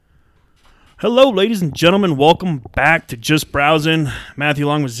Hello, ladies and gentlemen. Welcome back to Just Browsing. Matthew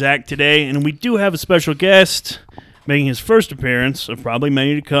along with Zach today, and we do have a special guest making his first appearance of probably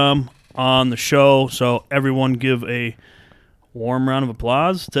many to come on the show. So everyone give a warm round of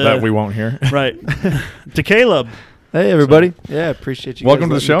applause to that we won't hear. Right to Caleb. Hey everybody! Yeah, appreciate you. Welcome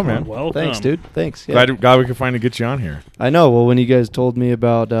guys to the letting show, me come man. on. Welcome. Thanks, dude. Thanks. Yeah. Glad we could finally get you on here. I know. Well, when you guys told me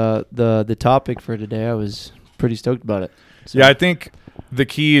about the topic for today, I was pretty stoked about it. So, Yeah, I think the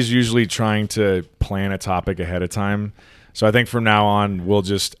key is usually trying to plan a topic ahead of time. So I think from now on, we'll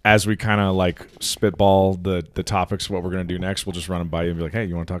just, as we kind of like spitball the topics, what we're going to do next, we'll just run them by you and be like, hey,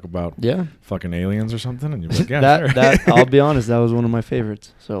 you want to talk about yeah. fucking aliens or something? And you're like, yeah, sure. that I'll be honest, that was one of my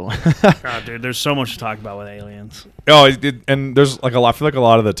favorites. So God, dude, there's so much to talk about with aliens. And there's like a lot. I feel like a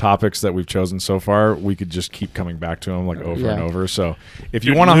lot of the topics that we've chosen so far, we could just keep coming back to them like over and over. So if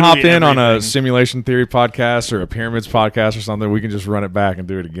you Dude, want to hop literally in on a everything. simulation theory podcast or a pyramids podcast or something, we can just run it back and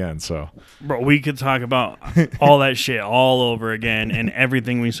do it again. So Bro, we could talk about all that shit all over again, and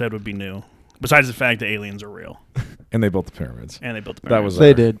everything we said would be new. Besides the fact that aliens are real. and they built the pyramids. And they built the That pyramids. was they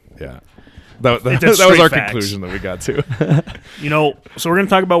our- did. Yeah. That That's was straight our facts. conclusion that we got to. You know, so we're going to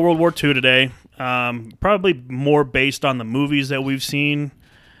talk about World War II today. Probably more based on the movies that we've seen.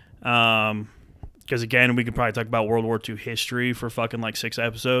 Because, again, we could probably talk about World War II history for fucking like 6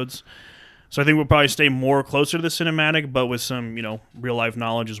 episodes. So I think we'll probably stay more closer to the cinematic, but with some, real-life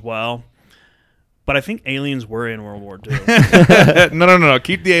knowledge as well. But I think aliens were in World War II. No.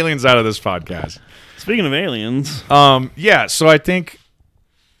 Keep the aliens out of this podcast. Speaking of aliens, Yeah, so I think,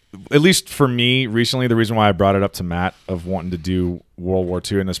 at least for me, recently, the reason why I brought it up to Matt of wanting to do World War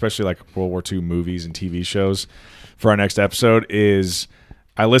II, and especially like World War II movies and TV shows for our next episode, is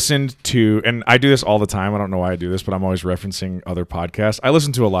I listened to, and I do this all the time. I don't know why I do this, but I'm always referencing other podcasts. I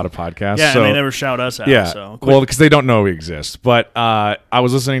listen to a lot of podcasts. yeah, so, and they never shout us out. yeah, So well, because they don't know we exist. But I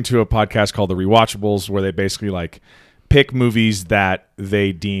was listening to a podcast called The Rewatchables, where they basically like pick movies that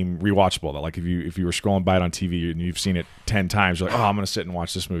they deem rewatchable. That like if you were scrolling by it on TV and you've seen it 10 times, you're like, oh, I'm gonna sit and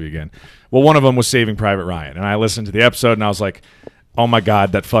watch this movie again. Well, one of them was Saving Private Ryan, and I listened to the episode and I was like, oh my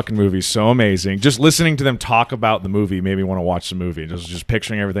god, that fucking movie is so amazing. Just listening to them talk about the movie made me want to watch the movie. Just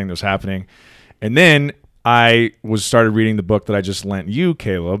picturing everything that was happening, and then I started reading the book that I just lent you,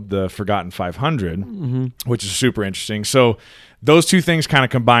 Caleb, The Forgotten 500, which is super interesting. So those two things kind of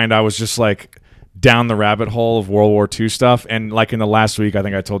combined, I was just like down the rabbit hole of World War II stuff. And like in the last week, I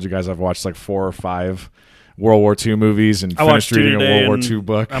think I told you guys I've watched like 4 or 5 World War II movies and I watched finished reading 2 a today, World War II and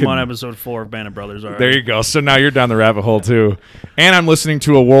book. I'm on And episode 4 of Band of Brothers already. there you go. So now you're down the rabbit hole too. And I'm listening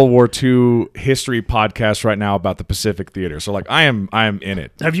to a World War II history podcast right now about the Pacific Theater. So like I am in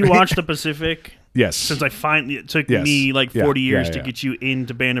it. Have you watched The Pacific? Yes. Since I finally, it took Yes. me like Yeah, 40 years yeah, to yeah. get you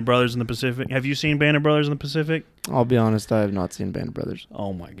into Band of Brothers in the Pacific. Have you seen Band of Brothers in the Pacific? I'll be honest, I have not seen Band of Brothers.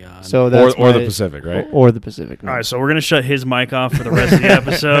 Oh my god. So that's or the my- Pacific, right? Or the Pacific. No. all right, so we're gonna shut his mic off for the rest of the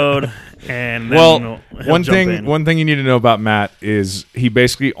episode, and then Well, he'll one jump thing in. one thing you need to know about Matt is he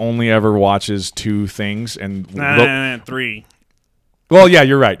basically only ever watches 2 things and Nah, 3. well, yeah,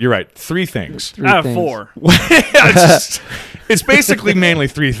 you're right. 3 things. Three Out of things. 4. It's basically mainly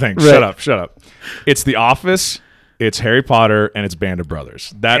 3 things. Right. Shut up. It's The Office, it's Harry Potter, and it's Band of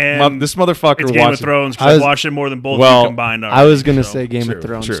Brothers. And This motherfucker It's Game of watches. Thrones I because I was- watched it more than both of Well, you combined. I was already, gonna so. say Game True, of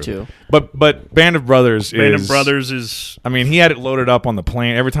Thrones true. too. But Band of Brothers Band is of Brothers is I mean, he had it loaded up on the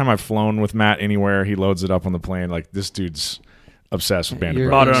plane. Every time I've flown with Matt anywhere, he loads it up on the plane. Like this dude's obsessed with Band of You're-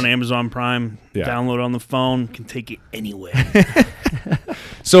 bought it Brothers. on Amazon Prime. Yeah. Download it on the phone. Can take it anywhere.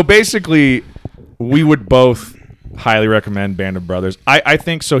 So basically, we would both highly recommend Band of Brothers. I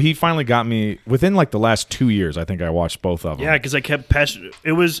think so. He finally got me within like the last 2 years. I think I watched both of them. Yeah, because I kept pestering.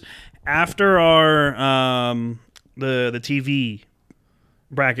 It was after our the TV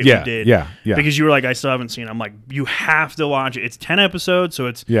bracket Yeah, we did. yeah. Because you were like, I still haven't seen it. I'm like, you have to watch it. It's 10 episodes, so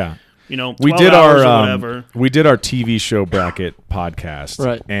it's Yeah. 12 We did hours or our whatever. we did our TV show bracket podcast.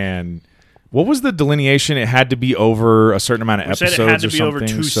 Right. And what was the delineation? It had to be over a certain amount of We said episodes it had to or be something. over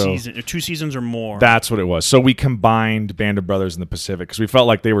 2 so seasons, 2 seasons or more. that's what it was. So we combined Band of Brothers and the Pacific because we felt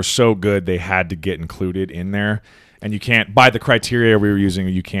like they were so good they had to get included in there. And you can't, by the criteria we were using,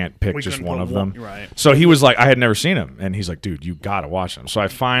 you can't pick We just couldn't one put of them. right. So he was like, I had never seen him. And he's like, dude, you got to watch them. So I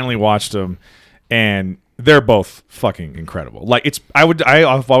finally watched them. And they're both fucking incredible. Like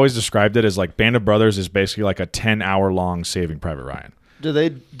I've always described it as like Band of Brothers is basically like a 10-hour long Saving Private Ryan. Do they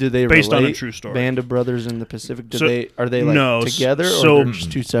Based on a relate true story. Band of Brothers in the Pacific? So- Are they like no, together so- or they're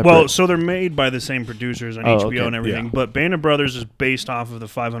just 2 separate? Well, so they're made by the same producers on Oh, HBO okay. and everything, Yeah. but Band of Brothers is based off of the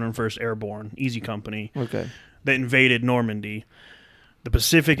 501st Airborne Easy Company okay. that invaded Normandy. The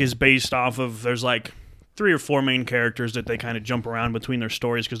Pacific is based off of there's like 3 or 4 main characters that they kind of jump around between their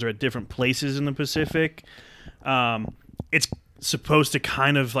stories because they're at different places in the Pacific. It's supposed to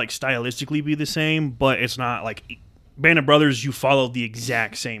kind of like stylistically be the same, but it's not. Like Band of Brothers, you follow the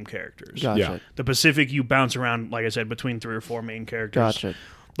exact same characters. Gotcha. Yeah. The Pacific, you bounce around, like I said, between 3 or 4 main characters Gotcha.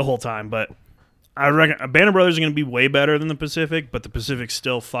 the whole time. But I reckon a Band of Brothers is going to be way better than the Pacific, but the Pacific's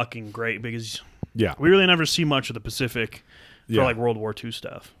still fucking great because Yeah. we really never see much of the Pacific for Yeah. like World War II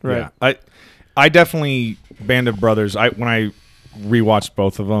stuff. Right. Yeah. I definitely Band of Brothers. When I rewatched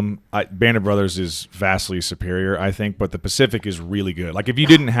both of them, Band of Brothers is vastly superior, I think, but the Pacific is really good. Like if you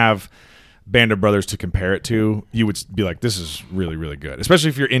didn't have Band of Brothers to compare it to, you would be like, this is really, really good. Especially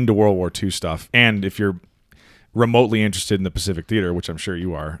if you're into World War II stuff, and if you're remotely interested in the Pacific Theater, which I'm sure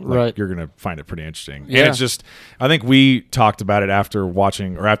you are. Like, Right. you're gonna find it pretty interesting. Yeah. And it's just, I think we talked about it after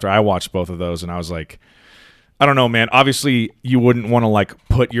I watched both of those, and I was like, I don't know, man. Obviously, you wouldn't want to like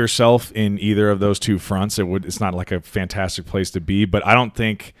put yourself in either of those two fronts. It's not like a fantastic place to be, but I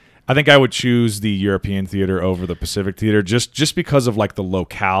think I would choose the European theater over the Pacific theater just because of like the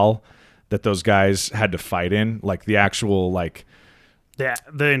locale that those guys had to fight in, like the actual like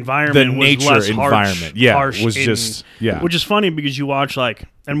The environment, the was nature less environment. harsh was in- just yeah. Which is funny because you watch like,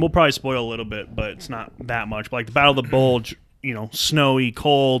 and we'll probably spoil a little bit, but it's not that much. But like the Battle of the Bulge, snowy,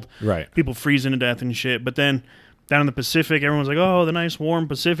 cold, Right. people freezing to death and shit. But then down in the Pacific, everyone's like, "Oh, the nice warm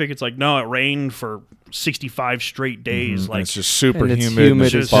Pacific." It's like, no, it rained for 65 straight days. And Like it's just super And it's humid, and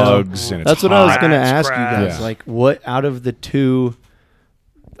humid there's as hell. bugs, and it's That's what I was hot. going to Rats, ask you guys. crabs. Like, what out of the two,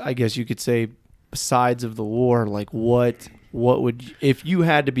 I guess you could say, sides of the war, like what would, if you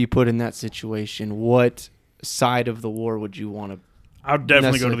had to be put in that situation, what side of the war would you want to? I would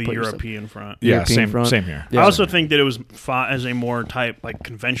definitely go to necessarily the put yourself- European front. Yeah, European front. same here. Yeah. I also think that it was fought as a more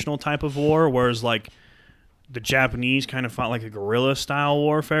conventional type of war, whereas like the Japanese kind of fought like a guerrilla style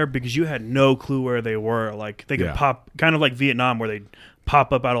warfare because you had no clue where they were. Like they could Yeah. pop, kind of like Vietnam, where they'd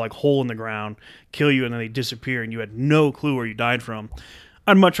pop up out of like hole in the ground, kill you, and then they disappear, and you had no clue where you died from.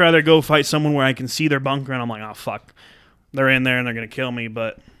 I'd much rather go fight someone where I can see their bunker and I'm like, oh fuck, they're in there and they're gonna kill me,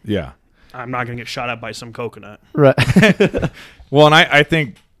 but Yeah. I'm not gonna get shot at by some coconut. Right. Well, and I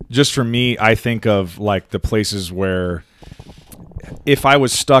think just for me, I think of like the places where if I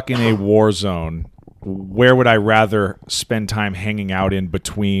was stuck in a war zone, where would I rather spend time hanging out in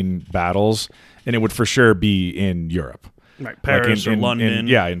between battles? And it would for sure be in Europe. Like Like Paris or London.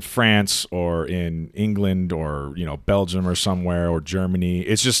 in France or in England or Belgium or somewhere or Germany.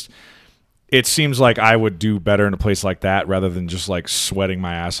 It's just, it seems like I would do better in a place like that rather than just like sweating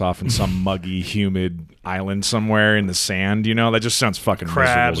my ass off in some muggy, humid island somewhere in the sand. That just sounds fucking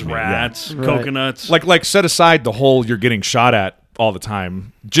Crabs, miserable to me. Yeah. rats, Right. coconuts. Like set aside the whole you're getting shot at all the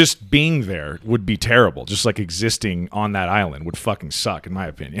time. Just being there would be terrible. Just like existing on that island would fucking suck, in my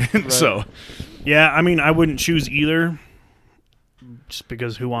opinion. So yeah, I mean, I wouldn't choose either, just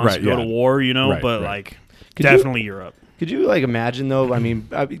because who wants Right, to go yeah. to war, Right, but right. like Could you- definitely Europe. Could you like imagine though? I mean,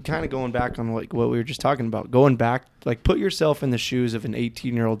 kind of going back on like what we were just talking about. Going back, like put yourself in the shoes of an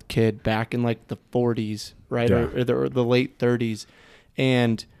 18-year-old kid back in like the 40s, right, Yeah. or the late 30s,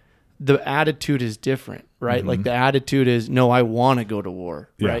 and the attitude is different, right? Like the attitude is, no, I want to go to war,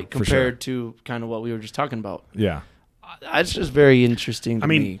 Yeah, right? for Compared to kind of what we were just talking about. yeah. That's just very interesting to I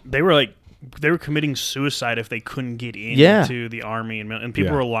mean, me. they were committing suicide if they couldn't get Yeah. into the army, and people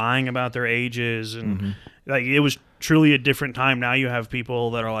Yeah. were lying about their ages, and like it was truly a different time. Now you have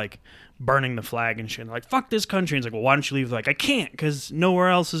people that are like burning the flag and shit. And like, fuck this country. And it's like, well, why don't you leave? Like, I can't because nowhere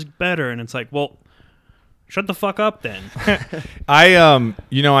else is better. And it's like, well, shut the fuck up then.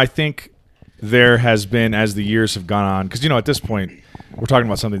 I think there has been, as the years have gone on, because at this point we're talking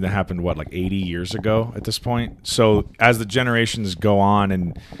about something that happened like 80 years ago at this point. So as the generations go on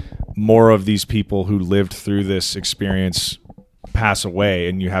and more of these people who lived through this experience pass away,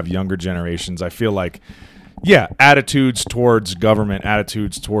 and you have younger generations, I feel like attitudes towards government,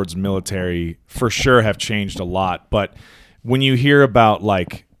 attitudes towards military for sure have changed a lot. But when you hear about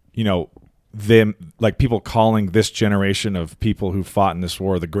them, like people calling this generation of people who fought in this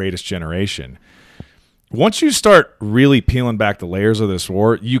war the greatest generation, once you start really peeling back the layers of this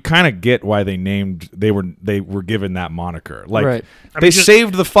war, you kind of get why they were given that moniker. Like Right. they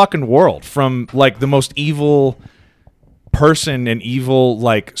saved the fucking world from like the most evil person and evil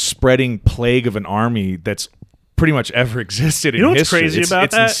like spreading plague of an army that's pretty much ever existed in You know what's history. crazy about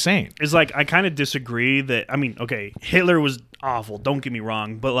it's that? insane. Is like I kind of disagree that. I mean, okay, Hitler was awful. Don't get me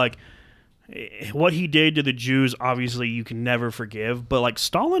wrong, but like what he did to the Jews, obviously you can never forgive. But like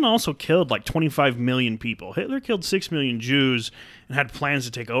Stalin also killed like 25 million people. Hitler killed 6 million Jews and had plans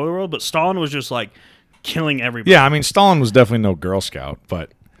to take over the world. But Stalin was just like killing everybody. Yeah, I mean Stalin was definitely no Girl Scout,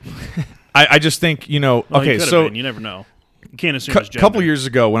 but I just think, you know, Well, okay, he could've so been. You never know. You can't assume his a gender. couple years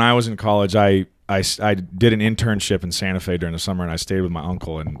ago when I was in college, I did an internship in Santa Fe during the summer, and I stayed with my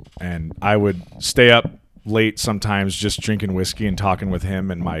uncle, and I would stay up late sometimes just drinking whiskey and talking with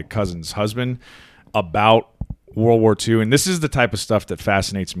him and my cousin's husband about World War II. And this is the type of stuff that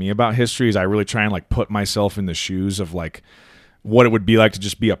fascinates me about history, is I really try and like put myself in the shoes of like what it would be like to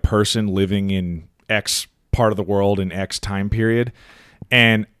just be a person living in X part of the world in X time period.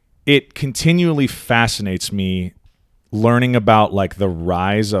 And it continually fascinates me learning about like the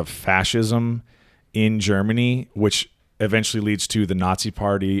rise of fascism in Germany, which eventually leads to the Nazi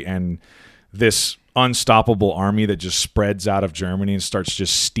Party and this unstoppable army that just spreads out of Germany and starts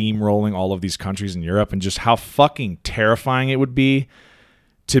just steamrolling all of these countries in Europe, and just how fucking terrifying it would be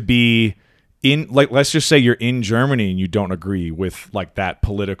to be in, like, let's just say you're in Germany and you don't agree with like that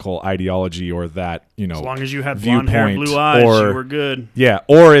political ideology or that, you know, As long as you had blonde hair, viewpoint, blue eyes, or you were good. yeah,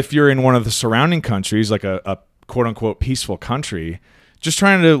 or if you're in one of the surrounding countries, like a quote unquote peaceful country, just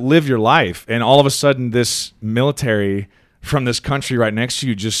trying to live your life, and all of a sudden this military from this country right next to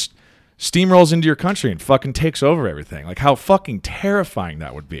you just steamrolls into your country and fucking takes over everything. Like, how fucking terrifying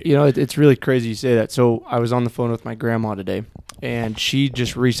that would be. You know, it's really crazy you say that. So I was on the phone with my grandma today, and she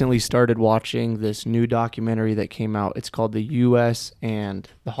just recently started watching this new documentary that came out. It's called The U.S. and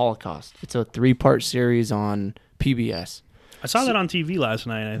the Holocaust. It's a 3-part series on PBS. I saw that on TV last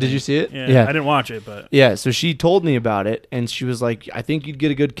night. I think. Did you see it? Yeah, I didn't watch it, but Yeah, so she told me about it, and she was like, I think you'd get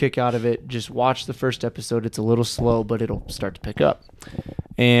a good kick out of it. Just watch the first episode. It's a little slow, but it'll start to pick up.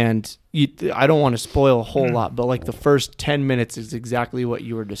 And I don't want to spoil a whole lot, but like the first 10 minutes is exactly what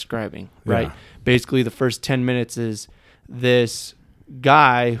you were describing, right? Yeah. Basically, the first 10 minutes is this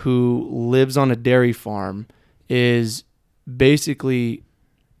guy who lives on a dairy farm is basically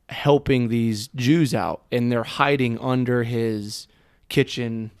helping these Jews out, and they're hiding under his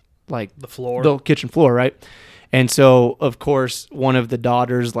kitchen, like the floor. the kitchen floor, right? And so, of course, one of the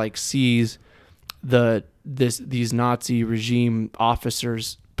daughters like sees these Nazi regime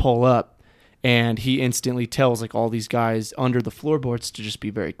officers pull up, and he instantly tells like all these guys under the floorboards to just be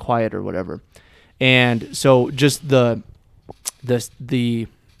very quiet or whatever. And so, just the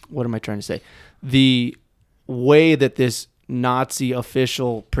what am I trying to say? The way that this Nazi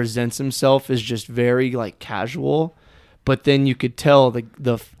official presents himself is just very like casual, but then you could tell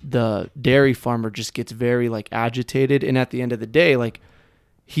the dairy farmer just gets very like agitated, and at the end of the day, like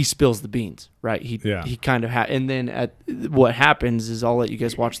he spills the beans, right? He kind of and then what happens is, I'll let you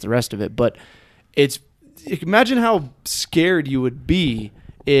guys watch the rest of it, but imagine how scared you would be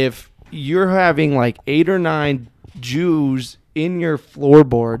if you're having like 8 or 9 Jews in your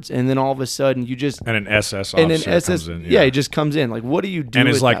floorboards, and then all of a sudden you just And an SS officer comes in. Yeah, he just comes in. Like, what do you do? And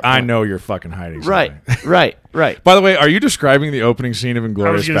it's at like, that I point? know you're fucking hiding Right, something. right. By the way, are you describing the opening scene of I was Inglourious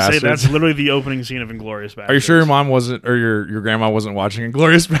going to say Bastards? that's literally the opening scene of Inglourious Bastards. Are you sure your mom wasn't, or your grandma wasn't watching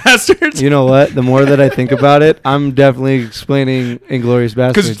Inglourious Bastards? You know what? The more that I think about it, I'm definitely explaining Inglourious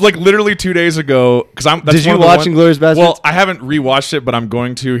Bastards. Because like literally 2 days ago, Did you watch Inglourious Bastards? Well, I haven't rewatched it, but I'm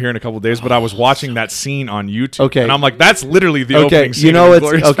going to here in a couple of days. But I was watching that scene on YouTube, Okay. and I'm like, that's literally the Okay, opening scene. you know of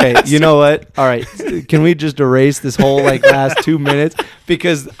what's Inglourious okay. Bastards. You know what? All right, can we just erase this whole like last 2 minutes?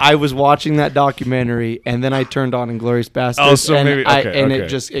 Because I was watching that documentary, and then I turned on Inglourious Bastards, Oh, so and maybe-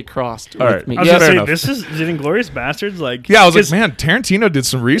 okay, it crossed All with right. me. I was Yeah, going fair to say, enough. is it Inglourious Bastards? Like, Yeah, I was like, 'cause- man, Tarantino did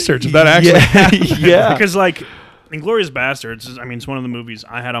some research. If that actually happened. yeah. because like Inglourious Bastards is, I mean, it's one of the movies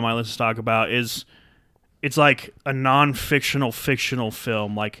I had on my list to talk about. It's like a non-fictional fictional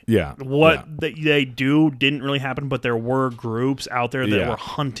film. Like, Yeah, what they do didn't really happen, but there were groups out there that Yeah. were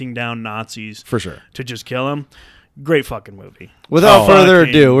hunting down Nazis For sure. to just kill them. Great fucking movie. Without Oh, further fucking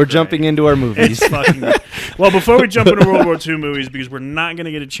ado, we're great. jumping into our movies. It's fucking great. Well, before we jump into World War II movies, because we're not going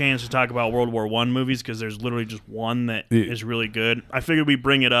to get a chance to talk about World War I movies, because there's literally just one that is really good. I figured we'd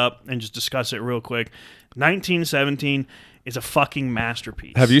bring it up and just discuss it real quick. 1917 is a fucking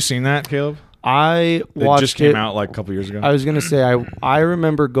masterpiece. Have you seen that, Caleb? I It watched just came out like a couple years ago. I was gonna say I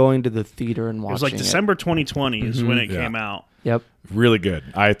remember going to the theater and watching It was like December 2020 is when it Yeah. came out. Yep. Really good.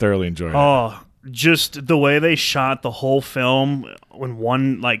 I thoroughly enjoyed it. Oh, just the way they shot the whole film in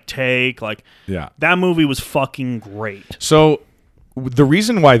one like take, like Yeah. that movie was fucking great. So the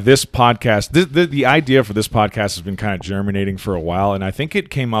reason why this podcast, the idea for this podcast has been kind of germinating for a while, and I think it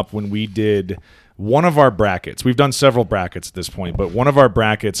came up when we did one of our brackets. We've done several brackets at this point, but one of our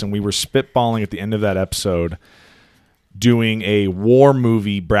brackets, and we were spitballing at the end of that episode doing a war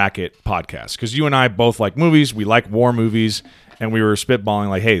movie bracket podcast, because you and I both like movies. We like war movies. And we were spitballing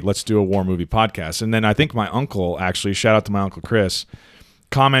like, hey, let's do a war movie podcast. And then I think my uncle, actually, shout out to my Uncle Chris,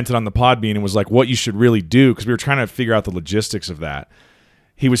 commented on the Podbean and was like, what you should really do, because we were trying to figure out the logistics of that.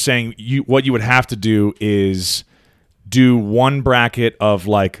 he was saying what you would have to do is do one bracket of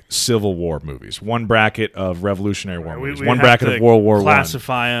like Civil War movies, one bracket of Revolutionary War movies, one bracket of World War I.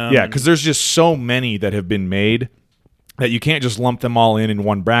 Classify them. Yeah, because there's just so many that have been made that you can't just lump them all in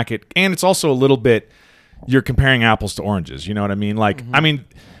one bracket. And it's also a little bit, you're comparing apples to oranges. You know what I mean? Like, I mean,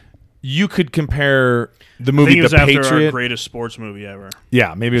 you could compare the movie The after Patriot. Our greatest sports movie ever.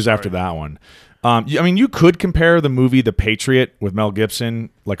 Yeah, maybe it was after that one. I mean, you could compare the movie The Patriot with Mel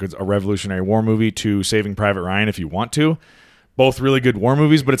Gibson, like a Revolutionary War movie, to Saving Private Ryan if you want to. Both really good war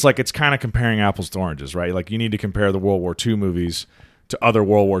movies, but it's kind of comparing apples to oranges, right? Like, you need to compare the World War II movies to other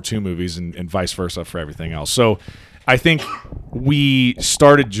World War II movies and vice versa for everything else. So I think we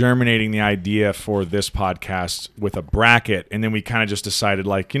started germinating the idea for this podcast with a bracket, and then we kind of just decided,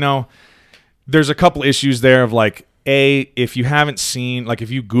 like, there's a couple issues there of like, if you haven't seen, like,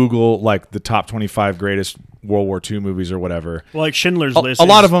 if you Google like the top 25 greatest World War II movies or whatever, well, like Schindler's List, a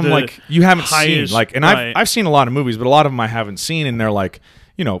lot of them like you haven't seen, like, and right. I've seen a lot of movies, but a lot of them I haven't seen, and they're like,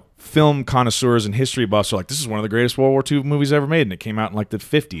 film connoisseurs and history buffs are like, this is one of the greatest World War II movies ever made, and it came out in like the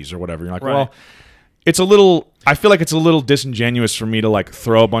 50s or whatever. You're like, right. Well, I feel like it's a little disingenuous for me to like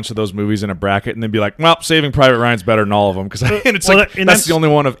throw a bunch of those movies in a bracket and then be like, well, Saving Private Ryan's better than all of them, because that's the only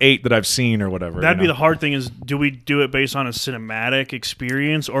one of 8 that I've seen or whatever. That'd be the hard thing is, do we do it based on a cinematic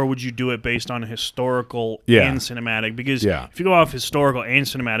experience, or would you do it based on a historical and cinematic? Because if you go off historical and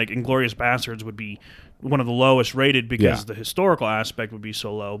cinematic, Inglourious Basterds would be one of the lowest rated because the historical aspect would be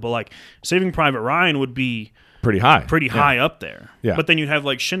so low. But like Saving Private Ryan would be pretty high up there. Yeah. But then you have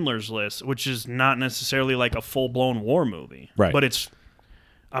like Schindler's List, which is not necessarily like a full-blown war movie. Right. But it's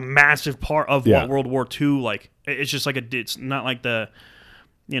a massive part of what World War II, like, it's just like it's not like the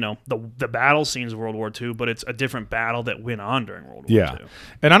battle scenes of World War II, but it's a different battle that went on during World War II.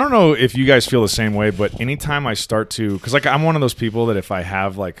 And I don't know if you guys feel the same way, but anytime I start to, because like I'm one of those people that if I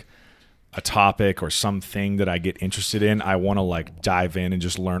have like a topic or something that I get interested in, I want to like dive in and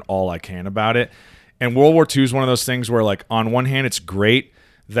just learn all I can about it. And World War II is one of those things where, like, on one hand, it's great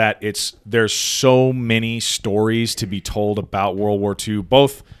that there's so many stories to be told about World War II,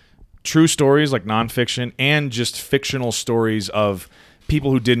 both true stories like nonfiction and just fictional stories of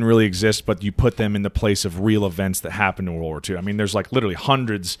people who didn't really exist, but you put them in the place of real events that happened in World War II. I mean, there's like literally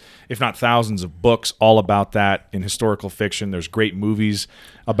hundreds, if not thousands, of books all about that in historical fiction. There's great movies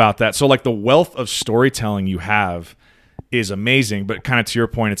about that. So like the wealth of storytelling you have is amazing. But kind of to your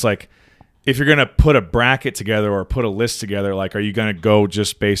point, it's like, if you're going to put a bracket together or put a list together, like, are you going to go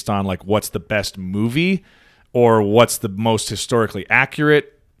just based on like what's the best movie or what's the most historically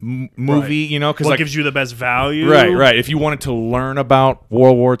accurate movie, right. Because what like, gives you the best value? Right. If you wanted to learn about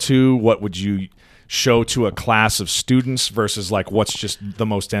World War II, what would you show to a class of students versus like what's just the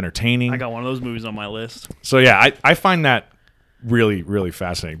most entertaining? I got one of those movies on my list. So yeah, I find that really, really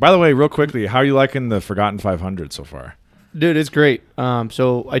fascinating. By the way, real quickly, how are you liking the Forgotten 500 so far? Dude, it's great.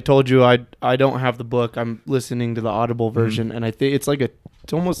 So I told you I don't have the book. I'm listening to the Audible version, and I think it's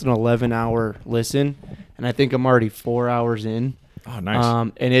almost an 11-hour listen, and I think I'm already 4 hours in. Oh,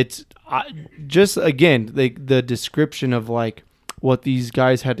 nice. And it's just again the description of like what these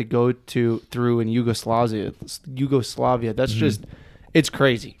guys had to go through in Yugoslavia. That's just, it's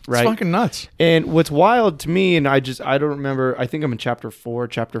crazy, right? It's fucking nuts. And what's wild to me, and I don't remember. I think I'm in chapter 4,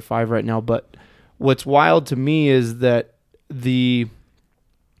 chapter 5 right now, but what's wild to me is that the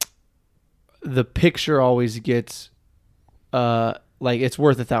picture always gets like it's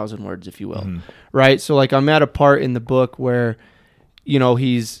worth 1,000 words, if you will, right? So like I'm at a part in the book where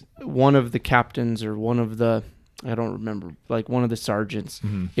he's one of the captains or one of the, I don't remember, like one of the sergeants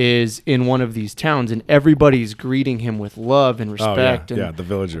is in one of these towns, and everybody's greeting him with love and respect. And the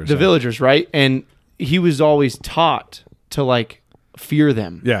villagers. The villagers, right? And he was always taught to like fear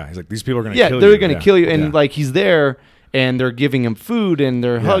them. Yeah, he's like, these people are going to kill you. Yeah, they're going to kill you. And like he's there and they're giving him food and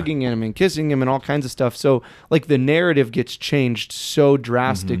they're hugging him and kissing him and all kinds of stuff. So like the narrative gets changed so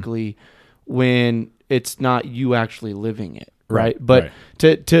drastically when it's not you actually living it, right? But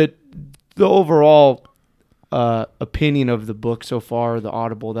to the overall opinion of the book so far, the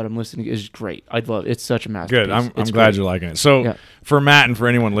Audible that I'm listening to is great. I'd love it. It's such a masterpiece. Good. I'm glad you're liking it. So for Matt and for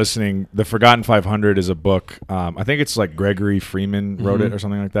anyone listening, The Forgotten 500 is a book. I think it's like Gregory Freeman wrote it or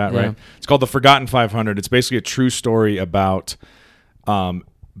something like that, right? It's called The Forgotten 500. It's basically a true story about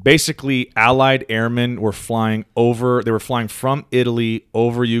basically Allied airmen were flying from Italy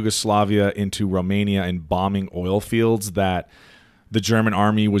over Yugoslavia into Romania and bombing oil fields that the German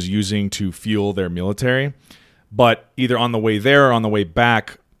army was using to fuel their military. But either on the way there or on the way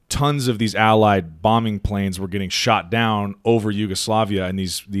back, tons of these Allied bombing planes were getting shot down over Yugoslavia, and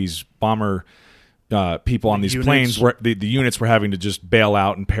these bomber people on these Units. planes were the units were having to just bail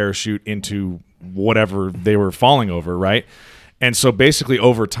out and parachute into whatever they were falling over, right? And so basically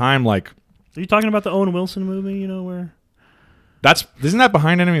over time, like Are you talking about the Owen Wilson movie? You know where? isn't that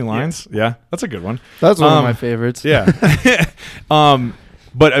Behind Enemy Lines? Yeah, that's a good one. That's one of my favorites. Yeah.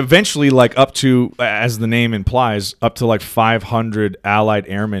 But eventually, like up to, as the name implies, up to like 500 Allied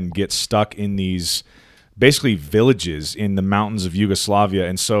airmen get stuck in these basically villages in the mountains of Yugoslavia.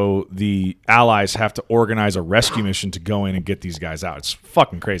 And so the Allies have to organize a rescue mission to go in and get these guys out. It's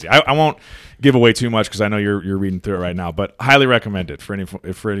fucking crazy. I won't give away too much because I know you're reading through it right now, but highly recommend it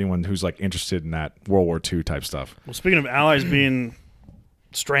for anyone who's like interested in that World War II type stuff. Well, speaking of allies being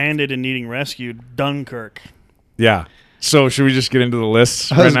stranded and needing rescued, Dunkirk. Yeah. So should we just get into the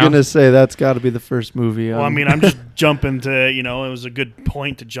list I was right now? going to say that's got to be the first movie. Well, I mean, I'm just jumping to, it was a good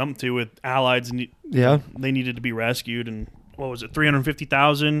point to jump to with allies, and yeah. they needed to be rescued, and what was it,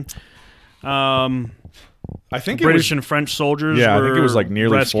 350,000? I think British and French soldiers Yeah, I were think it was like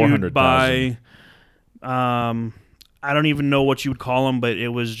nearly rescued 400,000. by, I don't even know what you would call them, but it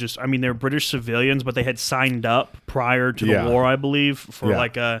was just, I mean, they're British civilians, but they had signed up prior to the Yeah. war, I believe, for Yeah.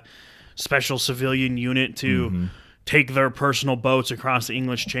 like a special civilian unit to take their personal boats across the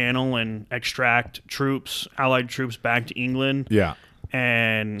English Channel and extract Allied troops back to England. Yeah.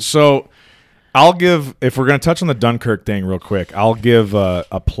 And So I'll give, if we're going to touch on the Dunkirk thing real quick, I'll give a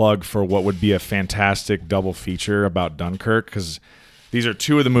plug for what would be a fantastic double feature about Dunkirk, because these are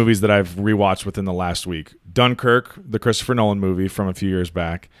two of the movies that I've rewatched within the last week. Dunkirk, the Christopher Nolan movie from a few years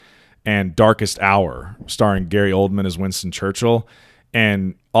back, and Darkest Hour, starring Gary Oldman as Winston Churchill.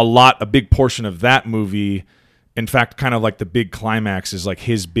 And a big portion of that movie, in fact, kind of like the big climax, is like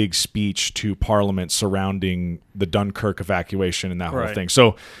his big speech to Parliament surrounding the Dunkirk evacuation and that whole Right. thing.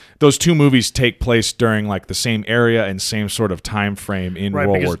 So those two movies take place during like the same area and same sort of time frame in Right,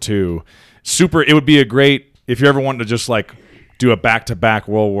 World War II. It would be a great, if you ever wanted to just like do a back-to-back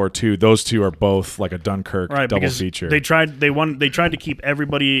World War II, those two are both like a Dunkirk double because feature. They tried to keep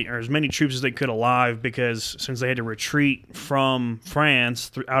everybody or as many troops as they could alive, because since they had to retreat from France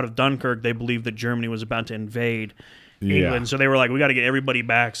out of Dunkirk, they believed that Germany was about to invade England. So they were like, we got to get everybody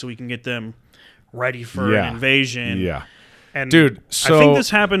back so we can get them ready for an invasion. Yeah. And Dude, I so- think this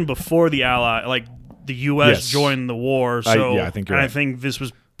happened before the the U.S. Yes. joined the war. So I think you're and I right. think this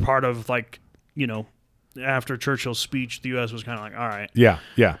was part of after Churchill's speech, the U.S. was kind of like, all right. Yeah,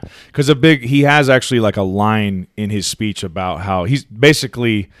 yeah. Because he has actually like a line in his speech about how he's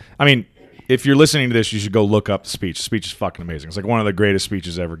basically, I mean, if you're listening to this, you should go look up the speech. The speech is fucking amazing. It's like one of the greatest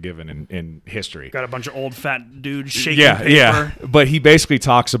speeches ever given in history. Got a bunch of old fat dudes shaking Yeah, paper. yeah. But he basically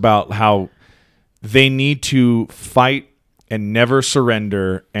talks about how they need to fight and never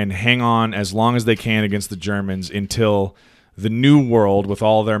surrender and hang on as long as they can against the Germans until the new world with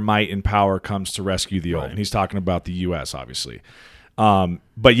all their might and power comes to rescue the old. And he's talking about the U.S., obviously.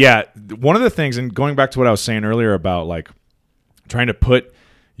 But yeah, one of the things, and going back to what I was saying earlier about like trying to put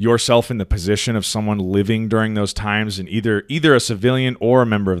yourself in the position of someone living during those times, and either a civilian or a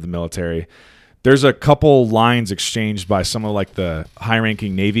member of the military, there's a couple lines exchanged by some of like the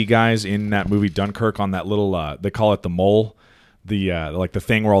high-ranking Navy guys in that movie Dunkirk on that little, they call it the mole, like the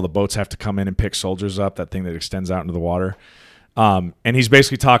thing where all the boats have to come in and pick soldiers up, that thing that extends out into the water. And he's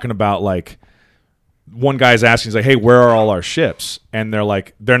basically talking about like, one guy's asking, he's like, hey, where are all our ships? And they're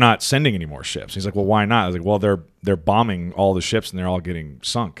like, they're not sending any more ships. He's like, well, why not? I was like, well, they're bombing all the ships and they're all getting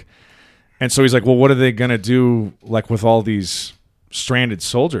sunk. And so he's like, well, what are they going to do like with all these stranded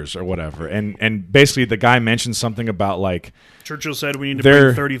soldiers or whatever? And basically the guy mentioned something about like, Churchill said we need to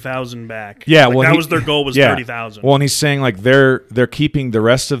bring 30,000 back. Yeah, like, well, that was their goal, was 30,000. Well, and he's saying like they're keeping the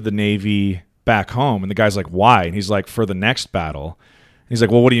rest of the Navy back home. And the guy's like, why? And he's like, for the next battle. He's like,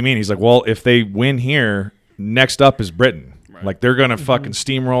 well, what do you mean? He's like, well, if they win here, next up is Britain. Right. Like they're gonna fucking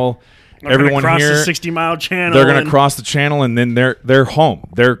steamroll everyone cross here. The 60-mile channel. They're gonna cross the channel, and then they're home.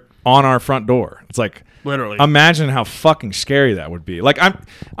 They're on our front door. It's like, literally. Imagine how fucking scary that would be. Like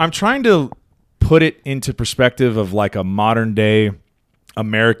I'm trying to put it into perspective of like a modern day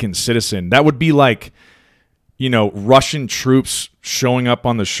American citizen. That would be like, Russian troops showing up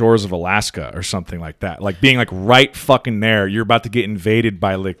on the shores of Alaska or something like that. Like being like right fucking there. You're about to get invaded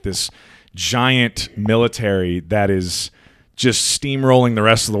by like this giant military that is just steamrolling the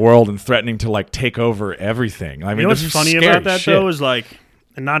rest of the world and threatening to like take over everything. I mean, what's this is funny scary about that shit. though is like,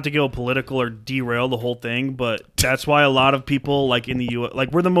 and not to go political or derail the whole thing, but that's why a lot of people like in the U.S.,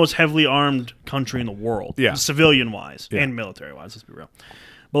 like we're the most heavily armed country in the world, civilian wise and military wise. Let's be real,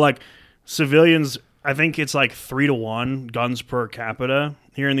 but like civilians, I think it's like 3-to-1 guns per capita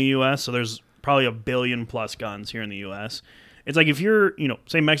here in the U.S. So there's probably 1 billion plus guns here in the U.S. it's like if you're,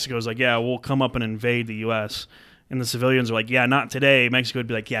 say Mexico is like, yeah, we'll come up and invade the U.S. and the civilians are like, yeah, not today. Mexico would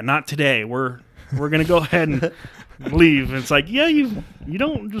be like, yeah, not today. We're gonna go ahead and leave. And it's like, yeah, you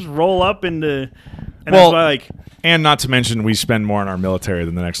don't just roll up into. And Well, that's why, like, and not to mention, we spend more on our military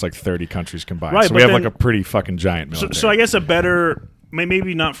than the next 30 countries combined. Right, so but we have then- a pretty fucking giant military. so I guess a better,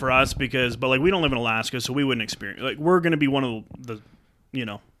 maybe not for us but like we don't live in Alaska, so we wouldn't experience. Like we're gonna be one of the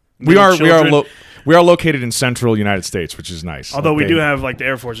we are children. we are located in central United States, which is nice. Although Like, we do have like the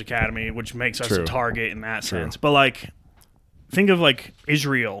Air Force Academy, which makes us True. a target in that True. sense. But like, think of like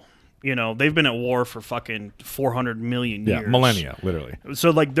Israel. They've been at war for fucking 400 million years. millennia, literally. So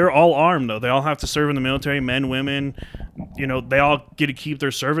like they're all armed though. They all have to serve in the military, men, women. They all get to keep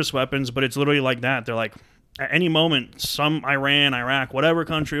their service weapons, but it's literally like that. They're like at any moment, some Iran, Iraq, whatever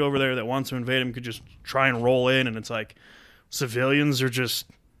country over there that wants to invade them could just try and roll in, and it's like civilians are just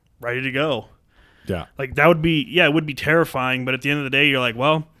ready to go. Yeah. Like that would be, it would be terrifying, but at the end of the day you're like,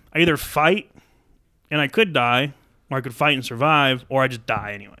 well, I either fight and I could die, or I could fight and survive, or I just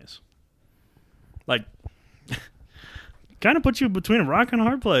die anyways. Like kind of puts you between a rock and a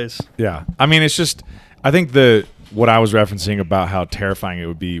hard place. Yeah. I mean, it's just, I think what I was referencing about how terrifying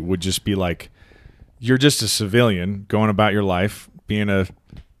it would just be like, you're just a civilian going about your life, being a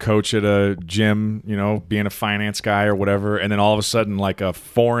coach at a gym, being a finance guy or whatever. And then all of a sudden, like a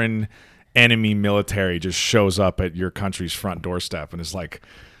foreign enemy military just shows up at your country's front doorstep and is like,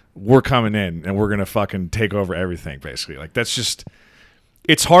 we're coming in and we're going to fucking take over everything, basically. Like, that's just,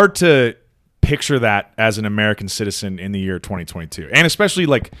 it's hard to picture that as an American citizen in the year 2022. And especially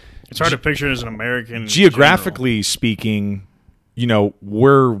like, It's hard to picture it as an American. in geographically speaking,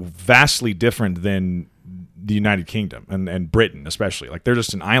 we're vastly different than the United Kingdom and Britain, especially. Like, they're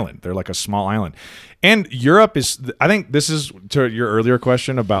just an island. They're like a small island. And Europe is, I think this is to your earlier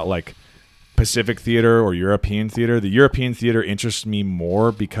question about like Pacific theater or European theater. The European theater interests me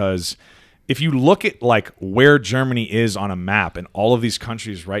more because if you look at like where Germany is on a map and all of these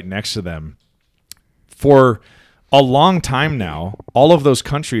countries right next to them, for a long time now, all of those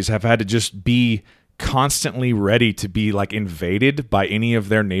countries have had to just be constantly ready to be like invaded by any of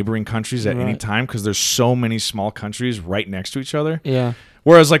their neighboring countries at any time because there's so many small countries right next to each other. Yeah.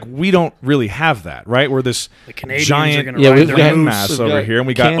 Whereas like we don't really have that, right? We're this The Canadians are giant gonna ride we've their got- moose. landmass We've over got here, and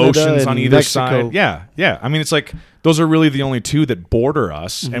we got Canada oceans on and either Mexico. side. Yeah. I mean, it's like those are really the only two that border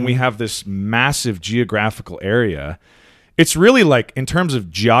us, and we have this massive geographical area. It's really like in terms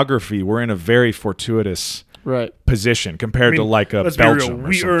of geography, we're in a very fortuitous Right. position compared to like a let's Belgium.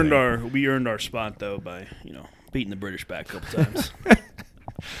 be Or real. something. We earned our spot though by beating the British back a couple times.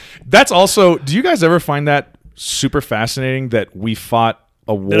 That's also. Do you guys ever find that super fascinating that we fought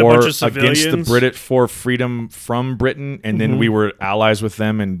a That a war bunch of against the civilians- British for freedom from Britain, and then we were allies with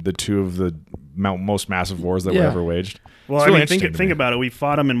them in the two of the most massive wars that were Yeah. ever waged? Well, It's I really mean, interesting to think me. about it. We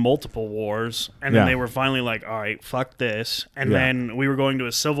fought them in multiple wars, and Yeah. then they were finally like, "All right, fuck this." And Yeah. then we were going to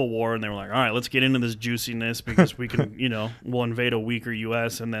a civil war, and they were like, "All right, let's get into this juiciness because we can, we'll invade a weaker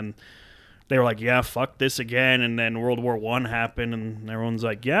U.S." And then they were like, "Yeah, fuck this again." And then World War I happened, and everyone's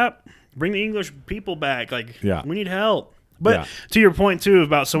like, "Yep, bring the English people back. Like, Yeah. we need help." But Yeah. to your point too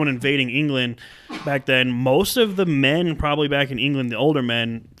about someone invading England back then, most of the men probably back in England, the older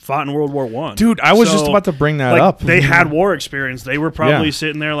men, fought in World War I. Dude, I was just So, about to bring that like, up. They had war experience. They were probably Yeah.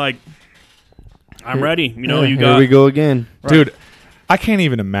 sitting there like, "I'm ready." You Yeah, you here got. we go again. Dude, I can't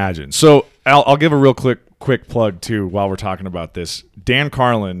even imagine. So I'll give a real quick plug too while we're talking about this. Dan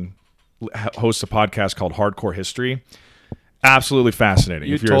Carlin hosts a podcast called Hardcore History. Absolutely fascinating.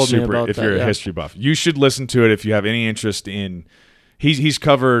 You if you're told me about if that, you're a yeah. history buff, you should listen to it if you have any interest in. He's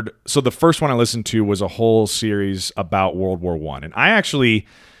covered. So the first one I listened to was a whole series about World War I, and I actually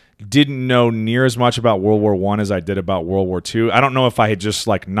didn't know near as much about World War I as I did about World War II. I don't know if I had just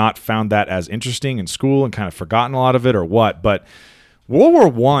like not found that as interesting in school and kind of forgotten a lot of it or what, but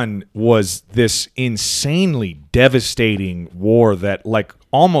World War I was this insanely devastating war that like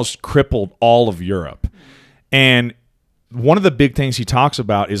almost crippled all of Europe. And one of the big things he talks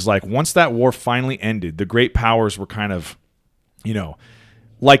about is like once that war finally ended, the great powers were kind of,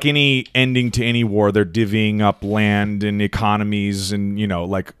 like any ending to any war, they're divvying up land and economies and,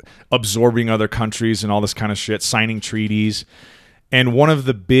 like absorbing other countries and all this kind of shit, signing treaties. And one of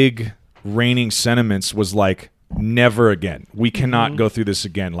the big reigning sentiments was like, never again. We cannot go through this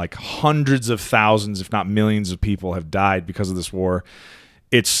again. Like hundreds of thousands, if not millions of people have died because of this war.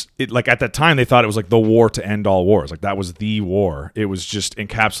 Like at that time they thought it was like the war to end all wars. Like that was the war. It was just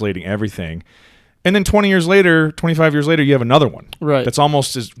encapsulating everything. And then 25 years later, you have another one. Right. That's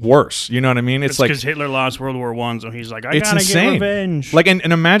almost as worse. You know what I mean? It's because Hitler lost World War I, so he's like, "I it's gotta insane. get revenge." Like and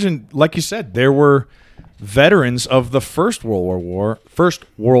imagine, like you said, there were veterans of the First World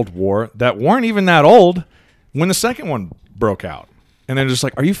War that weren't even that old when the second one broke out. And they're just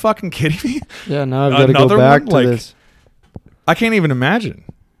like, are you fucking kidding me? Yeah, now I've got to go Another back one? to Like, this. I can't even imagine.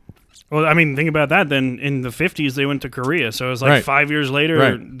 Well, I mean, think about that. Then in the 50s, they went to Korea. So it was like Right. 5 years later,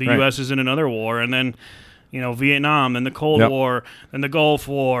 Right. the Right. U.S. is in another war. And then, Vietnam, then the Cold Yep. War, then the Gulf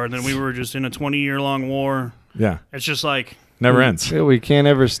War. And then we were just in a 20-year-long war. Yeah. It's just like, Never ends. Yeah, we can't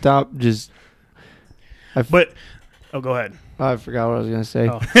ever stop. but, go ahead. I forgot what I was going to say.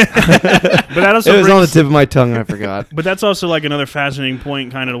 Oh. But that also It was on the brings- tip of my tongue and I forgot. But that's also like another fascinating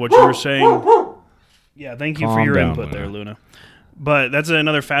point, kind of what you were saying. Yeah, thank you for Calm your down, input Luna. there, Luna. But that's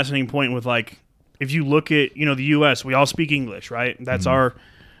another fascinating point with like, if you look at the U.S., we all speak English, right? That's our,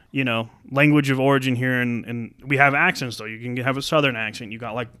 language of origin here, and we have accents though. You can have a Southern accent. You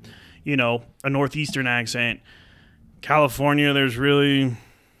got like, a Northeastern accent. California, there's really,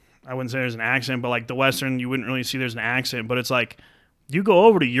 I wouldn't say there's an accent, but like the Western, you wouldn't really see there's an accent. But it's like, you go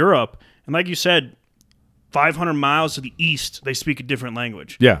over to Europe, and like you said, 500 miles to the east, they speak a different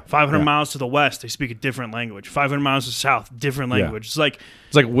language. Yeah. 500 Yeah. miles to the west, they speak a different language. 500 miles to the south, different Yeah. language. It's like,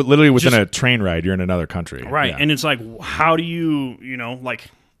 It's like literally within Just- a train ride, you're in another country. right. Yeah. And it's like, how do you, like,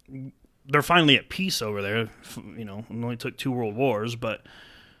 they're finally at peace over there. It only took 2 world wars, but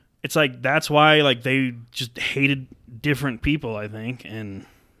it's like, that's why, like, they just hated different people, I think, and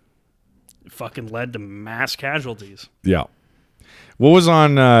it fucking led to mass casualties. Yeah. What was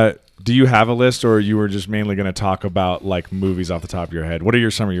on? Do you have a list, or you were just mainly going to talk about like movies off the top of your head? What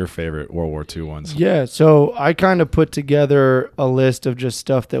are some of your favorite World War II ones? Yeah, so I kind of put together a list of just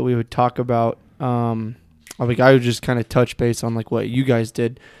stuff that we would talk about. I would just kind of touch base on like what you guys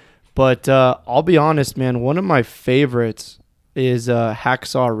did. But I'll be honest, man, one of my favorites is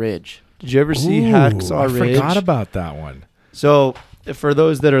Hacksaw Ridge. Did you ever see Ooh, Hacksaw I Ridge? forgot about that one. So for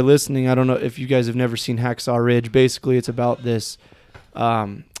those that are listening, I don't know if you guys have never seen Hacksaw Ridge. Basically, it's about this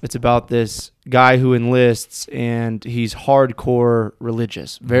guy who enlists, and he's hardcore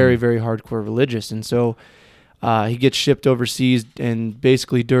religious, very, very hardcore religious. And so he gets shipped overseas, and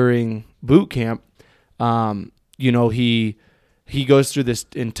basically during boot camp, he goes through this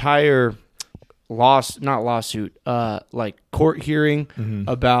entire court hearing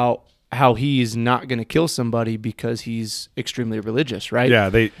about how he's not going to kill somebody because he's extremely religious, right? Yeah,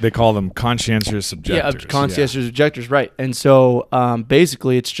 they call them conscientious objectors. Yeah, conscientious objectors, right. And so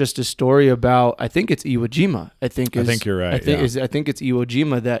basically it's just a story about, I think it's Iwo Jima. I think you're right. I think it's Iwo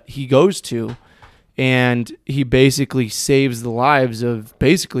Jima that he goes to, and he basically saves the lives of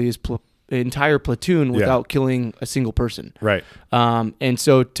basically his entire platoon without killing a single person. Right. And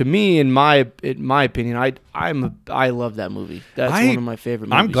so to me, in my opinion, I love that movie. That's one of my favorite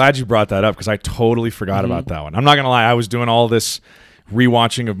movies. I'm glad you brought that up because I totally forgot about that one. I'm not gonna lie, I was doing all this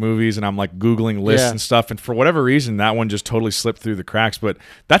rewatching of movies and I'm like Googling lists and stuff, and for whatever reason that one just totally slipped through the cracks. But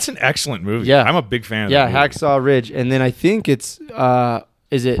that's an excellent movie. Yeah. I'm a big fan of that movie. Hacksaw Ridge. And then I think it's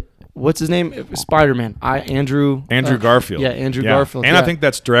what's his name? Spider-Man. Andrew Garfield. Yeah, Andrew Garfield. And yeah. I think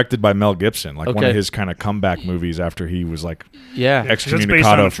that's directed by Mel Gibson, like one of Okay. his kind of comeback movies after he was like yeah. It's based on a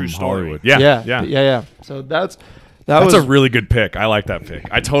excommunicado true from story. Hollywood. Yeah. So that's That's a really good pick. I like that pick.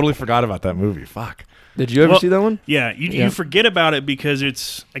 I totally forgot about that movie. Fuck. Did you ever Well, see that one? Yeah, you forget about it because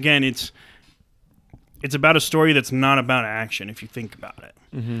it's about a story that's not about action if you think about it.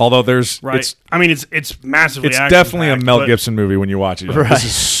 Although there's Right. It's massively it's action definitely a packed, Mel but- Gibson movie when you watch it. You're like, Right. This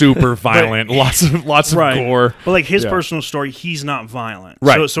is super violent. lots of Right. gore. But like his Yeah. personal story, he's not violent.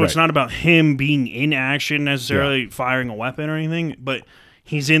 Right, So it's right. not about him being in action necessarily firing a weapon or anything, but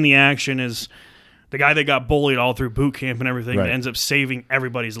he's in the action as the guy that got bullied all through boot camp and everything Right. that ends up saving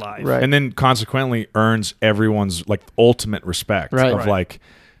everybody's life. Right. And then consequently earns everyone's like ultimate respect Right. of Right. like,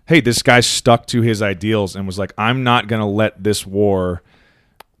 hey, this guy stuck to his ideals and was like, I'm not going to let this war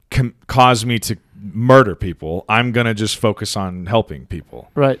cause me to murder people. I'm going to just focus on helping people.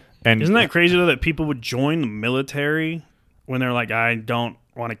 Right. And Isn't that crazy though that people would join the military when they're like, I don't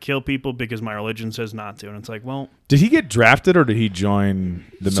want to kill people because my religion says not to? And it's like, well, did he get drafted or did he join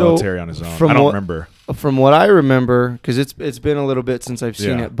the So, military on his own? from I don't what- remember. From what I remember, because it's been a little bit since I've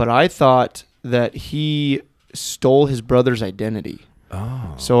seen Yeah. it, but I thought that he stole his brother's identity.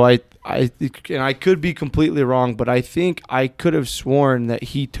 Oh. So I could be completely wrong, but I think I could have sworn that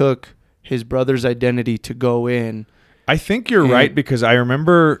he took his brother's identity to go in. I think you're And- right because I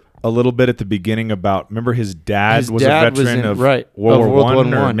remember a little bit at the beginning about, remember his dad His was dad a veteran was in- of right, World of War World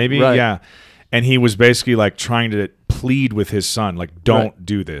One War or One, maybe, right. yeah. And he was basically like trying to plead with his son, like, don't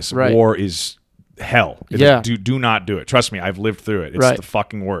do this. Right. War is hell. Yeah. Do not do it. Trust me, I've lived through it. It's Right. the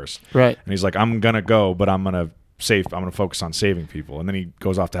fucking worst. Right. And he's like, I'm going to go, but I'm going to I'm gonna focus on saving people, and then he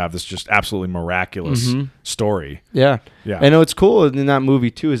goes off to have this just absolutely miraculous story. Yeah. Yeah. I know it's cool in that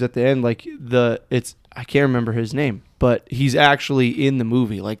movie too. Is at the end, like I can't remember his name, but he's actually in the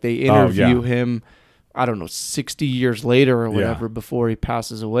movie. Like they interview him, I don't know, 60 years later or whatever before he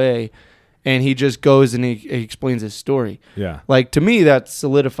passes away, and he just goes and he explains his story. Yeah. Like to me, that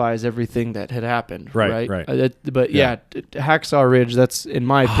solidifies everything that had happened. Right. But Hacksaw Ridge. That's in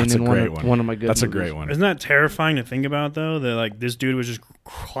my opinion one of my good. That's movies. a great one. Isn't that terrifying to think about though? That like this dude was just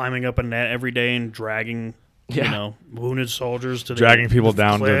climbing up a net every day and dragging, wounded soldiers to dragging people the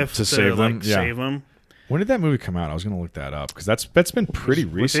down cliff to save them. Like, save them. When did that movie come out? I was going to look that up because that's been pretty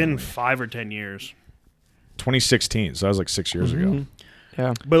recent. Within 5 or 10 years. 2016. So that was like 6 years ago.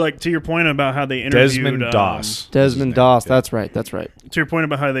 Yeah. But like to your point about how they interviewed Desmond Doss. Desmond Doss. That's right. That's right. To your point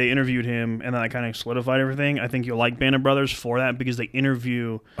about how they interviewed him and then that kind of solidified everything, I think you'll like Band of Brothers for that because they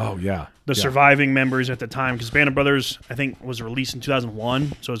interview the surviving members at the time. Because Band of Brothers, I think, was released in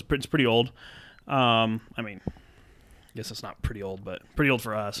 2001, so it's pretty old. I mean, I guess it's not pretty old, but pretty old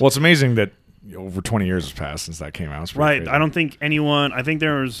for us. Well, it's amazing that over 20 years has passed since that came out. It's right. crazy. I don't think I think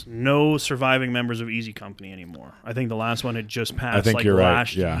there's no surviving members of Easy Company anymore. I think the last one had just passed I think like you're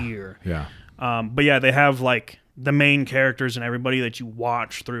last right. year. Yeah. But yeah, they have like the main characters and everybody that you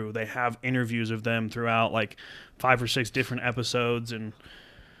watch through. They have interviews of them throughout like 5 or 6 different episodes. And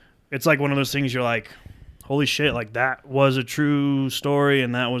it's like one of those things you're like, holy shit, like that was a true story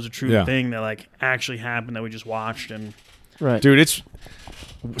and that was a true thing that like actually happened that we just watched. And right. Dude, it's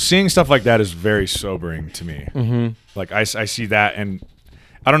seeing stuff like that is very sobering to me. Mm-hmm. Like I see that, and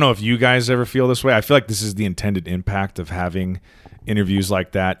I don't know if you guys ever feel this way. I feel like this is the intended impact of having interviews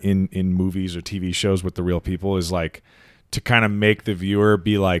like that in movies or TV shows with the real people, is like to kind of make the viewer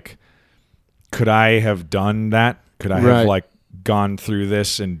be like, could I have done that? Could I have like gone through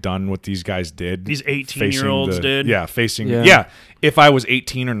this and done what these guys did? These 18-year-olds did? Yeah, if I was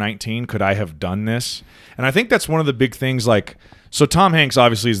 18 or 19, could I have done this? And I think that's one of the big things, like, so Tom Hanks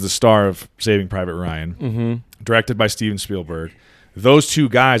obviously is the star of Saving Private Ryan, directed by Steven Spielberg. Those two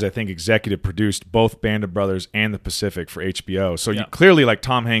guys, I think, executive produced both Band of Brothers and The Pacific for HBO. So you clearly, like,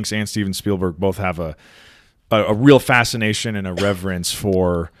 Tom Hanks and Steven Spielberg both have a real fascination and a reverence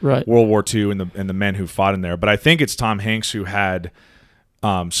for World War II and the men who fought in there. But I think it's Tom Hanks who had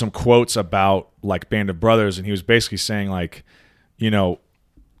some quotes about like Band of Brothers, and he was basically saying like, you know,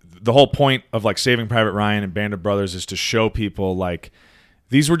 the whole point of like Saving Private Ryan and Band of Brothers is to show people like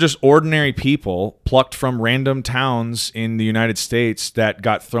these were just ordinary people plucked from random towns in the United States that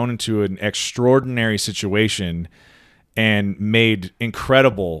got thrown into an extraordinary situation and made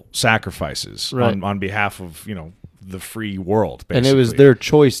incredible sacrifices on behalf of, you know, the free world, basically. And it was their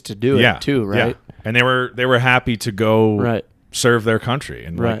choice to do it too, right? Yeah. And they were happy to go serve their country.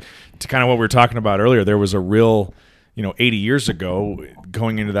 And like, to kind of what we were talking about earlier, there was a real, you know, 80 years ago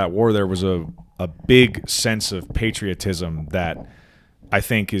going into that war, there was a big sense of patriotism that I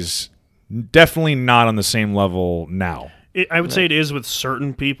think is definitely not on the same level now. I would say it is with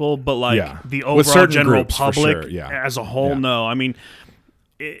certain people, but like the overall general public as a whole, no. I mean,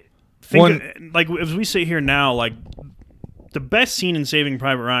 like as we sit here now, like the best scene in Saving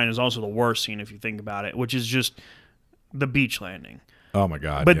Private Ryan is also the worst scene if you think about it, which is just the beach landing. Oh my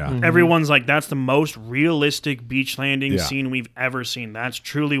God! But everyone's like, that's the most realistic beach landing scene we've ever seen. That's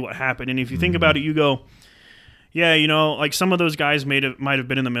truly what happened. And if you think about it, you go, yeah, you know, like some of those guys might have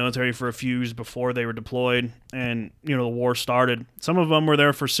been in the military for a few years before they were deployed, and you know the war started. Some of them were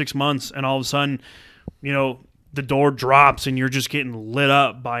there for 6 months, and all of a sudden, you know, the door drops, and you're just getting lit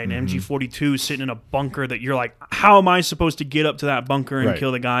up by an MG42 sitting in a bunker that you're like, how am I supposed to get up to that bunker and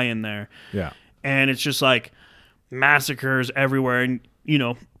kill the guy in there? Yeah, and it's just like massacres everywhere, and you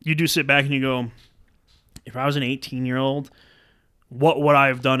know, you do sit back and you go, if I was an 18-year-old. What would I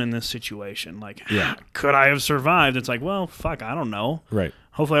have done in this situation? Like, could I have survived? It's like, well, fuck, I don't know. Right.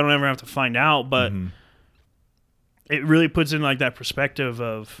 Hopefully I don't ever have to find out, but it really puts in like that perspective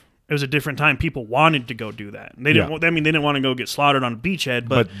of it was a different time. People wanted to go do that. They didn't. I mean, they didn't want to go get slaughtered on a beachhead,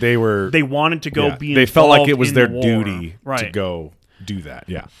 but they wanted to go be. They felt like it was their duty to go do that.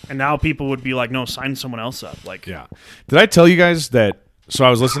 Yeah. And now people would be like, no, sign someone else up. Like, yeah. Did I tell you guys that? So I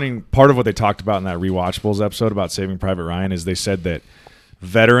was listening, part of what they talked about in that Rewatchables episode about Saving Private Ryan is they said that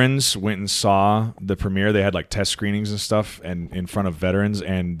veterans went and saw the premiere. They had like test screenings and stuff and in front of veterans,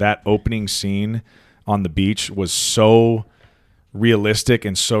 and that opening scene on the beach was so realistic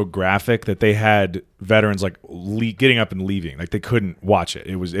and so graphic that they had veterans like getting up and leaving. Like they couldn't watch it.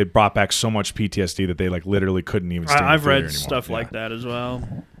 It brought back so much PTSD that they like literally couldn't even stay in the I've theater read anymore. stuff like that as well.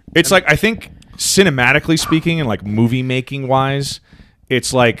 It's like, I think cinematically speaking and like movie making wise,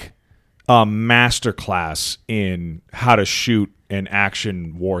 it's like a masterclass in how to shoot an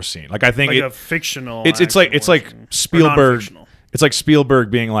action war scene. Like I think Like a fictional. it's like action war scene. Or Spielberg. non-fictional. It's like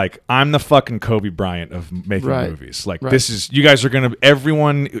Spielberg being like, I'm the fucking Kobe Bryant of making Right. movies. Like Right. this is, you guys are gonna,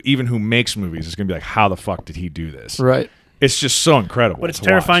 everyone even who makes movies is gonna be like, how the fuck did he do this? Right. It's just so incredible. But it's to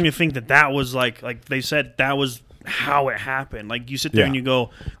terrifying watch. to think that that was like they said that was how it happened. Like you sit there Yeah. and you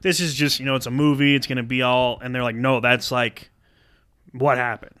go, this is just it's a movie. It's gonna be all, and they're like, no, that's like what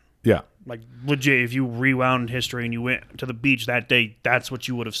happened. Yeah. Like legit, if you rewound history and you went to the beach that day, that's what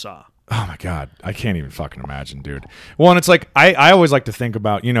you would have saw. Oh my God. I can't even fucking imagine, dude. Well, and it's like, I always like to think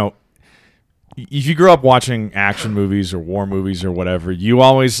about, if you grew up watching action movies or war movies or whatever, you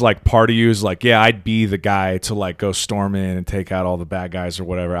always like, part of you is like, yeah, I'd be the guy to like go storm in and take out all the bad guys or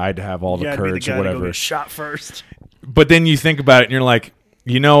whatever. I'd have all the Yeah, I'd be the courage guy or to go whatever. get shot first. But then you think about it and you're like,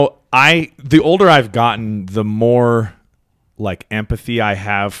 the older I've gotten, the more like empathy I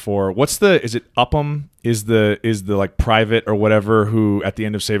have for is it Upham is the like private or whatever who at the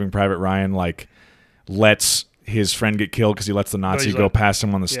end of Saving Private Ryan like lets his friend get killed because he lets the Nazi he's go like- past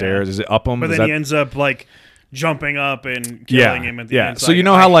him on the stairs. Is it Upham? But Is then that- he ends up like jumping up and Yeah, killing him at the yeah. end. It's So like, you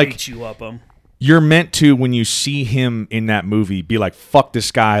know how, I like- hate you up him. you're meant to, when you see him in that movie, be like, fuck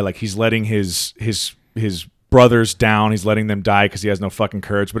this guy. Like he's letting his brothers down. He's letting them die because he has no fucking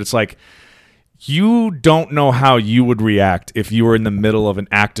courage. But it's like, you don't know how you would react if you were in the middle of an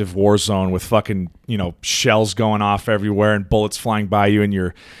active war zone with fucking, shells going off everywhere and bullets flying by you and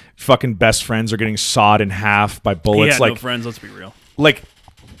your fucking best friends are getting sawed in half by He bullets. had Like, no friends. Let's be real. like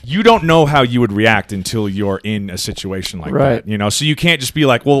you don't know how you would react until you're in a situation like Right. that, so you can't just be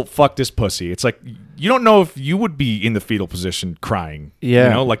like, well, fuck this pussy. It's like, you don't know if you would be in the fetal position crying.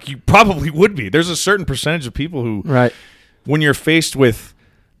 Yeah. Like you probably would be. There's a certain percentage of people who, Right. when you're faced with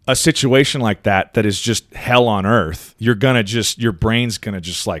a situation like that is just hell on earth, your brain's gonna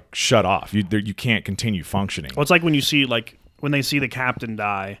just like shut off. You can't continue functioning. Well, it's like when you see when they see the captain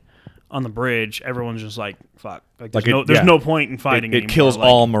die on the bridge, everyone's just like, fuck. Like there's no point in fighting It anymore. kills Like,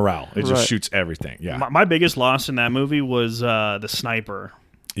 all morale. It just Right. shoots everything. Yeah. My biggest loss in that movie was the sniper.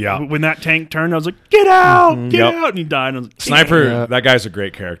 Yeah. When that tank turned, I was like, get out, get Yep. out. And he died. And I was like, Sniper, Yeah. that guy's a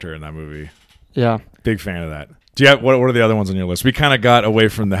great character in that movie. Yeah. Big fan of that. Do you have, what are the other ones on your list? We kind of got away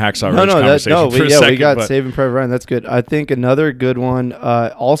from the Hacksaw Ridge No, conversation for a second. we got but Saving Private Ryan. That's good. I think another good one,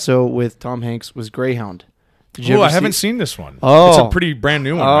 also with Tom Hanks, was Greyhound. Did you Oh, ever I haven't see- seen this one. Oh. It's a pretty brand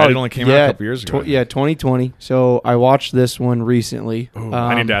new one. Right? It only came out a couple years ago. 2020. So I watched this one recently. Ooh,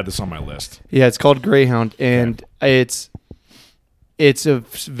 I need to add this on my list. Yeah, it's called Greyhound, and it's a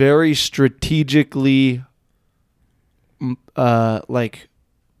very strategically, like,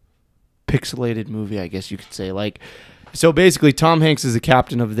 pixelated movie, I guess you could say. Like, so basically, Tom Hanks is the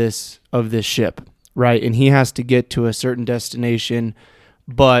captain of this ship, right? And he has to get to a certain destination,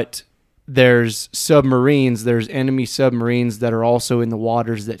 but there's enemy submarines that are also in the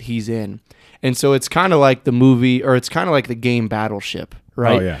waters that he's in. And so it's kind of like the movie, or it's kind of like the game Battleship,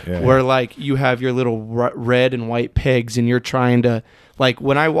 right? Oh, yeah. Where like you have your little red and white pegs and you're trying to, like,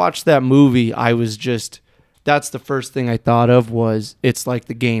 when I watched that movie, I was just, that's the first thing I thought of was it's like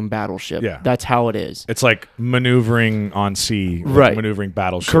the game Battleship. Yeah. That's how it is. It's like maneuvering on sea, like Right. maneuvering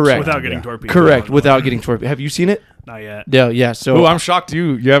battleships. Correct. around, without getting yeah. torpedoed. Correct. Without getting torpedoed. Have you seen it? Not yet. Yeah. So Oh, I'm shocked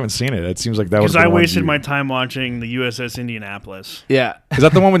you haven't seen it. It seems like that was Because I wasted my time watching the USS Indianapolis. yeah. Is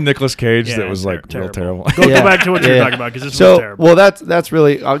that the one with Nicolas Cage Yeah, that was like real terrible? Go Yeah. back to what you were Yeah. talking about because this was So, terrible. well, that's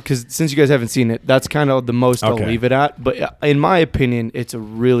really because since you guys haven't seen it, that's kind of the most Okay. I'll leave it at. But in my opinion, it's a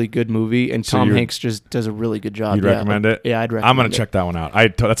really good movie, and So Tom you're- Hanks just does a really good job. You'd recommend it? Yeah, I'd recommend I'm gonna it. check that one out.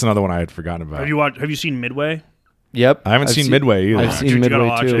 That's another one I had forgotten about. Have you seen Midway? Yep. I haven't I've seen Midway either. I've Dude, seen you gotta Midway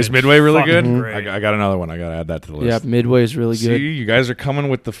watch too. it. Is Midway really Fucking good? great. I got another one. I gotta add that to the Yeah, list. Midway is really See, good. you guys are coming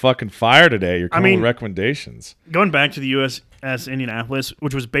with the fucking fire today. You're coming with recommendations. Going back to the USS Indianapolis,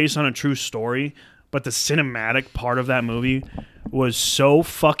 which was based on a true story, but the cinematic part of that movie was so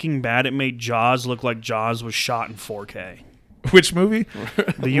fucking bad it made Jaws look like Jaws was shot in 4K. Which movie?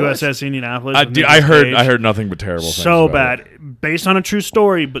 The USS Indianapolis. with I Nicolas Cage. heard nothing but terrible things. So about it. bad, based on a true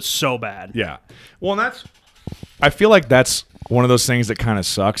story, but so bad. Yeah. Well, and I feel like that's one of those things that kind of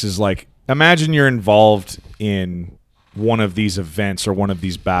sucks is like, imagine you're involved in one of these events or one of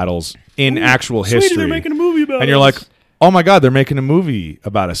these battles in actual Sweetie, history. they're making a movie about and you're us. like, oh my God, they're making a movie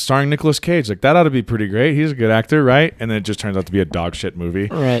about us starring Nicolas Cage. Like, that ought to be pretty great. He's a good actor, right? And then it just turns out to be a dog shit movie.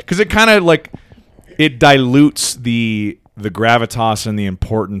 Right. Because it kind of like, it dilutes the the gravitas and the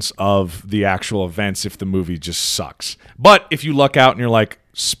importance of the actual events if the movie just sucks. But if you luck out and you're like,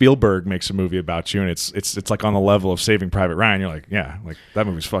 Spielberg makes a movie about you and it's like on the level of Saving Private Ryan, you're like, yeah, like that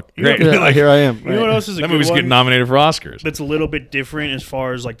movie's fucking great. Yeah, Like, here I am. You know what else is a that good movie's one? getting nominated for Oscars. That's a little bit different as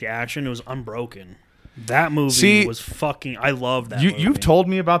far as like the action. It was Unbroken. That movie See, was fucking. I love that. You've movie. told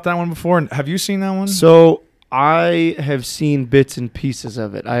me about that one before. And have you seen that one? So I have seen bits and pieces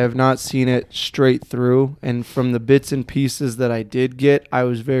of it. I have not seen it straight through, and from the bits and pieces that I did get, I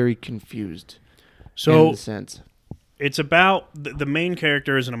was very confused. So in the sense. it's about the main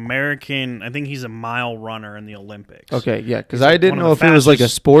character is an American. I think he's a mile runner in the Olympics. Okay, yeah, because He's I one didn't of know the if it was like a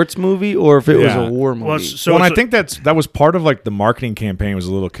fastest- sports movie or if it was Yeah. a war movie. Well, so and I it's a- think that was part of like the marketing campaign was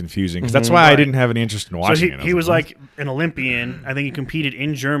a little confusing because that's why I Right. didn't have any interest in So watching it. he was like an Olympian. I think he competed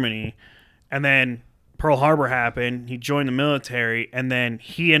in Germany, and then Pearl Harbor happened. He joined the military, and then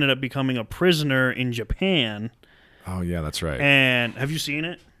he ended up becoming a prisoner in Japan. oh yeah, that's right. And have you seen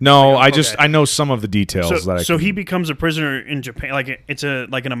it? No, Okay. I know some of the details So, that I. so can- he becomes a prisoner in Japan. Like it's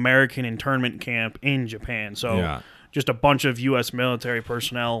an American internment camp in Japan. So Yeah. just a bunch of U.S. military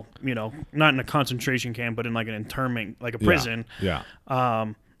personnel. You know, not in a concentration camp, but in like an internment, like a prison. Yeah.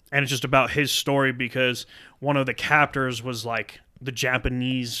 And it's just about his story because one of the captors was like the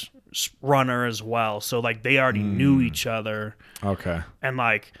Japanese runner as well. So like they already knew each other, Okay. and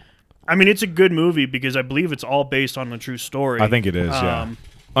like, I mean, it's a good movie because I believe it's all based on a true story. I think it is. Yeah.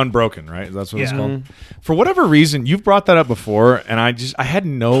 Unbroken, right? That's what it's yeah. called. For whatever reason, you've brought that up before, and I had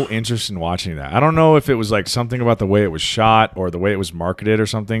no interest in watching that. I don't know if it was like something about the way it was shot or the way it was marketed or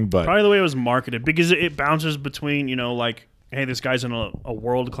something, but Probably the way it was marketed because it bounces between, you know, like, hey, this guy's a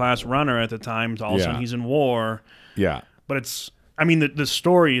world class runner at the time. All of a sudden Yeah. he's in war, yeah. but it's. I mean, the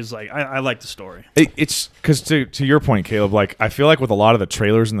story is like I like the story. It's because to your point, Caleb. Like I feel like with a lot of the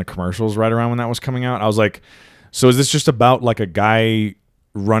trailers and the commercials right around when that was coming out, I was like, so is this just about like a guy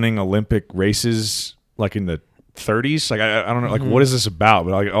running Olympic races like in the 30s? Like I don't know, like what is this about?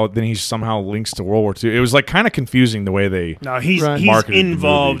 But like oh, then he somehow links to World War II. It was like kind of confusing the way they. No, he's Right. he's Marketed the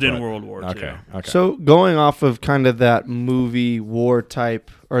involved movie, in but- World War II. Okay. Okay. So going off of kind of that movie war type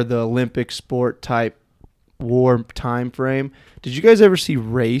or the Olympic sport type war time frame, did you guys ever see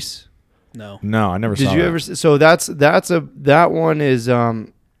Race? No. no, I never saw. Did you that. ever? So that one is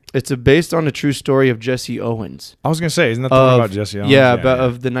it's based on a true story of Jesse Owens. I was gonna say, isn't that the one about Jesse Owens? Yeah, but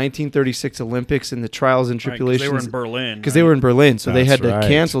of the 1936 Olympics and the trials and Right, 'cause they were tribulations. in Berlin. Because they were in Berlin, so they had That's to right.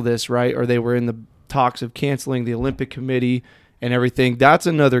 cancel this, right? Or they were in the talks of canceling the Olympic Committee and everything. That's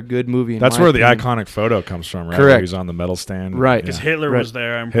another good movie. That's my where the opinion. iconic photo comes from, right? Correct. Where he's on the medal stand, Right. because Yeah. Hitler Right. was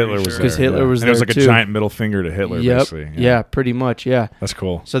there. I'm Hitler pretty was sure. there. 'Cause Hitler yeah. was and it was there like too. a giant middle finger to Hitler, Yep. basically. Yeah, pretty much. Yeah. That's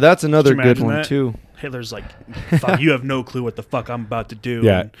cool. So that's another Could you good imagine one that? too. Hitler's like, fuck, you have no clue what the fuck I'm about to do.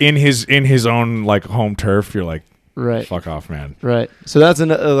 Yeah, And in his own like home turf, you're like, Right. fuck off, man. Right. So that's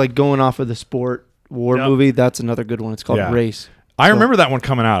like going off of the sport war Yep. movie. That's another good one. It's called Yeah. Race. I So- remember that one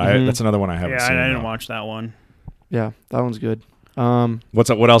coming out. Mhm. That's another one I haven't yeah, seen. I didn't though. watch that one. Yeah, that one's good. What's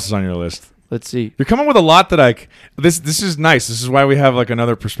up? What else is on your list? Let's see. You're coming with a lot that this is nice. This is why we have like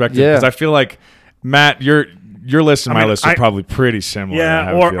another perspective. Yeah. Because I feel like Matt, your list and I my mean, list are I- probably pretty similar. I Yeah,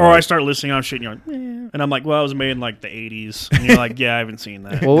 have a or feeling. I start listening on shit and you're like, and I'm like, well, it was made in like the 80s. And you're like, yeah, I haven't seen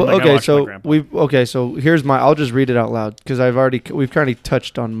that. Well, Like, I okay, watched my so grandpa. so here's I'll just read it out loud because we've kind of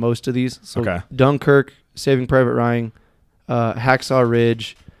touched on most of these. So Okay. Dunkirk, Saving Private Ryan, Hacksaw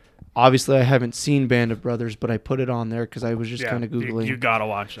Ridge. Obviously, I haven't seen Band of Brothers, but I put it on there because I was just kind of googling. You gotta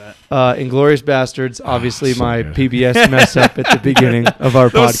watch that. Inglorious Bastards, obviously so my good. PBS mess up at the beginning of our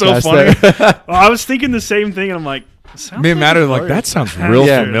That was so podcast. funny. there. Well, I was thinking the same thing, and I'm like, sounds Me and Matt are like, Inglorious that sounds real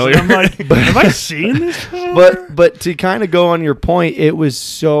Yeah. familiar. I'm like, have I seen this? before? but to kind of go on your point, it was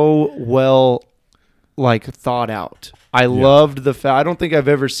so well like thought out. I loved the fact. I don't think I've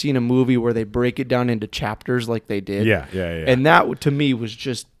ever seen a movie where they break it down into chapters like they did. yeah. And that to me was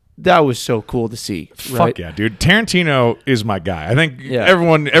just that was so cool to see. Fuck Right? yeah, dude. Tarantino is my guy. I think Yeah.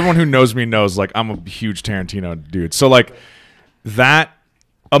 everyone who knows me knows like I'm a huge Tarantino dude. So like that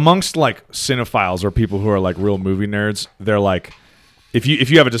amongst like cinephiles or people who are like real movie nerds, they're like if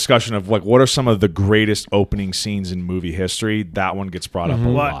you have a discussion of like what are some of the greatest opening scenes in movie history, that one gets brought up a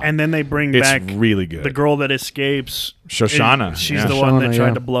Well, lot. and then they bring it's back really good. the girl that escapes. Shoshana. She's yeah. the one that Shoshana, tried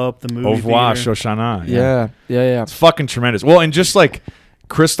yeah. to blow up the movie. Au revoir, theater. Shoshana. Yeah. It's fucking tremendous. Well, and just like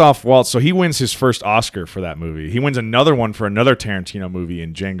Christoph Waltz, so he wins his first Oscar for that movie. He wins another one for another Tarantino movie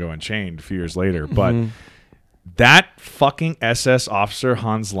in Django Unchained a few years later. But that fucking SS officer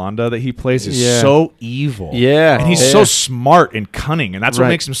Hans Landa that he plays is Yeah. so evil. Yeah. And he's Yeah. so smart and cunning, and that's what Right.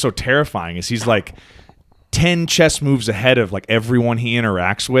 makes him so terrifying. Is he's like 10 chess moves ahead of like everyone he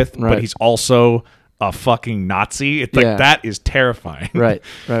interacts with, Right. but he's also a fucking Nazi. It's like Yeah. that is terrifying. Right.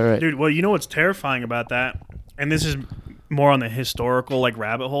 Dude, well, you know what's terrifying about that? And this is more on the historical like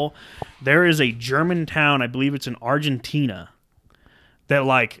rabbit hole. There is a German town, I believe it's in Argentina, that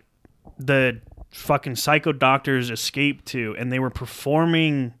like the fucking psycho doctors escaped to, and they were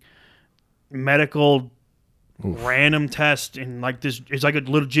performing medical random tests in like this. It's like a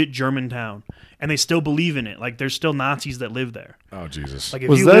legit German town, and they still believe in it. Like there's still Nazis that live there. Oh Jesus. Like if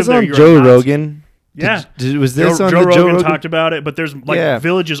Was you that live there, on you're a Joe Nazi. Rogan? Yeah. Was this Joe on the Rogan Joe Rogan? talked about it, but there's like Yeah.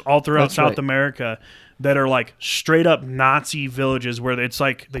 villages all throughout That's South right. America that are like straight up Nazi villages where it's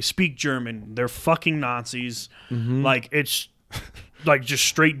like they speak German. They're fucking Nazis. Mm-hmm. Like it's like just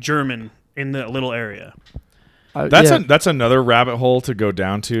straight German in the little area. That's Yeah. that's another rabbit hole to go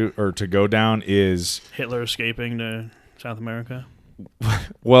down is Hitler escaping to South America.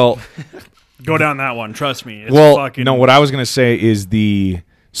 well Go down that one. Trust me. It's well fucking no what I was gonna say is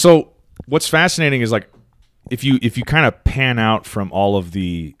so what's fascinating is like if you kind of pan out from all of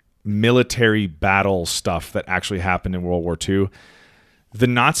the military battle stuff that actually happened in World War II, the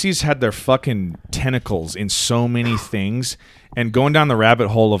Nazis had their fucking tentacles in so many things, and going down the rabbit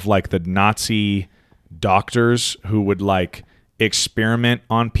hole of like the Nazi doctors who would like experiment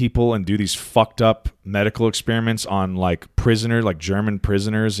on people and do these fucked up medical experiments on like German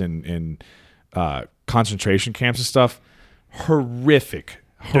prisoners in concentration camps and stuff.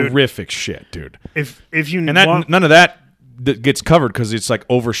 Horrific shit, dude. if you And that want, none of that gets covered because it's like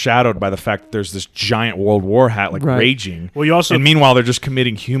overshadowed by the fact that there's this giant world war Right. raging. Well, you also- and meanwhile they're just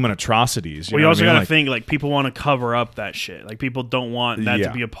committing human atrocities. you know what also I mean? got to Like, think like people want to cover up that shit. Like people don't want that Yeah.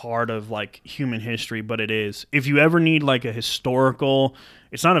 to be a part of like human history, but it is. If you ever need like a historical,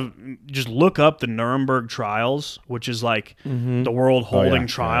 it's not a just look up the Nuremberg trials, which is like the world holding yeah.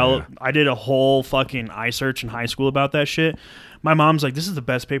 trial. Yeah. I did a whole fucking iSearch in high school about that shit. My mom's like, "This is the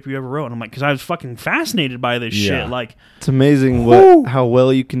best paper you ever wrote," and I'm like, "Because I was fucking fascinated by this Yeah. shit." Like, It's amazing how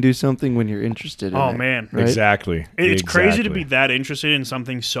well you can do something when you're interested in it. oh man, Right? exactly. It's crazy to Exactly. be that interested in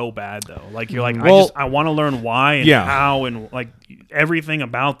something so bad though. Like you're like, Well- I want to learn why and Yeah. how and like everything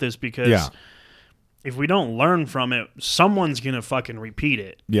about this because Yeah. if we don't learn from it, someone's gonna fucking repeat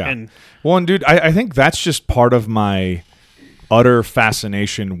it. Yeah. And Well, and dude, I think that's just part of my utter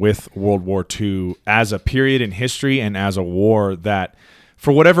fascination with World War II as a period in history and as a war that,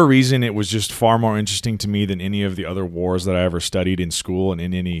 for whatever reason, it was just far more interesting to me than any of the other wars that I ever studied in school and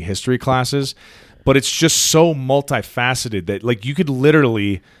in any history classes. But it's just so multifaceted that, like, you could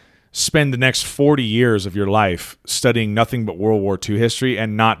literally spend the next 40 years of your life studying nothing but World War II history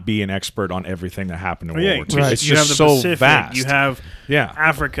and not be an expert on everything that happened in World War II. right. It's you just have the so Pacific, vast. you have Yeah.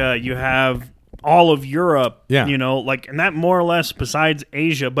 Africa, you have all of Europe, Yeah. you know, like, and that more or less besides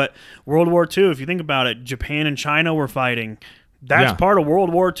Asia. But World War II, if you think about it, Japan and China were fighting. That's Yeah. part of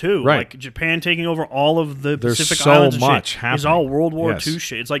World War II. Right. Like Japan taking over all of the There's Pacific so Islands and much shit is happening. all World War Yes. II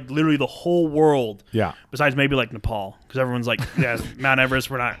shit. It's like literally the whole world. Yeah. Besides maybe like Nepal, because everyone's like, yeah, Mount Everest,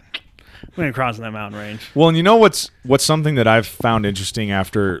 we ain't crossing that mountain range. Well, and you know what's something that I've found interesting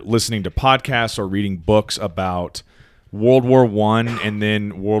after listening to podcasts or reading books about World War I and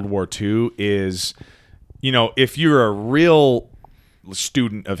then World War II is, you know, if you're a real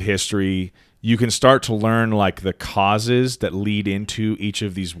student of history, you can start to learn like the causes that lead into each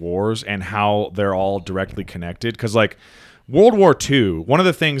of these wars and how they're all directly connected. Because like World War II, one of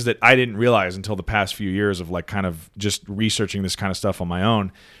the things that I didn't realize until the past few years of like kind of just researching this kind of stuff on my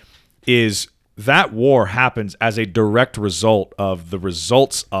own is that war happens as a direct result of the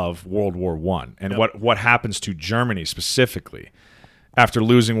results of World War I and what happens to Germany specifically after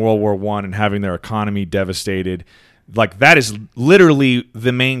losing World War I and having their economy devastated. Like that is literally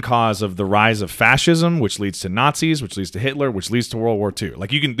the main cause of the rise of fascism, which leads to Nazis, which leads to Hitler, which leads to World War II.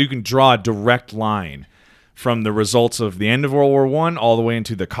 Like you can draw a direct line from the results of the end of World War I all the way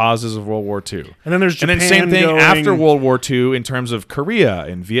into the causes of World War II. And then there's Japan and then same thing going- after World War II in terms of Korea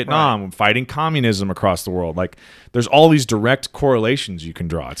and Vietnam fighting communism across the world. Like there's all these direct correlations you can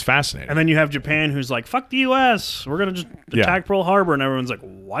draw. It's fascinating. And then you have Japan who's like, fuck the U.S. We're going to just Yeah. attack Pearl Harbor. And everyone's like,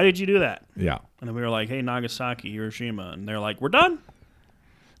 why did you do that? yeah. And then we were like, hey, Nagasaki, Hiroshima. And they're like, we're done.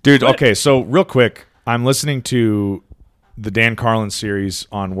 Dude, okay, so real quick, I'm listening to the Dan Carlin series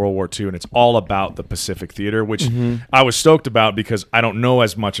on World War II, and it's all about the Pacific Theater, which I was stoked about because I don't know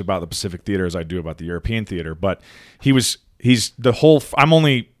as much about the Pacific Theater as I do about the European theater. But I'm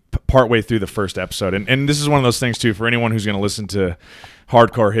only partway through the first episode, and this is one of those things too for anyone who's going to listen to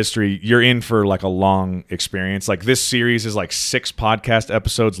hardcore history. You're in for like a long experience. Like this series is like 6 podcast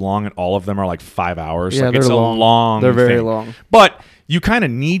episodes long, and all of them are like 5 hours. Yeah, like, they're it's long. a long. They're very thing. long. But you kind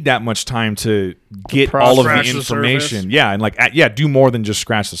of need that much time to get all of Scratch the the information. surface. Yeah, and like do more than just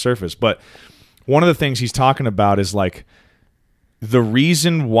scratch the surface. But one of the things he's talking about is like the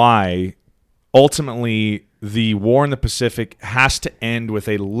reason why ultimately the war in the Pacific has to end with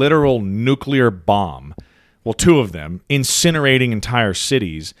a literal nuclear bomb, well, 2 of them, incinerating entire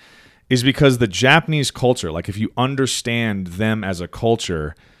cities, is because the Japanese culture, like if you understand them as a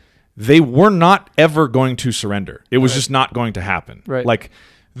culture, they were not ever going to surrender. It was just not going to happen. Right. Like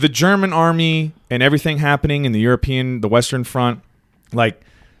the German army and everything happening in the Western Front, like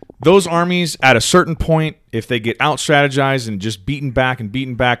those armies at a certain point, if they get out strategized and just beaten back,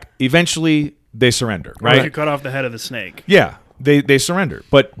 eventually they surrender, right? Like you cut off the head of the snake. Yeah, they surrender.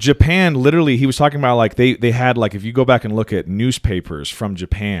 But Japan, literally, he was talking about like they had like, if you go back and look at newspapers from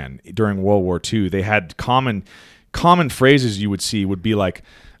Japan during World War II, they had common phrases you would see would be like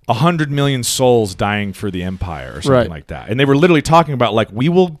 100 million souls dying for the empire or something like that. And they were literally talking about like, we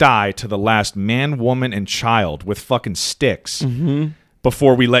will die to the last man, woman, and child with fucking sticks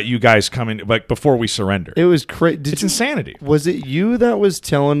before we let you guys come in, like before we surrender. It was crazy. It's insanity. Was it you that was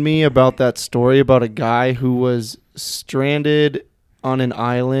telling me about that story about a guy who was stranded on an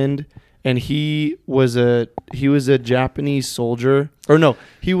island and he was a Japanese soldier? Or no,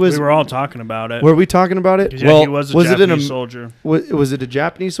 he was. We were all talking about it. Were we talking about it? Yeah, he was a Japanese soldier. Was it a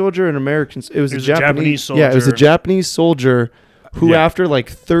Japanese soldier or an American? It was a Japanese soldier. Yeah, it was a Japanese soldier who, after like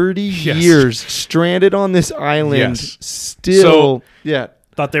 30 years, stranded on this island, still,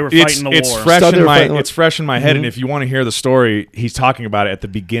 thought they were fighting the war. It's fresh in my head, and if you want to hear the story, he's talking about it at the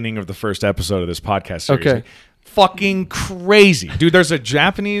beginning of the first episode of this podcast series. Okay. Fucking crazy. Dude, there's a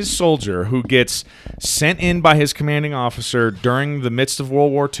Japanese soldier who gets sent in by his commanding officer during the midst of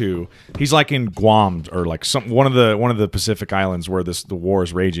World War II. He's like in Guam or like one of the Pacific islands where the war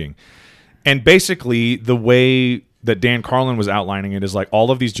is raging. And basically the way that Dan Carlin was outlining it is like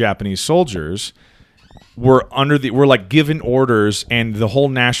all of these Japanese soldiers were like given orders, and the whole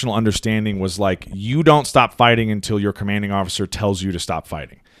national understanding was like, you don't stop fighting until your commanding officer tells you to stop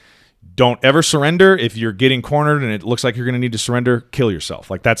fighting. Don't ever surrender. If you're getting cornered and it looks like you're going to need to surrender, kill yourself.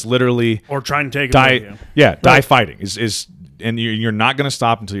 Like that's literally or try and take it die. with you. Yeah, die fighting is and you're not going to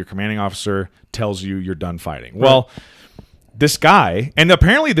stop until your commanding officer tells you you're done fighting. Right. Well, this guy, and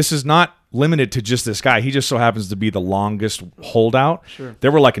apparently this is not limited to just this guy. He just so happens to be the longest holdout. Sure.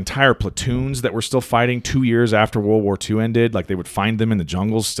 There were like entire platoons that were still fighting 2 years after World War II ended. Like they would find them in the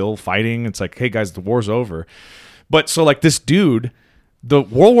jungles still fighting. It's like, hey guys, the war's over. But so like this dude, the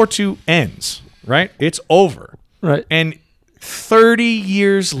World War II ends, right? It's over. Right. And 30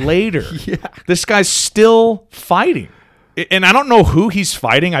 years later, this guy's still fighting. And I don't know who he's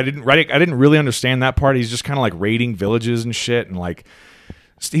fighting. I didn't really understand that part. He's just kind of like raiding villages and shit, and like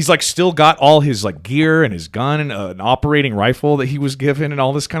he's like still got all his like gear and his gun and an operating rifle that he was given and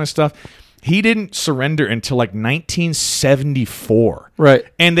all this kind of stuff. He didn't surrender until like 1974. Right.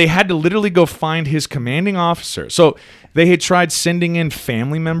 And they had to literally go find his commanding officer. So they had tried sending in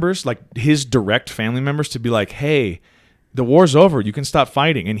family members, like his direct family members, to be like, hey, the war's over. You can stop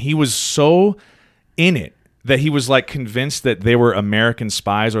fighting. And he was so in it that he was like convinced that they were American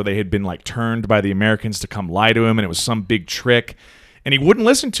spies, or they had been like turned by the Americans to come lie to him, and it was some big trick. And he wouldn't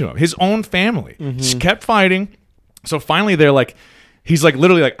listen to him. His own family just kept fighting. So finally they're like, he's like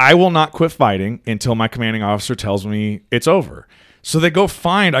literally like, I will not quit fighting until my commanding officer tells me it's over. So they go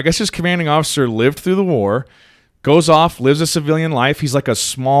find, I guess his commanding officer lived through the war, goes off, lives a civilian life. He's like a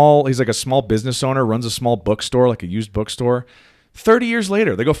small business owner, runs a small bookstore, like a used bookstore. 30 years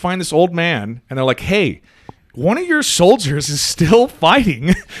later, they go find this old man, and they're like, hey, one of your soldiers is still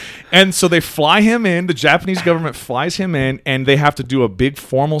fighting. And so they fly him in. The Japanese government flies him in, and they have to do a big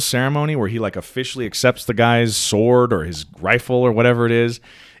formal ceremony where he like officially accepts the guy's sword or his rifle or whatever it is.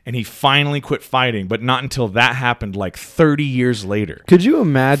 And he finally quit fighting, but not until that happened like 30 years later. Could you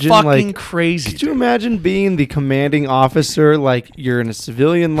imagine fucking crazy? Could you imagine being the commanding officer? Like you're in a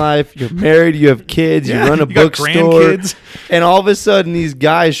civilian life, you're married, you have kids, you run a bookstore, and all of a sudden these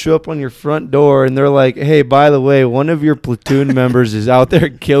guys show up on your front door and they're like, "Hey, by the way, one of your platoon members is out there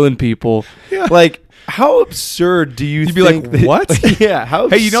killing people." Yeah. Like, how absurd do you think? You'd be like, what? Yeah, how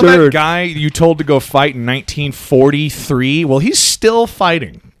absurd. Hey, you know that guy you told to go fight in 1943? Well, he's still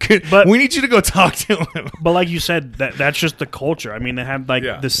fighting. But we need you to go talk to him. But like you said, that's just the culture. I mean, they have like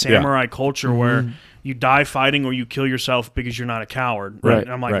the samurai culture where you die fighting or you kill yourself because you're not a coward. Right.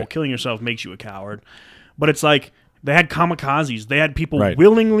 And I'm like, well, killing yourself makes you a coward. But it's like they had kamikazes. They had people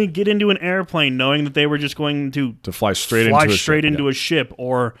willingly get into an airplane knowing that they were just going to fly straight into a ship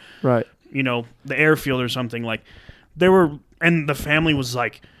or you know, the airfield or something. Like they were, and the family was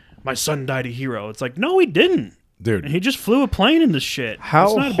like, my son died a hero. It's like, no, he didn't. dude. And he just flew a plane in this shit. How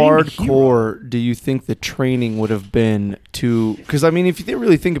It's not being a hero. hardcore do you think the training would have been to? Because I mean, if you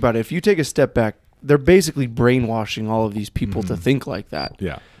really think about it, if you take a step back, they're basically brainwashing all of these people to think like that.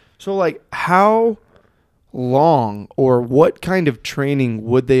 Yeah. So, like, how long or what kind of training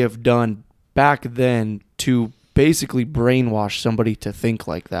would they have done back then to basically brainwash somebody to think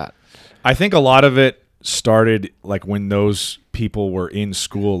like that? I think a lot of it started like when those people were in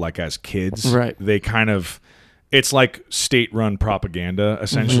school, like as kids. Right. They kind of, it's like state-run propaganda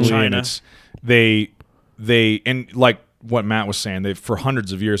essentially, and China. it's they and like what Matt was saying, they for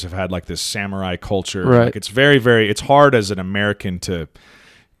hundreds of years have had like this samurai culture. Right. Like it's very, very, it's hard as an American to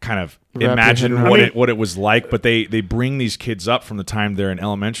kind of Wrap your imagine head what around. it was like, but they bring these kids up from the time they're in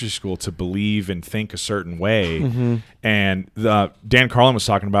elementary school to believe and think a certain way. And Dan Carlin was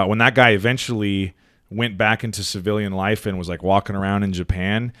talking about when that guy eventually went back into civilian life and was like walking around in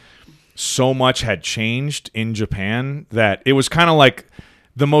Japan, so much had changed in Japan that it was kind of like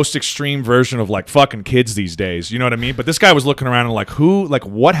the most extreme version of like fucking kids these days. You know what I mean? But this guy was looking around and like,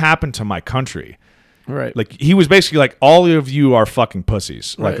 what happened to my country? Right. Like he was basically like, all of you are fucking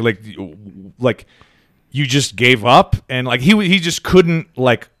pussies. Right. Like you just gave up, and like he just couldn't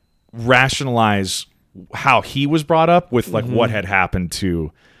like rationalize how he was brought up with like what had happened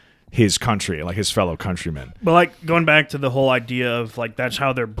to his country, like his fellow countrymen. But like going back to the whole idea of like that's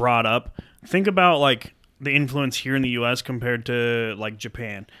how they're brought up. Think about like the influence here in the U.S. compared to like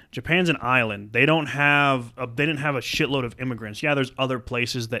Japan. Japan's an island. They didn't have a shitload of immigrants. Yeah, there's other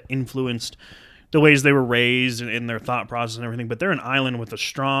places that influenced the ways they were raised and in their thought process and everything. But they're an island with a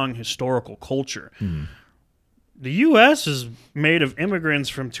strong historical culture. The U.S. is made of immigrants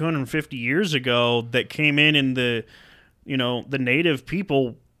from 250 years ago that came in the native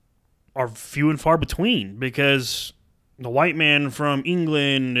people are few and far between because the white man from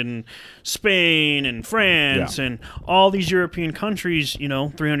England and Spain and France and all these European countries,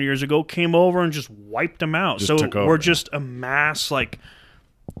 300 years ago came over and just wiped them out. Just so took over, we're just a mass like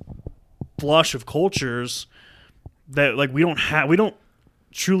flush of cultures that like we don't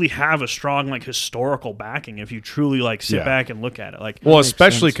truly have a strong like historical backing if you truly like sit back and look at it. Like, Well, makes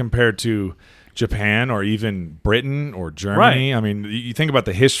especially sense. compared to Japan or even Britain or Germany. Right. I mean, you think about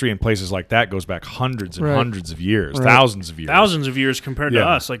the history in places like that goes back hundreds and Right. hundreds of years, Right. thousands of years. thousands of years compared to Yeah.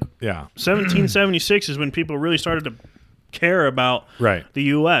 us. Like Yeah. 1776 is when people really started to care about Right. the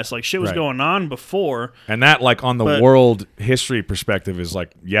U.S. Like shit was Right. going on before. And that, like, on the But- world history perspective is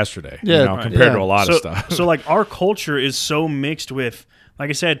like yesterday, Yeah, compared yeah. to a lot so, of stuff. so like our culture is so mixed with, like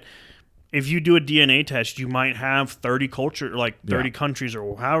I said, if you do a DNA test, you might have 30 countries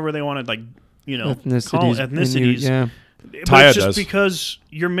or however they want to call Ethnicities. it, ethnicities. Yeah. But Taya it's just does. because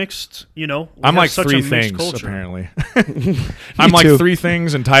you're mixed, we I'm have like such a three mixed things, culture. apparently. I'm like too. three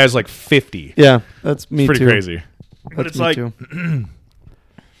things, and Taya's like 50. Yeah. That's me It's pretty too. crazy. But That's it's me like too.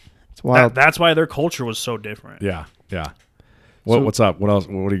 It's wild. that's why their culture was so different. Yeah. Yeah. So- What's up? What else?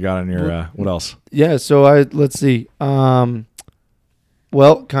 What do you got on your, what else? Yeah, so let's see.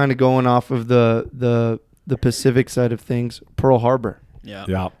 Well, kind of going off of the Pacific side of things, Pearl Harbor. Yeah.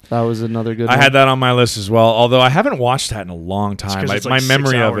 Yeah. That was another good I one. had that on my list as well, although I haven't watched that in a long time. 'cause it's My like 6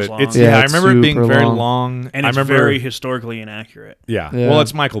 memory of hours it, long. it's Yeah, I it's remember it being super very long. long. And I it's remember, very historically inaccurate. yeah. Yeah. Well,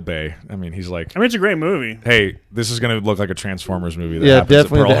 it's Michael Bay. I mean, he's like, I mean, it's a great movie. hey, this is going to look like a Transformers movie. That Yeah, happens at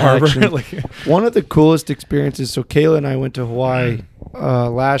definitely Pearl the Harbor. action. Like, One of the coolest experiences. So Kayla and I went to Hawaii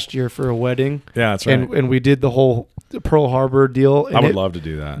last year for a wedding, yeah, that's right. and we did the whole Pearl Harbor deal. And I would love to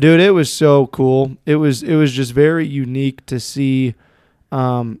do that. dude, it was so cool. It was just very unique to see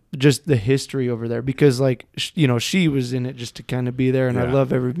just the history over there because like she was in it just to kind of be there, and I Yeah.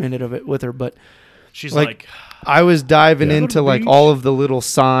 love every minute of it with her. But She's Like, like I was diving Yeah. into Go to the like beach. all of the little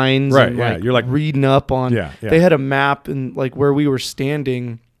signs, Right, and yeah, like you're, like- reading up on. Yeah, yeah. They had a map and like where we were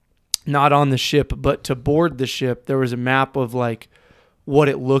standing, not on the ship, but to board the ship, there was a map of like what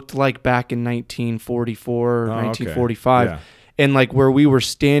it looked like back in 1944 or Oh, okay. 1945, Yeah. and like where we were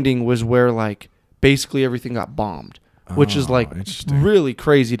standing was where like basically everything got bombed, which is Oh, like interesting. really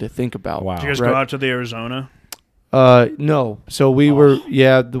crazy to think about. Wow. did you guys Right. go out to the Arizona? No, so we were we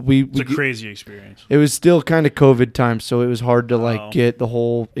It's a crazy experience. it was still kind of COVID time, so it was hard to like Oh. get the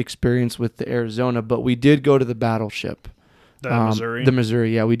whole experience with the Arizona. But we did go to the battleship, The Missouri. The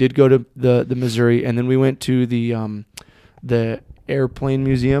Missouri, yeah, we did go to the Missouri, and then we went to the airplane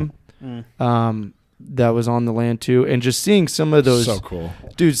museum. Mm. That was on the land too, and just seeing some of those, So cool.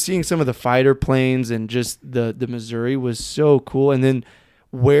 dude, seeing some of the fighter planes and just the Missouri was so cool. And then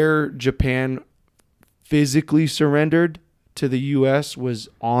where Japan physically surrendered to the U.S. was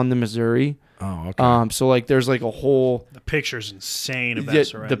on the Missouri. Oh, okay. So like there's like a whole The picture's insane of that the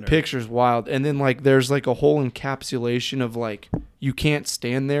surrender. picture's wild, and then like there's like a whole encapsulation of like you can't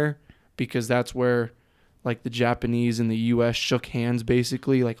stand there because that's where like the Japanese and the U.S. shook hands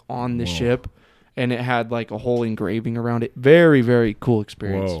basically like on the ship, and it had like a whole engraving around it. Very, very cool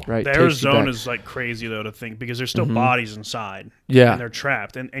experience. Whoa. Right, The Takes you back. Arizona is like crazy though to think because there's still bodies inside. Yeah. and they're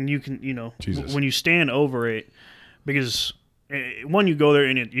trapped, and you can Jesus. when you stand over it, because one, you go there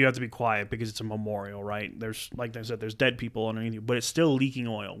and you have to be quiet because it's a memorial, right? There's, like I said, there's dead people underneath you, but it's still leaking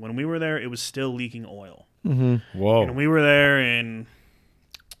oil. When we were there, it was still leaking oil. Whoa. And we were there in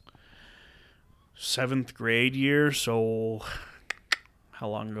 7th grade year, so how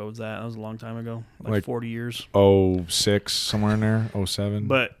long ago was that? That was a long time ago, like 40 years. 06, somewhere in there, 07.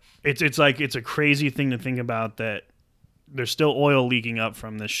 But it's like it's a crazy thing to think about that there's still oil leaking up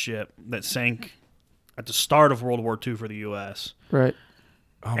from this ship that sank at the start of World War II for the U.S. Right.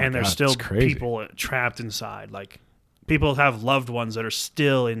 Oh my and there's God, still that's crazy. people trapped inside. Like people have loved ones that are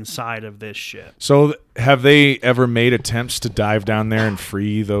still inside of this ship. So have they ever made attempts to dive down there and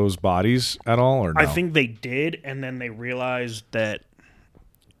free those bodies at all, or no? I think they did, and then they realized that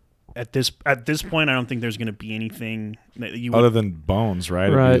at this point, I don't think there's going to be anything that you would. other than bones, right?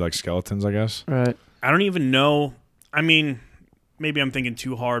 It'd Right. be like skeletons, I guess. Right. I don't even know. I mean, maybe I'm thinking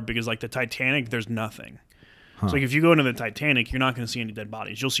too hard because like the Titanic, there's nothing. So like if you go into the Titanic, you're not going to see any dead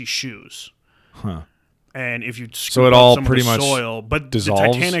bodies. You'll see shoes. Huh. And if you So it all some pretty of the much soil, but dissolves? the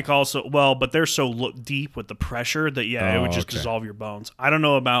Titanic also but they're so deep with the pressure that it would just okay. dissolve your bones. I don't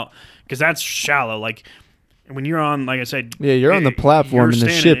know about because that's shallow. Like when you're on, like I said, Yeah, you're on the platform you're and the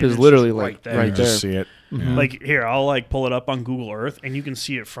standing ship and is it's literally just like there. right You there. just see it. Yeah. Like here, I'll like pull it up on Google Earth, and you can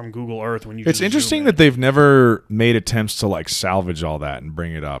see it from Google Earth when you. It's just interesting zoom that in. they've never made attempts to like salvage all that and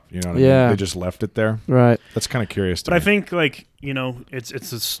bring it up. You know what I Yeah. mean? They just left it there. Right. That's kind of curious. To But I me. think like it's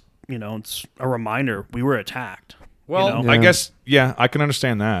this it's a reminder we were attacked. Well, Yeah. I guess, yeah, I can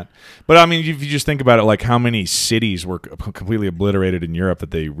understand that. But I mean, if you just think about it, like how many cities were completely obliterated in Europe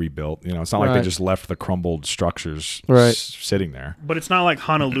that they rebuilt? You know, it's not like Right. they just left the crumbled structures Right. sitting there. But it's not like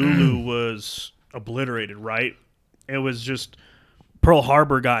Honolulu was obliterated, right? It was just Pearl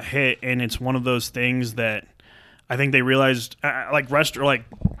Harbor got hit, and it's one of those things that I think they realized, like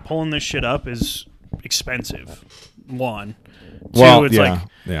pulling this shit up is expensive. One, two, Well, it's yeah, like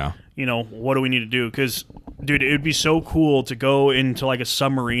yeah. what do we need to do? Because, dude, it would be so cool to go into like a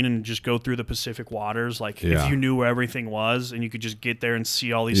submarine and just go through the Pacific waters. Like Yeah. if you knew where everything was, and you could just get there and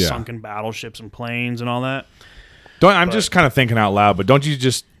see all these Yeah. sunken battleships and planes and all that. I'm just kind of thinking out loud, but don't you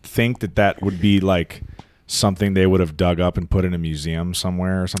just think that would be like something they would have dug up and put in a museum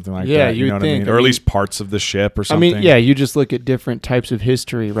somewhere or something like Yeah, that? You you'd know what I think. mean? I Or at mean- least parts of the ship or I something. mean, yeah, you just look at different types of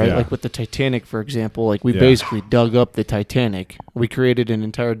history, right? Yeah. Like with the Titanic, for example, like we Yeah. basically dug up the Titanic. We created an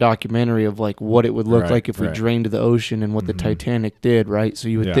entire documentary of like what it would look Right, like if we right. drained the ocean and what the Titanic did, right? So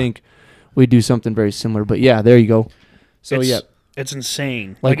you would Yeah. think we'd do something very similar. But yeah, there you go. So It's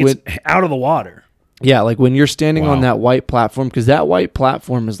insane. Like Like it's out of the water. yeah, like when you're standing Wow. on that white platform, because that white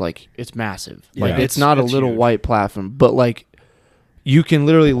platform is like, it's massive. Like Yeah. it's not a It's little huge. white platform, but like you can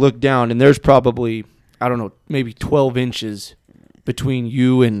literally look down and there's probably, I don't know, maybe 12 inches between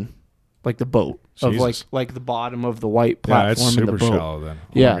you and like the boat of Jesus. like the bottom of the white yeah, it's platform super and the boat. shallow then. Oh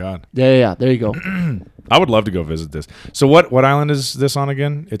yeah. my God. Yeah, there you go. I would love to go visit this. So what island is this on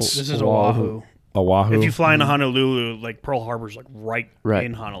again? It's This is Oahu. Oahu. Oahu. If you fly into Honolulu, like Pearl Harbor's like right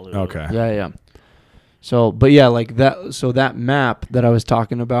in Honolulu. Okay. Yeah. So, but yeah, like that. So that map that I was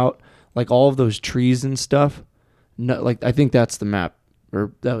talking about, like all of those trees and stuff. No, like I think that's the map,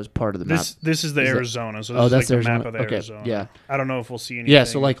 or that was part of the map. This is the Is that- Arizona. So Oh, this is that's like the Arizona. map of Okay, Arizona. yeah. I don't know if we'll see anything. Yeah,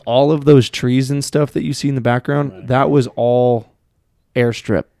 so like all of those trees and stuff that you see in the background, Right. that was all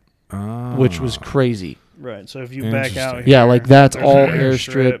airstrip, Ah. which was crazy. right. So if you back out Interesting. here, Yeah, like that's there's all an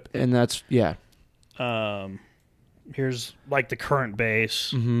airstrip, and that's yeah. Here's like the current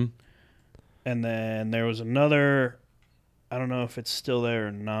base, Mm-hmm. and then there was another. I don't know if it's still there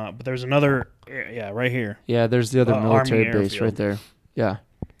or not, but there's another. Yeah, right here. Yeah, there's the other Army military base airfield. right there. Yeah,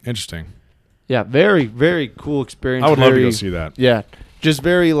 Interesting. yeah, very very cool experience. I would love to very- go see that. Yeah, just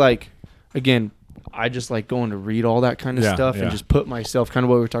very like, again, I just like going to read all that kind of Yeah, stuff yeah. and just put myself, kind of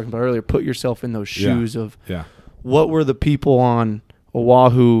what we were talking about earlier, put yourself in those Yeah. shoes of Yeah. what were the people on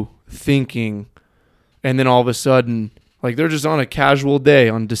Oahu thinking, and then all of a sudden, like they're just on a casual day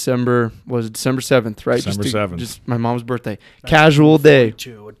on December 7th, right? December 7th. Just my mom's birthday. Casual day.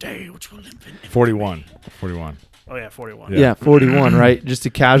 42, a day which will live in. 41. Oh yeah, 41. Yeah, 41, right? Just a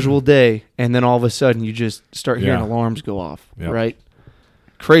casual day, and then all of a sudden you just start hearing Yeah. alarms go off, Yeah. right?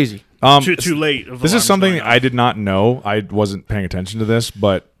 Crazy. Too late. Of This is alarms something going off. I did not know. I wasn't paying attention to this,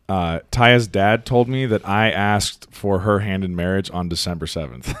 but Taya's dad told me that I asked for her hand in marriage on December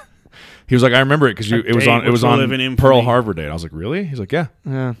 7th. He was like, I remember it because it was on Pearl Harbor Day. I was like, really? He's like, yeah.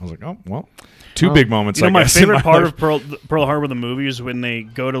 Yeah. I was like, oh, well, two big moments. You know, my favorite part life. of Pearl Harbor, the movie, is when they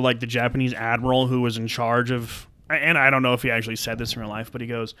go to like the Japanese admiral who was in charge of, and I don't know if he actually said this in real life, but he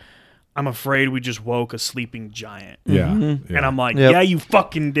goes, I'm afraid we just woke a sleeping giant. Yeah. Mm-hmm. Yeah. And I'm like, yeah, you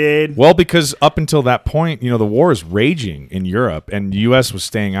fucking did. Well, because up until that point, you know, the war is raging in Europe, and the U.S. was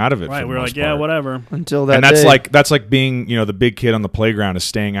staying out of it. Right, for we the were most like, yeah, part. whatever. Until that And that's day. like being, you know, the big kid on the playground is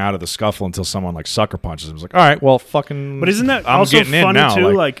staying out of the scuffle until someone like sucker punches him. It's like, all right, well, fucking. But isn't that I'm also getting in funny now,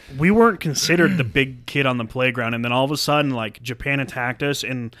 too? Like, we weren't considered the big kid on the playground, and then all of a sudden, like, Japan attacked us,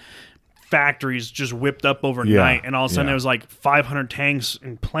 and factories just whipped up overnight, and all of a sudden there was like 500 tanks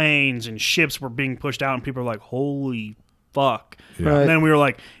and planes and ships were being pushed out, and people were like, holy fuck. Yeah. Right. And then we were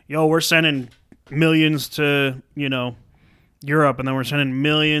like, yo, we're sending millions to, you know, Europe, and then we're sending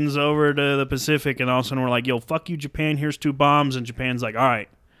millions over to the Pacific, and all of a sudden we're like, yo, fuck you, Japan, here's 2 bombs, and Japan's like, all right,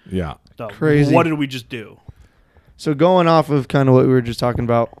 Yeah. so Crazy. what did we just do? So going off of kind of what we were just talking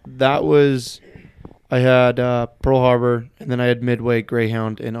about, that was, I had Pearl Harbor, and then I had Midway,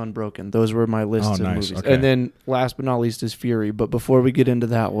 Greyhound, and Unbroken. Those were my lists of nice. movies. Okay. And then last but not least is Fury. But before we get into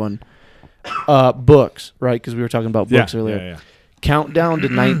that one, books, right? Because we were talking about books earlier. Yeah. Countdown to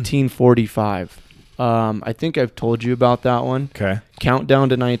 1945. I think I've told you about that one. Okay. Countdown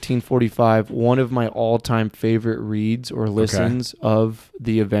to 1945, one of my all-time favorite reads or listens of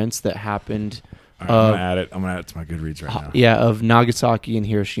the events that happened. All right, I'm gonna add it to my Goodreads right now. Yeah, of Nagasaki and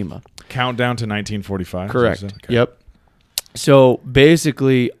Hiroshima. Countdown to 1945. Correct. Okay. Yep. So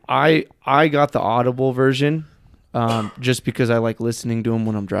basically, I got the Audible version, just because I like listening to them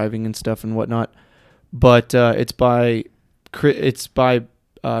when I'm driving and stuff and whatnot. But it's by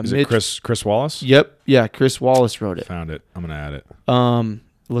Is it Chris Wallace? Yep. Yeah, Chris Wallace wrote it. Found it. I'm gonna add it.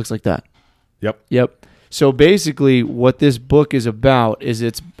 It looks like that. Yep. So basically, what this book is about is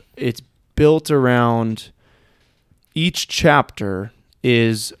it's built around each chapter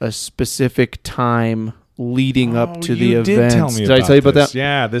is a specific time leading up to the events. Did tell me Did I tell you about this. that?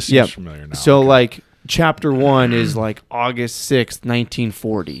 Yeah, this seems familiar now. So Okay. like chapter 1 is like August 6th,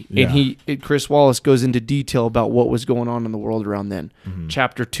 1940. Yeah. And Chris Wallace goes into detail about what was going on in the world around then. Mm-hmm.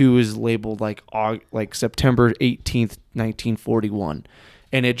 Chapter 2 is labeled like September 18th, 1941.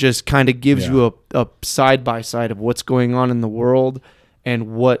 And it just kind of gives you a side by side of what's going on in the world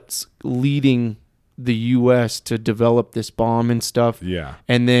and what's leading the U.S. to develop this bomb and stuff. Yeah.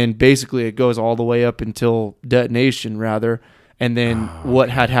 And then basically it goes all the way up until detonation, rather, and then what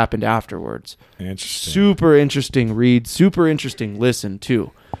had happened afterwards. Interesting. Super interesting read, super interesting listen,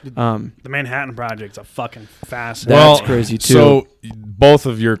 too. The Manhattan Project's a fucking fascinating. That's crazy, too. So both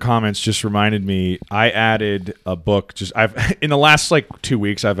of your comments just reminded me. I added a book. I've in the last like 2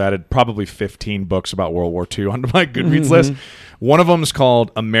 weeks, I've added probably 15 books about World War II onto my Goodreads list. One of them is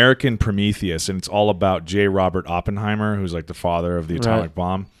called American Prometheus, and it's all about J. Robert Oppenheimer, who's like the father of the atomic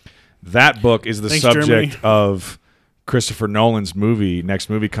bomb. That book is the Thanks, subject Germany. of Christopher Nolan's next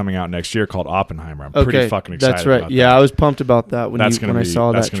movie coming out next year called Oppenheimer. I'm pretty fucking excited. That's right. About Yeah, that. I was pumped about that when I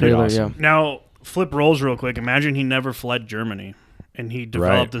saw that that's gonna be trailer. awesome. Yeah. Now, flip roles real quick. Imagine he never fled Germany, and he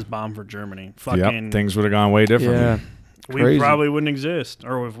developed Right. this bomb for Germany. Yep, Fucking, things would have gone way different. Yeah. we crazy. probably wouldn't exist,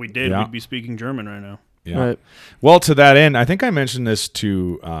 or if we did, Yeah. we'd be speaking German right now. Yeah. Right. Well, to that end, I think I mentioned this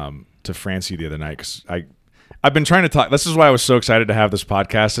to Francie the other night because I've been trying to talk. This is why I was so excited to have this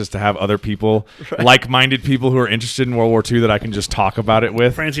podcast, is to have other people, like-minded people who are interested in World War II that I can just talk about it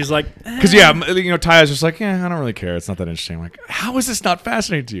with. Francie's like, Because Taya's just like, I don't really care. It's not that interesting. I'm like, how is this not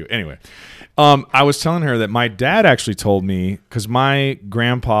fascinating to you? Anyway, I was telling her that my dad actually told me, because my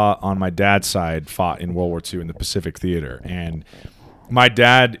grandpa on my dad's side fought in World War II in the Pacific Theater, and my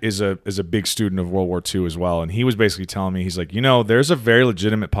dad is a big student of World War II as well, and he was basically telling me, he's like, there's a very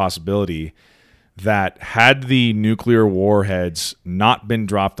legitimate possibility that had the nuclear warheads not been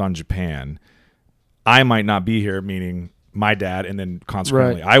dropped on Japan, I might not be here, meaning my dad, and then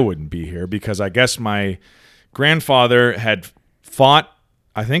consequently I wouldn't be here, because I guess my grandfather had fought,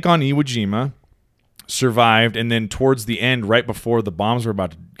 I think, on Iwo Jima, survived, and then towards the end, right before the bombs were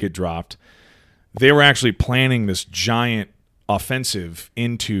about to get dropped, they were actually planning this giant offensive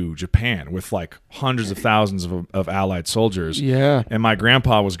into Japan with like hundreds of thousands of allied soldiers. Yeah. And my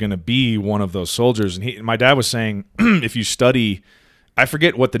grandpa was going to be one of those soldiers. And my dad was saying, if you study, I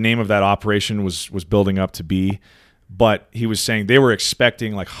forget what the name of that operation was building up to be, but he was saying they were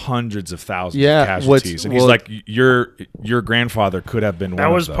expecting like hundreds of thousands of casualties. And he's like, your grandfather could have been one of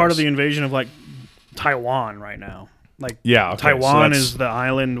those. that was part of the invasion of like Taiwan right now. Like, Yeah, okay, so Taiwan that's- is the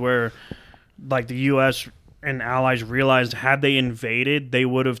island where like the U.S. and allies realized had they invaded, they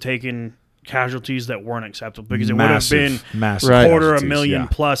would have taken casualties that weren't acceptable because it would have been massive Right. quarter a casualties, million yeah.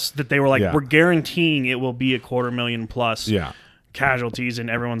 plus that they were like, Yeah. we're guaranteeing it will be a 250,000 plus Yeah. casualties, and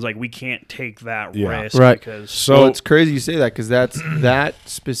everyone's like, we can't take that Yeah. risk Right. because So Well, it's crazy you say that because that's that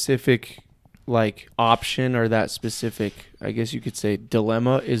specific like option or that specific, I guess you could say,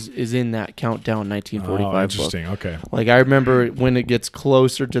 dilemma is in that Countdown 1945 book. interesting. Okay. Like I remember when it gets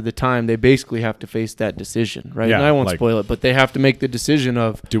closer to the time, they basically have to face that decision, right? Yeah, and I won't like- spoil it, but they have to make the decision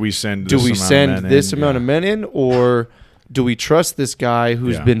of Do we send do this we amount of send men this in? amount Yeah. of men in, or do we trust this guy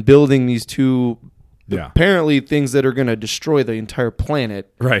who's Yeah. been building these two Yeah. apparently things that are going to destroy the entire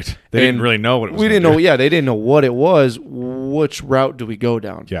planet? Right. They didn't And really know what it was. We didn't gonna know. do. Yeah, they didn't know what it was. Which route do we go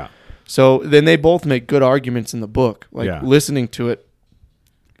down? Yeah. So then they both make good arguments in the book. Like Yeah. listening to it,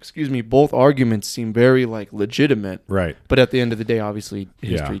 both arguments seem very like legitimate. Right. But at the end of the day, obviously, Yeah.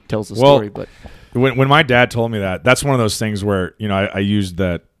 history tells the Well, story. But When my dad told me that, that's one of those things where, you know, I used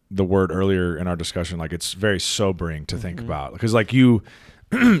the word earlier in our discussion, like it's very sobering to think about, because like you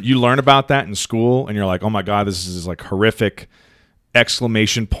learn about that in school and you're like, oh my God, this is like horrific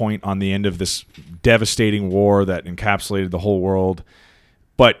exclamation point on the end of this devastating war that encapsulated the whole world.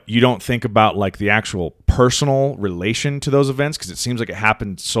 But you don't think about like the actual personal relation to those events, because it seems like it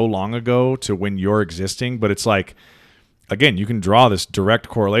happened so long ago to when you're existing. But it's like, again, you can draw this direct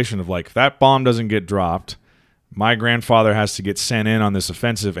correlation of like, that bomb doesn't get dropped, my grandfather has to get sent in on this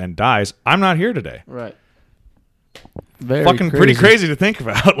offensive and dies, I'm not here today. right, very Fucking pretty crazy to think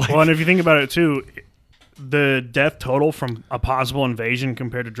about. Like, well, and if you think about it too, the death total from a possible invasion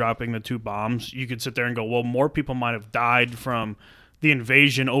compared to dropping the 2 bombs, you could sit there and go, well, more people might have died from the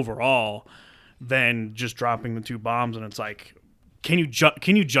invasion overall than just dropping the 2 bombs. And it's like, can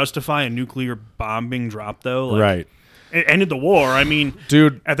you justify a nuclear bomb being dropped though? Like, right, it ended the war. I mean,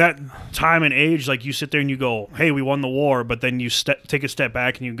 dude. at that time and age, like you sit there and you go, hey, we won the war, but then you take a step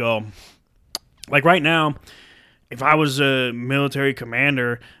back and you go, like right now, if I was a military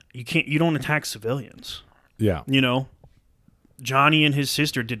commander, you don't attack civilians. Yeah, You know, Johnny and his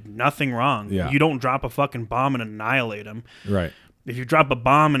sister did nothing wrong. Yeah. You don't drop a fucking bomb and annihilate them. right. If you drop a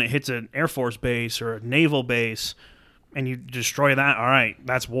bomb and it hits an Air Force base or a naval base and you destroy that, all right,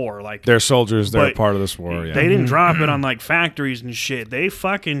 that's war. Like, They're soldiers. They're But part of this war. Yeah, they didn't drop it on like factories and shit. They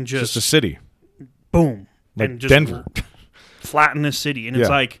fucking just just a city boom like and just Denver. flatten this city. And it's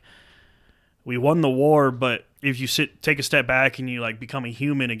Yeah. like, we won the war, but if you take a step back and you like become a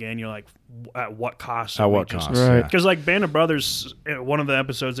human again, you're like, at what cost? At what cost? Right. Yeah. Because like Band of Brothers, one of the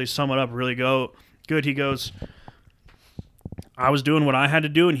episodes, they sum it up really good. He goes, I was doing what I had to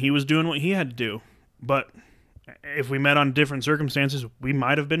do and he was doing what he had to do. But if we met on different circumstances, we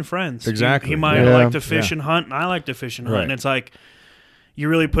might have been friends. Exactly. He might Yeah. have liked to fish Yeah. and hunt, and I like to fish and hunt. Right. And it's like, you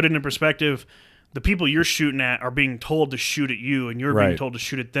really put it into perspective. The people you're shooting at are being told to shoot at you, and you're being Right. told to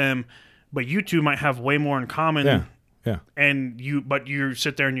shoot at them. But you two might have way more in common. Yeah, yeah. And you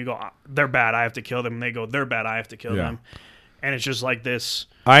sit there and you go, they're bad, I have to kill them. And they go, they're bad, I have to kill Yeah. them. And it's just like this.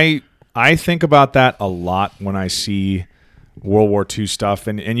 I think about that a lot when I see World War II stuff,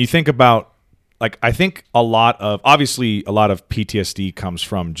 and you think about, like, I think obviously a lot of PTSD comes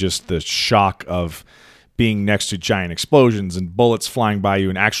from just the shock of being next to giant explosions and bullets flying by you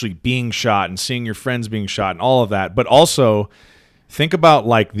and actually being shot and seeing your friends being shot and all of that. But also think about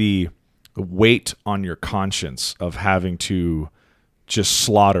like the weight on your conscience of having to just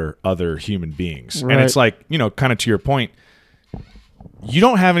slaughter other human beings. Right. And it's like, you know, kind of to your point, you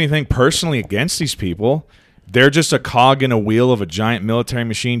don't have anything personally against these people. They're just a cog in a wheel of a giant military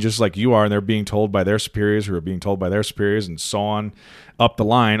machine, just like you are, and they're being told by their superiors who are being told by their superiors, and so on up the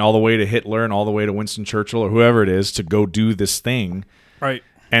line, all the way to Hitler and all the way to Winston Churchill or whoever it is, to go do this thing. Right.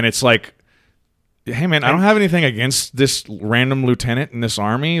 And it's like, hey man, I don't have anything against this random lieutenant in this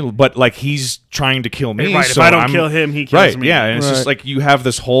army, but like he's trying to kill me. Right. So if I don't kill him, he kills right, me. yeah. And it's just Right. like you have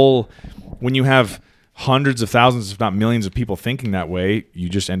this whole, when you have hundreds of thousands, if not millions of people thinking that way, you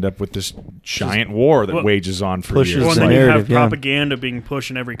just end up with this giant war that Well, wages on for pushes years. Well, and the then you have narrative, yeah. propaganda being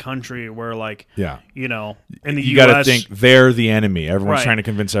pushed in every country where, like, Yeah. you know, in the You U.S. got to think they're the enemy. Everyone's Right. trying to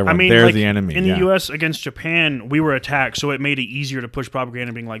convince I everyone mean, they're like, the enemy. in yeah. the U.S. against Japan, we were attacked, so it made it easier to push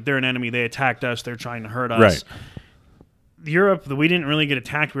propaganda, being like, they're an enemy, they attacked us, they're trying to hurt us. Right. Europe, we didn't really get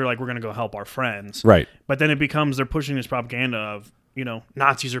attacked. We were like, we're going to go help our friends. Right. But then it becomes they're pushing this propaganda of, you know,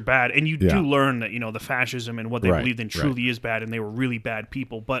 Nazis are bad. And you Yeah. do learn that, you know, the fascism and what they Right, believed in right. truly is bad, and they were really bad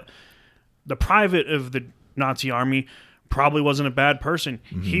people. But the private of the Nazi army probably wasn't a bad person.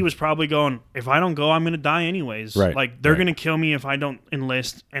 He was probably going, if I don't go, I'm going to die anyways. Right, Like, they're right. going to kill me if I don't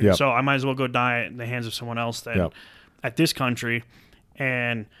enlist. And Yep. so I might as well go die in the hands of someone else than Yep. at this country.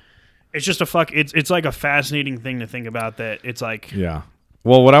 And It's just it's like a fascinating thing to think about. That it's like Yeah.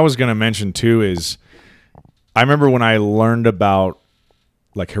 Well, what I was going to mention too is, I remember when I learned about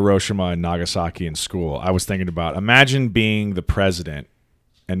like Hiroshima and Nagasaki in school, I was thinking about, imagine being the president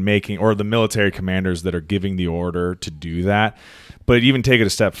and making, or the military commanders that are giving the order to do that. But even take it a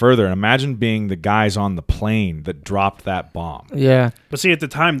step further, and imagine being the guys on the plane that dropped that bomb. Yeah. But see, at the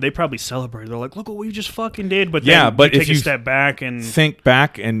time, they probably celebrated. They're like, "Look what we just fucking did!" But Yeah, then but you if take a you step back and think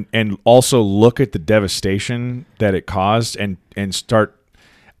back and also look at the devastation that it caused and start.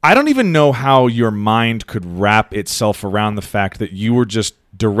 I don't even know how your mind could wrap itself around the fact that you were just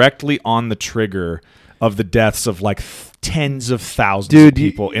directly on the trigger of the deaths of like tens of thousands of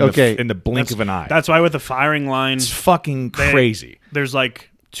people in the blink of an eye. That's why with the firing line, It's fucking crazy. There's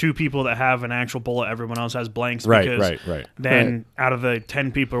like 2 people that have an actual bullet. Everyone else has blanks. Right. Then out of the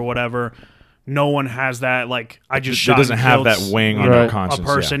 10 people or whatever, no one has that. Like I just shot. It doesn't and have killed that weighing on Right. your a conscience.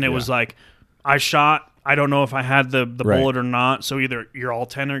 person. Yeah, It yeah. was like I shot. I don't know if I had the Right. bullet or not. So either you're all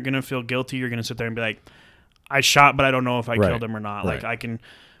 10 are gonna feel guilty. You're gonna sit there and be like, I shot, but I don't know if I Right. killed him or not. Right. Like I can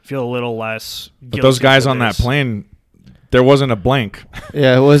feel a little less. But those guilty guys for on that this. plane, there wasn't a blank.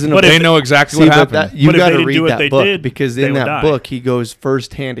 Yeah, it wasn't. But a if They know exactly See, what but happened. that, you But if got they to didn't read do what that they book did, because they in would that die. book he goes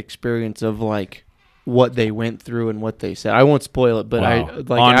firsthand experience of like what they went through and what they said. I won't spoil it, but I Wow.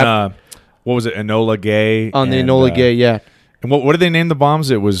 like on what was it, Enola Gay? on the and, Enola Gay, yeah, And what did they name the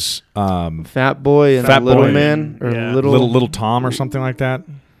bombs? It was Fat Boy and Fat Little Boy Man or yeah. little Tom or something like that.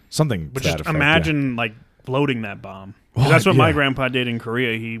 Something. But to that just effect, imagine like loading that bomb. 'Cause Oh, that's what my yeah. grandpa did in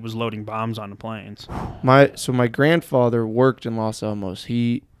Korea. He was loading bombs on the planes. My grandfather worked in Los Alamos.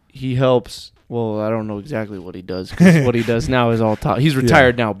 He helps. Well, I don't know exactly what he does. 'Cause what he does now is all top. He's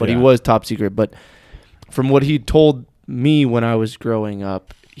retired now, but he yeah. was top secret. But from what he told me when I was growing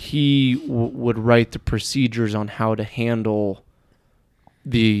up, he would write the procedures on how to handle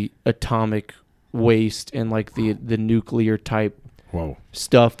the atomic waste and like the nuclear type Whoa.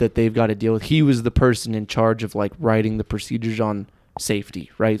 stuff that they've got to deal with. He was the person in charge of like writing the procedures on safety,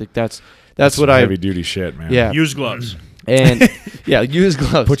 right? Like that's what I heavy duty shit, man. yeah. Use gloves. And yeah, use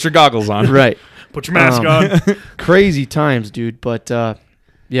gloves. Put your goggles on. right. Put your mask on. Crazy times, dude. But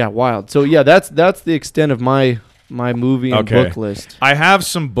yeah, wild. So yeah, that's the extent of my movie and Okay. book list. I have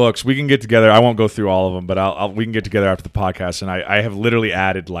some books. We can get together. I won't go through all of them, but we can get together after the podcast. And I have literally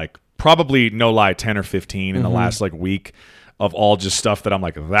added like probably no lie 10 or 15 in the last like week of all just stuff that I'm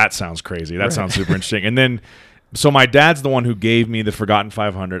like, that sounds crazy. That sounds super interesting. And then so my dad's the one who gave me the Forgotten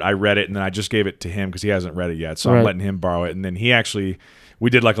 500. I read it and then I just gave it to him because he hasn't read it yet. So I'm Right. letting him borrow it. And then we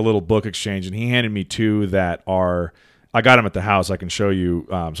did like a little book exchange and he handed me 2 that are, I got them at the house. I can show you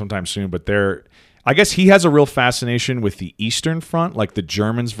sometime soon, but I guess he has a real fascination with the Eastern Front, like the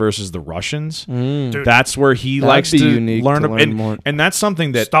Germans versus the Russians. Dude, That's where he That'd likes be to unique learn, to learn and, more. and that's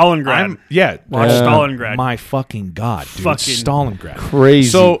something that Stalingrad. Watch Yeah. Stalingrad. My fucking god, dude, Fucking Stalingrad, Crazy.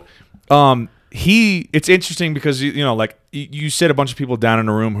 So, it's interesting because you know, like you sit a bunch of people down in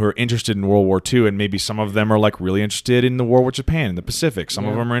a room who are interested in World War II, and maybe some of them are like really interested in the war with Japan in the Pacific. Some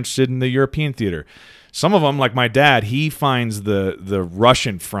of them are interested in the European theater. Some of them, like my dad, he finds the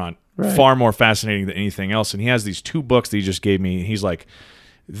Russian front far more fascinating than anything else. And he has these 2 books that he just gave me. He's like,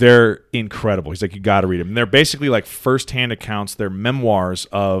 they're incredible. He's like, you got to read them. And they're basically like firsthand accounts. They're memoirs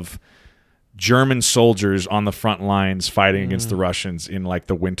of German soldiers on the front lines fighting against the Russians in like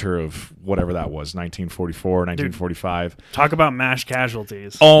the winter of whatever that was, 1944, 1945. talk about mass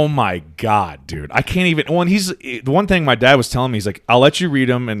casualties. Oh my God, dude. I can't even. Well, and the one thing my dad was telling me, he's like, I'll let you read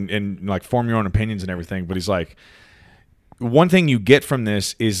them and like form your own opinions and everything. But he's like, one thing you get from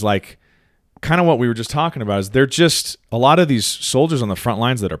this is like kind of what we were just talking about is they're just a lot of these soldiers on the front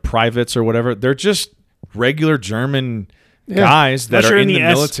lines that are privates or whatever. They're just regular German guys that Unless are you're in the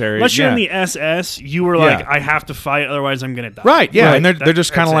military. Unless you're in Yeah. the SS, you were like, Yeah. I have to fight, otherwise I'm gonna die. Right, yeah. Right. And they're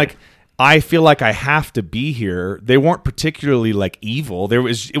just kind of That's like, I feel like I have to be here. They weren't particularly like evil. They're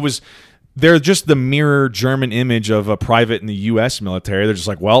just the mirror German image of a private in the US military. They're just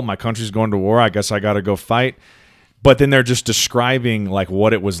like, well, my country's going to war. I guess I got to go fight. But then they're just describing like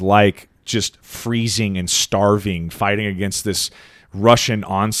what it was like just freezing and starving, fighting against this Russian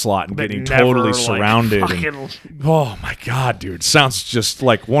onslaught and But getting never, totally like, surrounded. Oh my God, dude. Sounds just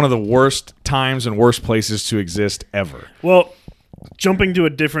like one of the worst times and worst places to exist ever. Well, jumping to a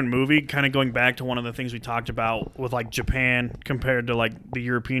different movie, kind of going back to one of the things we talked about with like Japan compared to like the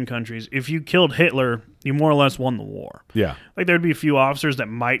European countries. If you killed Hitler, you more or less won the war. Yeah. Like there'd be a few officers that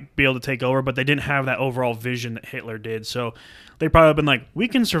might be able to take over, but they didn't have that overall vision that Hitler did. So they probably have been like, we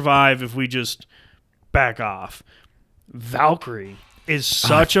can survive if we just back off. Valkyrie is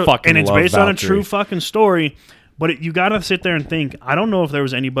such fucking and it's love based on a Valkyrie. true fucking story. But you got to sit there and think, I don't know if there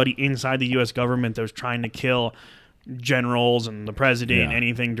was anybody inside the U.S. government that was trying to kill generals and the president,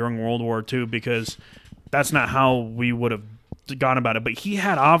 anything during World War II, because that's not how we would have gone about it. But he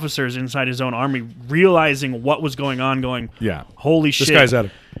had officers inside his own army realizing what was going on, going, holy shit. This guy's out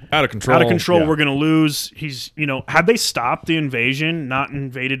of control. Out of control. We're going to lose. He's, had they stopped the invasion, not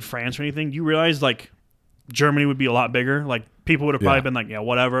invaded France or anything, you realize, like, Germany would be a lot bigger. Like, people would have probably been like,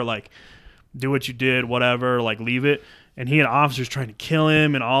 whatever, like, do what you did, whatever, like, leave it. And he had officers trying to kill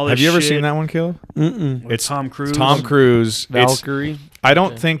him and all this shit. Have you ever seen that one, Kill? It's Tom Cruise. Tom Cruise. Valkyrie. I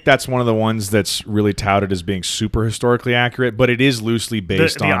don't think that's one of the ones that's really touted as being super historically accurate, but it is loosely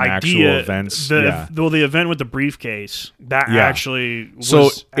based on actual events. The event with the briefcase, that actually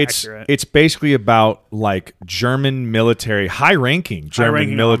was accurate. It's basically about, like, German military, high-ranking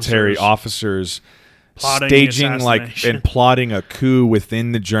German military officers staging and plotting a coup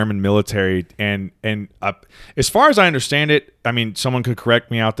within the German military, and as far as I understand it, I mean, someone could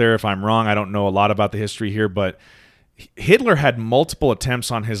correct me out there if I'm wrong. I don't know a lot about the history here, but Hitler had multiple attempts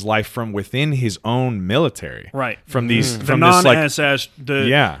on his life from within his own military. Right. From these, the non-SS,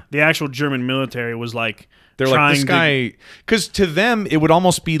 the actual German military was like, they're like, this guy, because to them it would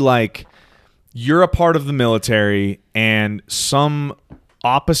almost be like you're a part of the military and some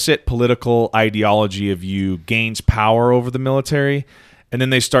opposite political ideology of you gains power over the military, and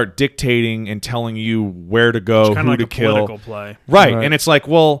then they start dictating and telling you where to go, who to kill. Political play. Right. And it's like,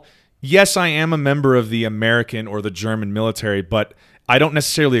 well, yes, I am a member of the American or the German military, but I don't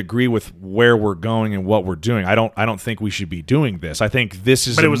necessarily agree with where we're going and what we're doing. I don't think we should be doing this. I think this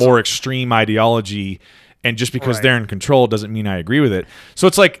is a more extreme ideology, and just because they're in control doesn't mean I agree with it. So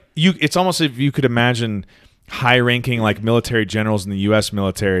it's like it's almost if you could imagine high-ranking, like, military generals in the U.S.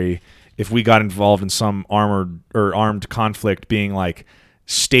 military, if we got involved in some armed conflict, being like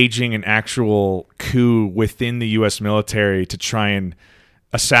staging an actual coup within the U.S. military to try and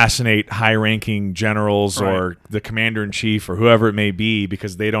assassinate high-ranking generals or the commander-in-chief or whoever it may be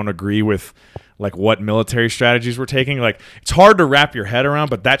because they don't agree with, like, what military strategies we're taking. Like, it's hard to wrap your head around,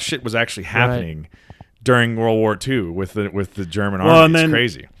 but that shit was actually happening during World War II with the German army. It's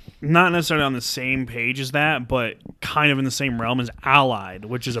crazy. Not necessarily on the same page as that, but kind of in the same realm as Allied,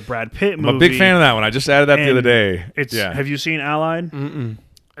 which is a Brad Pitt movie. I'm a big fan of that one. I just added that the other day. Have you seen Allied? Mm-mm.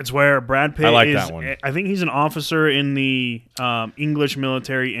 It's where Brad Pitt that one. I think he's an officer in the English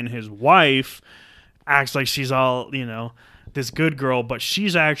military, and his wife acts like she's all, this good girl, but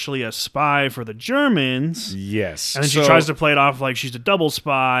she's actually a spy for the Germans. Yes. And then she tries to play it off like she's a double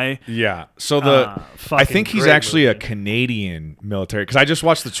spy. Yeah. So I think he's actually a Canadian military, because I just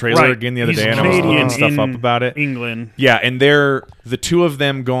watched the trailer again the other day and I was looking stuff up about it. England. Yeah, and the two of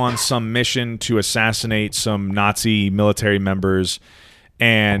them go on some mission to assassinate some Nazi military members,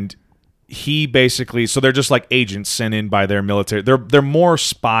 and he basically, so they're just like agents sent in by their military. They're more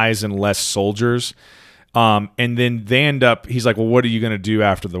spies and less soldiers. And then they end up, he's like, well, what are you going to do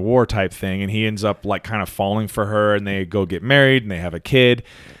after the war type thing? And he ends up, like, kind of falling for her, and they go get married and they have a kid.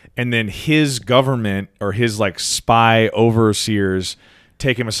 And then his government, or his, like, spy overseers,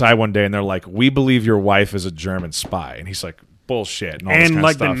 take him aside one day and they're like, we believe your wife is a German spy. And he's like, bullshit. And all this kind of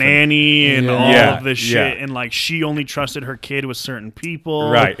like stuff. The nanny and all of this shit. And, like, she only trusted her kid with certain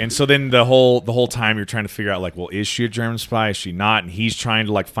people. Right. And so then the whole time you're trying to figure out, like, well, is she a German spy? Is she not? And he's trying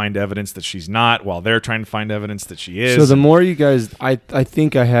to, like, find evidence that she's not, while they're trying to find evidence that she is. So the more you guys, I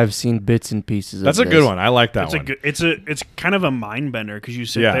think I have seen bits and pieces That's of a good one. I like that one. It's kind of a mind bender, because you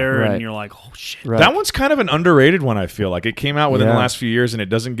sit there and you're like, oh, shit. Right. That one's kind of an underrated one, I feel like. It came out within the last few years, and it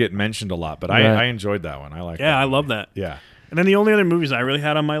doesn't get mentioned a lot, but I enjoyed that one. I like that. Yeah, I love that. Yeah. And then the only other movies I really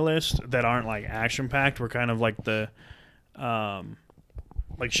had on my list that aren't, like, action-packed were kind of like the,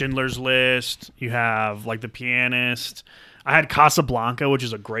 like, Schindler's List. You have, like, The Pianist. I had Casablanca, which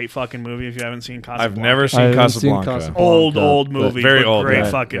is a great fucking movie if you haven't seen Casablanca. I've never seen Casablanca. Old movie. Very old. Great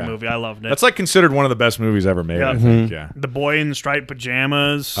fucking movie. I loved it. That's, like, considered one of the best movies ever made, I think. Yeah. The Boy in Striped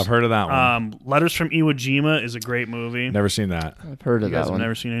Pajamas. I've heard of that one. Letters from Iwo Jima is a great movie. Never seen that. I've heard of you guys that one. Have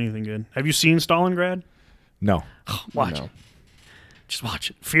never seen anything good. Have you seen Stalingrad? No. Watch it. Just watch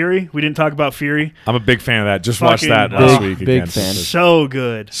it. Fury. We didn't talk about Fury. I'm a big fan of that. Just watched that last week again. Big fan. So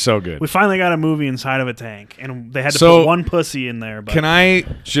good. So good. We finally got a movie inside of a tank, and they had to put one pussy in there. But can I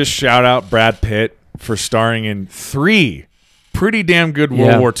just shout out Brad Pitt for starring in 3 pretty damn good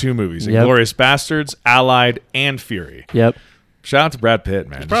World War II movies: Inglourious Bastards, Allied, and Fury. Yep. Shout out to Brad Pitt,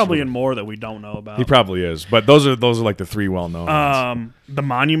 man. He's probably in more that we don't know about. He probably is, but those are like the 3 well-known ones. The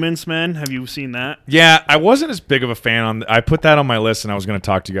Monuments Men. Have you seen that? Yeah, I wasn't as big of a fan on. I put that on my list, and I was going to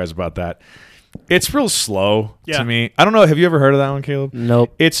talk to you guys about that. It's real slow Yeah. to me. I don't know. Have you ever heard of that one, Caleb?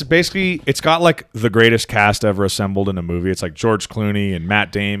 Nope. It's basically, it's got like the greatest cast ever assembled in a movie. It's like George Clooney and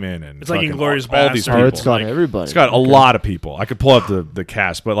Matt Damon and It's like fucking Inglourious all these Basterds. people. Oh, it's got Like, everybody. It's got a lot of people. I could pull up the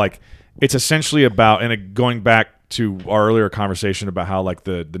cast, but like it's essentially about, and going back to our earlier conversation about how like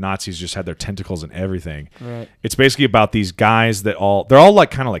the Nazis just had their tentacles in everything. Right. It's basically about these guys that they're all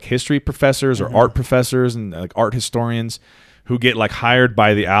like kind of like history professors or art professors and like art historians who get like hired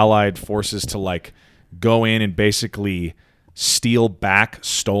by the Allied forces to like go in and basically steal back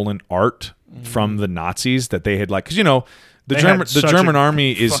stolen art from the Nazis that they had like, because the They German had the such German a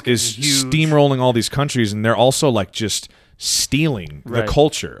army is fucking huge- steamrolling all these countries, and they're also like just stealing Right. the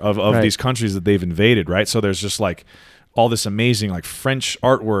culture of Right. these countries that they've invaded, right? So there's just like all this amazing like French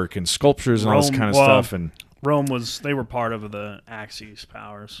artwork and sculptures and all this Rome- kind of well, stuff, and Rome they were part of the Axis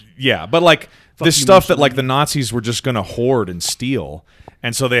powers. yeah, but like this you, stuff that like the Mussolini. Nazis were just gonna hoard and steal,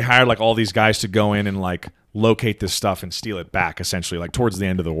 and so they hired like all these guys to go in and like locate this stuff and steal it back, essentially, like towards the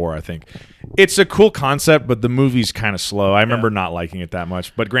end of the war. I think it's a cool concept, but the movie's kind of slow. I remember not liking it that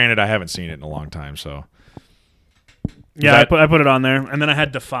much, but granted, I haven't seen it in a long time, so Yeah, that- I put it on there, and then I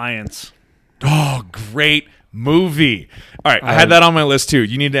had Defiance. oh, great movie! All right, I had that on my list too.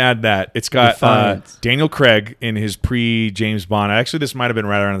 You need to add that. It's got Defiance. Daniel Craig in his pre-James Bond. Actually, this might have been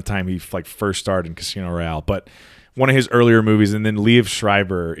right around the time he like first starred in Casino Royale, but one of his earlier movies. And then Liev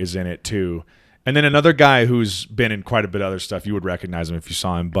Schreiber is in it too. And then another guy who's been in quite a bit of other stuff. You would recognize him if you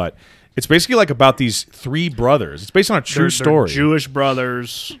saw him. But it's basically like about these three brothers. It's based on a true They're story. Jewish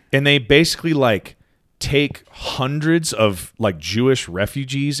brothers. And they basically like take hundreds of like Jewish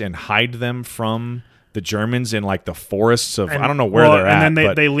refugees and hide them from the Germans in like the forests of, I don't know where they're at. And then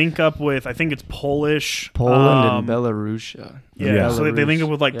but they link up with, I think it's Polish. Poland um, and Belarusia. Yeah, so they Belarus. link up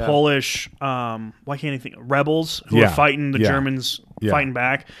with like Yeah. Polish, why can't I think, rebels who Yeah, are fighting the yeah, Germans yeah. fighting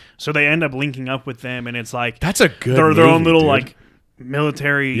back. So they end up linking up with them, and it's like that's a good they're their own movie, little dude. like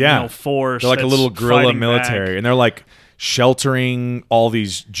military Yeah. force. They're like a that's little guerrilla fighting military, back. and they're like sheltering all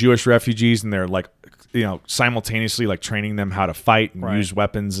these Jewish refugees, and they're like, simultaneously like training them how to fight and Right. use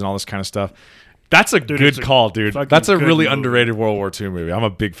weapons and all this kind of stuff. That's a Dude, good it's a call, dude. fucking That's a good really movie. underrated World War II movie. I'm a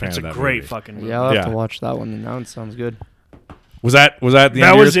big fan It's of a that great movie. fucking movie. Yeah, I'll have Yeah. to watch that one. Now it sounds good. Was that the That end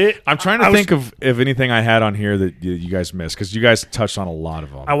of was yours? it. I'm trying to I was- think of anything I had on here that you guys missed, because you guys touched on a lot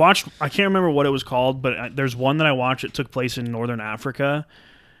of them. I can't remember what it was called, but there's one that I watched. It took place in Northern Africa.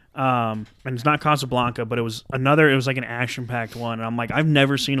 And it's not Casablanca, but it was like an action-packed one. And I'm like, I've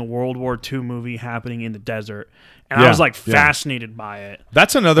never seen a World War II movie happening in the desert. And I Yeah, was like yeah. fascinated by it.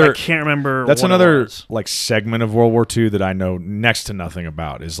 That's I another. can't remember That's what it another was. like segment of World War II that I know next to nothing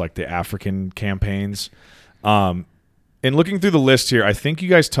about, is like the African campaigns. And looking through the list here, I think you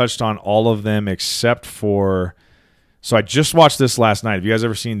guys touched on all of them except for. So I just watched this last night. Have you guys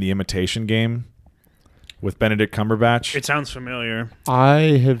ever seen The Imitation Game with Benedict Cumberbatch? It sounds familiar.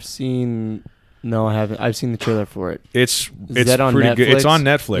 I have seen. No, I haven't. I've seen the trailer for it. It's that on pretty good. It's Netflix? on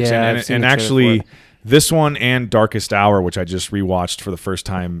Netflix, Yeah, and I've seen and the trailer actually, for it. this one and Darkest Hour, which I just rewatched for the first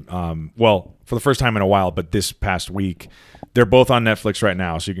time. For the first time in a while, but this past week, they're both on Netflix right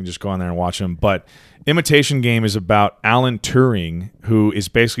now, so you can just go on there and watch them. But Imitation Game is about Alan Turing, who is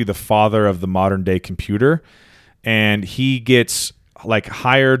basically the father of the modern day computer, and he gets like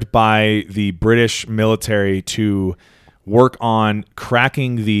hired by the British military to work on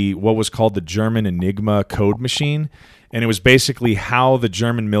cracking what was called the German Enigma code machine. And it was basically how the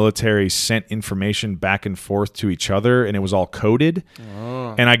German military sent information back and forth to each other, and it was all coded.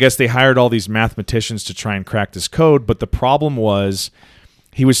 And I guess they hired all these mathematicians to try and crack this code, but the problem was,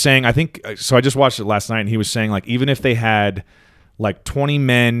 he was saying, I just watched it last night, and he was saying, like, even if they had like 20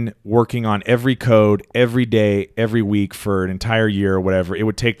 men working on every code every day, every week for an entire year or whatever, it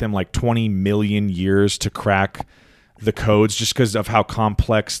would take them like 20 million years to crack the codes, just because of how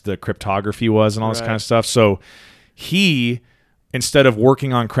complex the cryptography was and all this Right. kind of stuff. So he, instead of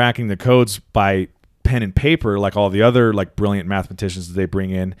working on cracking the codes by pen and paper like all the other like brilliant mathematicians that they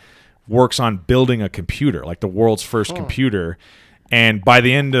bring in, works on building a computer, like the world's first computer. And by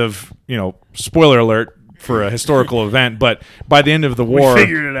the end of, spoiler alert for a historical event, but by the end of the war, We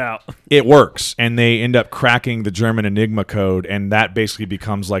figured it out. it works, and they end up cracking the German Enigma code, and that basically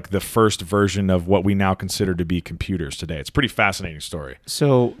becomes like the first version of what we now consider to be computers today. It's a pretty fascinating story.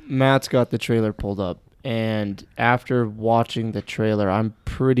 So Matt's got the trailer pulled up, and after watching the trailer, I'm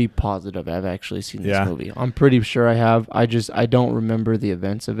pretty positive I've actually seen this Yeah. movie. I'm pretty sure I have. I don't remember the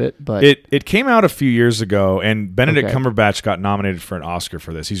events of it, but It came out a few years ago, and Benedict Okay. Cumberbatch got nominated for an Oscar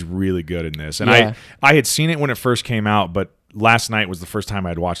for this. He's really good in this. And Yeah. I had seen it when it first came out, but last night was the first time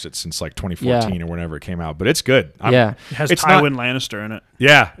I'd watched it since like 2014 or whenever it came out. But it's good. Yeah. It has It's Tywin Lannister in it.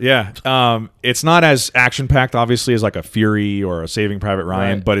 Yeah. It's not as action packed, obviously, as like a Fury or a Saving Private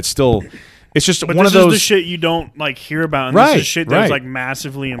Ryan, Right. but it's still. It's just But one this of those. is the shit you don't like hear about, and Right, this is shit that's right. like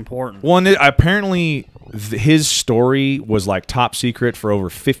massively important. Well, and apparently his story was like top secret for over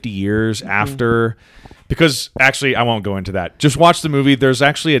 50 years after. Because actually, I won't go into that. Just watch the movie. There's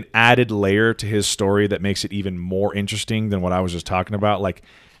actually an added layer to his story that makes it even more interesting than what I was just talking about. Like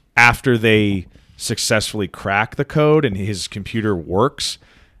after they successfully crack the code and his computer works,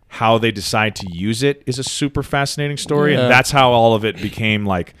 how they decide to use it is a super fascinating story. Yeah. And that's how all of it became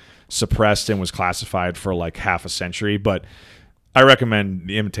like suppressed and was classified for like half a century. But I recommend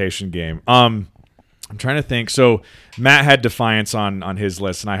The Imitation Game. I'm trying to think. So Matt had Defiance on his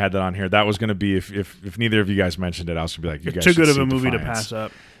list, and I had that on here. That was going to be if neither of you guys mentioned it, I was going to be like, you guys Too should good of see a movie Defiance. to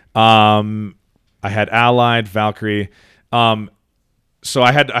pass up. I had Allied, Valkyrie. So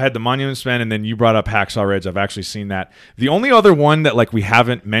I had the Monuments Men, and then you brought up Hacksaw Ridge. I've actually seen that. The only other one that like we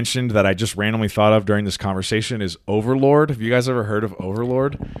haven't mentioned that I just randomly thought of during this conversation is Overlord. Have you guys ever heard of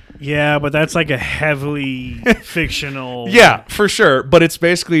Overlord? Yeah, but that's like a heavily fictional. Yeah, for sure. But it's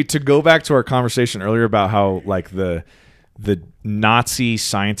basically to go back to our conversation earlier about how like the Nazi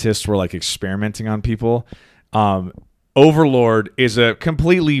scientists were like experimenting on people. Overlord is a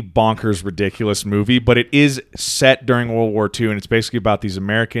completely bonkers, ridiculous movie, but it is set during World War II, and it's basically about these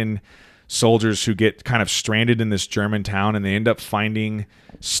American soldiers who get kind of stranded in this German town, and they end up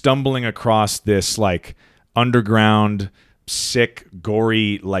stumbling across this like underground, sick,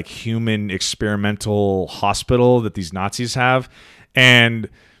 gory, like human experimental hospital that these Nazis have, and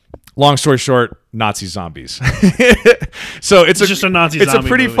long story short, Nazi zombies. So it's just a Nazi It's a zombie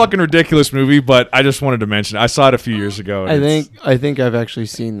pretty movie. fucking ridiculous movie, but I just wanted to mention it. I saw it a few years ago. and I think I've actually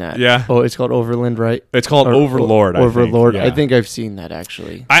seen that. Yeah. Oh, it's called Overland, right? it's called Or- Overlord. Overlord. I I think. think I've seen that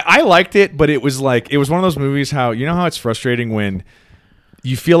actually. I liked it, but it was one of those movies. How you know how it's frustrating when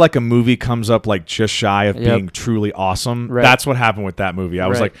you feel like a movie comes up like just shy of Yep. being truly awesome. Right. That's what happened with that movie. I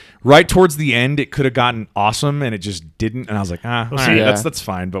was Right. like, right towards the end, it could have gotten awesome, and it just didn't. And I was like, all see, right, yeah. that's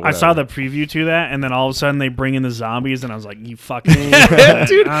fine. But I saw whatever. the preview to that, and then all of a sudden they bring in the zombies, and I was like, "You fucking,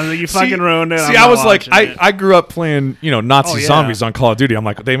 Dude, I was like, you fucking ruined it." See, I'm I not was like, watching it. I grew up playing, Nazi Oh, yeah. zombies on Call of Duty. I'm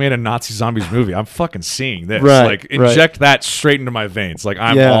like, they made a Nazi zombies movie. I'm fucking seeing this. Right, Like, inject that straight into my veins. Like,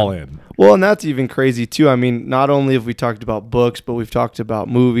 I'm Yeah. all in. Well, and that's even crazy too. I mean, not only have we talked about books, but we've talked about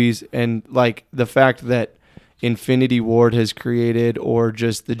movies, and like the fact that Infinity Ward has created, or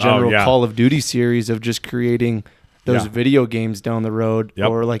just the general yeah. Call of Duty series of just creating those Yeah. video games down the road, Yep.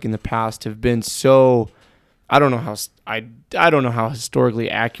 or like in the past, have been so. I don't know how I don't know how historically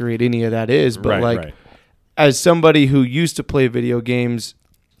accurate any of that is, but Right, like right. as somebody who used to play video games,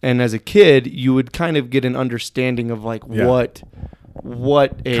 and as a kid, you would kind of get an understanding of like Yeah. what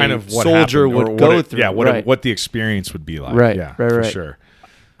a Kind of what soldier happened, or would what go it- through. Yeah, right. what the experience would be like. Right, Yeah, right, for right. sure.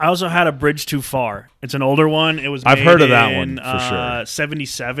 I also had A Bridge Too Far. It's an older one. It was. I've made heard of that in, one, for sure.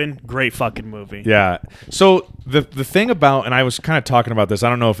 77. Great fucking movie. Yeah. So the thing about, and I was kind of talking about this, I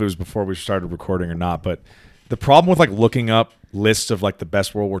don't know if it was before we started recording or not, but the problem with like looking up lists of like the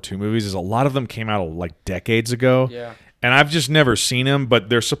best World War II movies is a lot of them came out like decades ago. Yeah. And I've just never seen them, but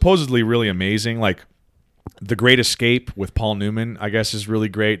they're supposedly really amazing. Like The Great Escape with Paul Newman, I guess, is really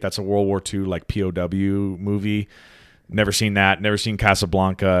great. That's a World War II like POW movie. Never seen that. Never seen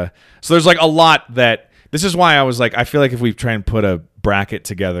Casablanca. So there's like a lot that. This is why I was like, I feel like if we try and put a bracket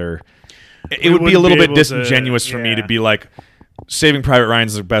together, it would be a wouldn't little be bit able to- disingenuous for me to yeah. be like, Saving Private Ryan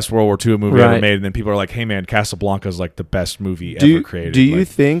is the best World War II movie ever Right. made, and then people are like, hey man, Casablanca is like the best movie Do ever you, created. do you Like,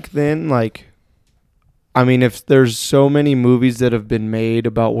 think then, like, I mean, if there's so many movies that have been made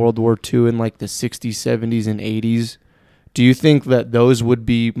about World War II in like the 60s, 70s, and 80s, do you think that those would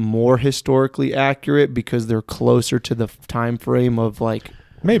be more historically accurate because they're closer to the time frame of like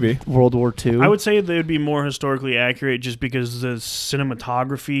maybe. World War II? I would say they would be more historically accurate just because the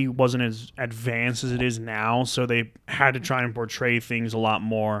cinematography wasn't as advanced as it is now, so they had to try and portray things a lot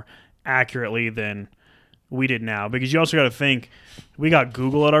more accurately than we did now. Because you also got to think, we got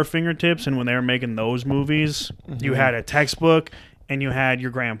Google at our fingertips, and when they were making those movies, you had a textbook and you had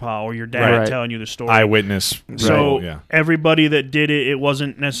your grandpa or your dad Right. telling you the story. Eyewitness. So Yeah. everybody that did it, it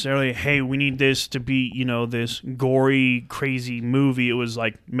wasn't necessarily, hey, we need this to be, this gory, crazy movie. It was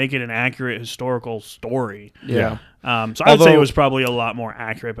like, make it an accurate historical story. yeah. So I would say Although- it was probably a lot more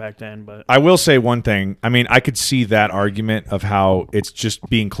accurate back then. But I will say one thing. I mean, I could see that argument of how it's just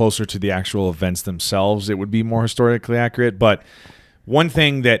being closer to the actual events themselves. It would be more historically accurate. But one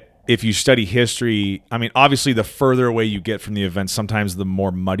thing that if you study history, I mean, obviously, the further away you get from the event, sometimes the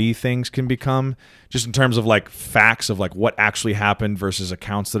more muddy things can become, just in terms of like facts of like what actually happened versus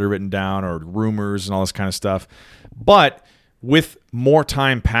accounts that are written down or rumors and all this kind of stuff. But with more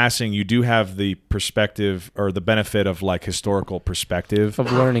time passing, you do have the perspective or the benefit of like historical perspective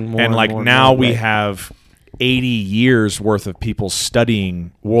Of learning more. and like more now more, we right. have 80 years worth of people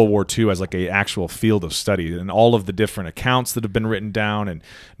studying World War II as like an actual field of study, and all of the different accounts that have been written down and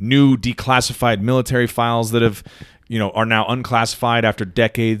new declassified military files that have, are now unclassified after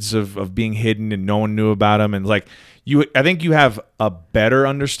decades of being hidden and no one knew about them. And like I think you have a better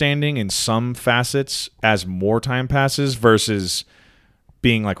understanding in some facets as more time passes versus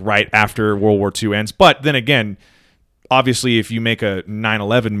being like right after World War II ends. But then again, obviously if you make a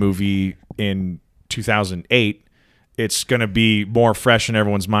 9/11 movie in 2008, it's going to be more fresh in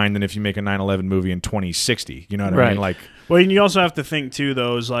everyone's mind than if you make a 9/11 movie in 2060. You know what I Right. mean? Like, Well, and you also have to think too,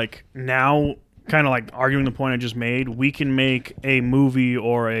 though, is like now, kind of like arguing the point I just made. We can make a movie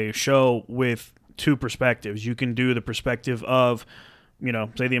or a show with two perspectives. You can do the perspective of,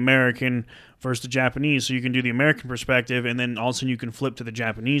 say the American versus the Japanese. So you can do the American perspective, and then all of a sudden you can flip to the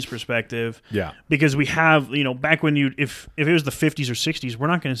Japanese perspective. yeah, Because we have, back when if it was the 50s or 60s, we're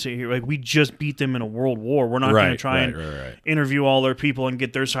not going to sit here like we just beat them in a world war. We're not going to try and interview all their people and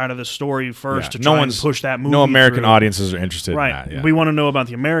get their side of the story first to try and push that movie. No American through. audiences are interested Right. in that. Yeah. We want to know about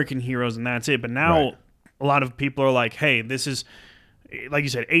the American heroes, and that's it. But now Right. a lot of people are like, hey, this is, like you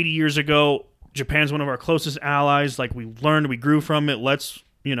said, 80 years ago, Japan's one of our closest allies. Like, we learned, we grew from it. Let's,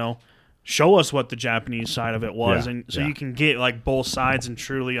 show us what the Japanese side of it was. Yeah, And so yeah. you can get, like, both sides and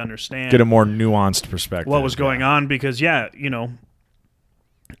truly understand Get a more nuanced perspective. what was going on. Because,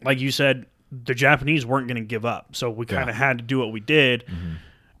 like you said, the Japanese weren't going to give up. So we kind of had to do what we did. Mm-hmm.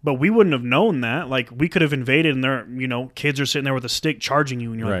 But we wouldn't have known that. Like, we could have invaded, and their, kids are sitting there with a stick charging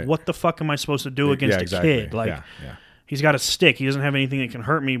you, and you're Right. like, what the fuck am I supposed to do against Yeah, a exactly. kid? Like, yeah. he's got a stick. He doesn't have anything that can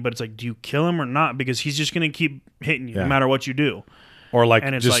hurt me, but it's like, do you kill him or not? Because he's just going to keep hitting you no Yeah. matter what you do. Or like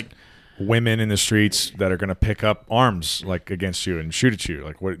And it's just like- women in the streets that are going to pick up arms like against you and shoot at you.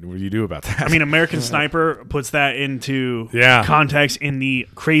 Like, what do you do about that? I mean, American Sniper puts that into Yeah. context in the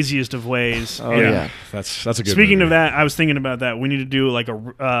craziest of ways. Oh, yeah. that's a good. Speaking movie. of that, I was thinking about that. We need to do like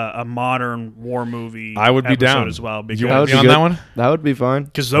a modern war movie. I would be episode down as well, You because That want would to be be on good. that one? That would be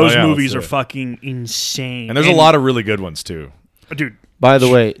fun. those Oh, yeah, movies are let's do it. fucking insane. And there's a lot of really good ones too. dude. By the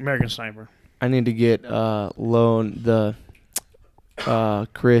way, American Sniper. I need to get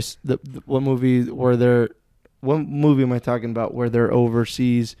Chris, what movie am I talking about where they're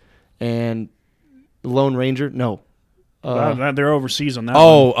overseas and Lone Ranger? No. They're overseas on that.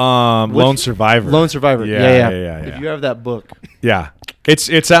 Oh, one. Lone Survivor. Lone Survivor. Yeah. If you have that book. Yeah. It's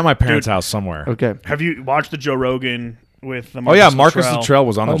at my parents' Dude. house somewhere. Okay. Have you watched the Joe Rogan with the Oh yeah, Marcus Luttrell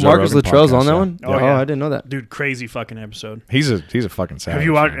was on the Joe Marcus Rogan Luttrell's podcast, on that yeah. one? Oh, yeah. I didn't know that. Dude, crazy fucking episode. He's a fucking savage. Have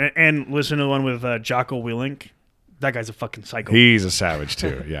you watched man. and listen to the one with Jocko Willink? That guy's a fucking psycho. He's a savage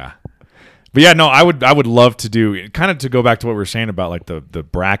too. Yeah. But yeah, no, I would love to do kind of to go back to what we were saying about like the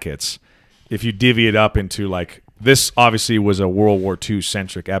brackets. If you divvy it up into like this, obviously was a World War II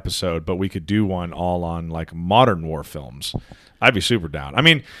centric episode, but we could do one all on like modern war films. I'd be super down. I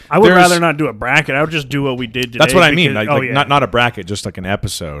mean, I would there's- rather not do a bracket. I would just do what we did today. That's what I mean. because- Like, not a bracket, just like an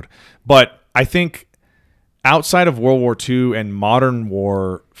episode. But I think outside of World War II and modern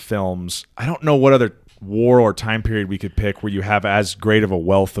war films, I don't know what other war or time period we could pick where you have as great of a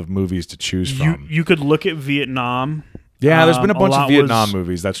wealth of movies to choose from. You could look at Vietnam. Yeah, there's been a bunch lot of Vietnam was-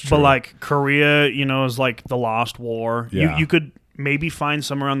 movies. That's true. But like Korea, is like the Lost War. Yeah. You could maybe find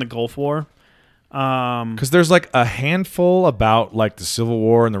some around the Gulf War. because there's like a handful about like the Civil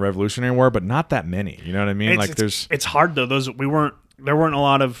War and the Revolutionary War, but not that many. You know what I mean? It's hard though. There weren't a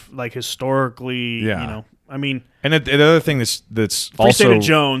lot of like historically. Yeah. I mean, and the other thing that's Free State also of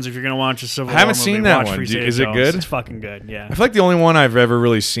Jones. If you're gonna watch a Civil War, I haven't movie, seen that watch one. Free State Is of it Jones. good? It's fucking good. Yeah. I feel like the only one I've ever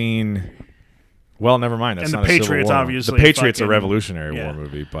really seen. Well, never mind. That's And the not a Civil Patriots, War. obviously, The Patriots a fucking- Revolutionary yeah. War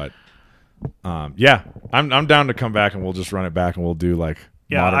movie, but yeah, I'm down to come back and we'll just run it back and we'll do like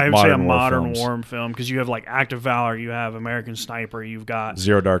Yeah, modern, I would say a war modern films. war film because you have like Act of Valor, you have American Sniper, you've got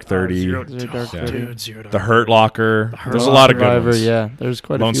Zero Dark 30, Zero Dark 30. Dude, Zero Dark The Hurt Locker. Hurt There's a Locker. lot of good Survivor, ones. yeah. There's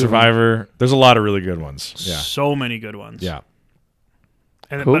quite Lone a few. of them. Survivor. There's a lot of really good ones. Yeah, So many good ones. yeah.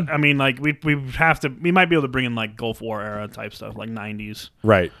 And Cool. but, I mean, like we might be able to bring in like Gulf War era type stuff, like 90s.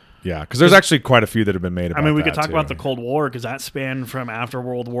 Right. Yeah, because there's actually quite a few that have been made about I mean, we could that, talk too. about the Cold War because that spanned from after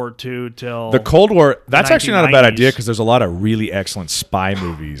World War II till The Cold War. That's actually not a bad 1990s. idea because there's a lot of really excellent spy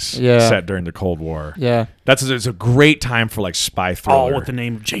movies Yeah. set during the Cold War. Yeah. It's a great time for like spy thriller. all with the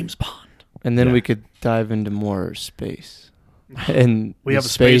name of James Bond. And then Yeah. we could dive into more space. And We the have a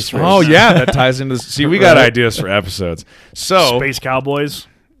space race. Oh yeah, that ties into. See, we got ideas for episodes. So Space Cowboys.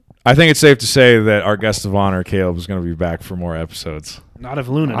 I think it's safe to say that our guest of honor, Caleb, is going to be back for more episodes. Not if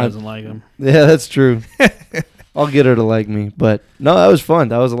Luna doesn't like him. Yeah, that's true. I'll get her to like me. But no, that was fun.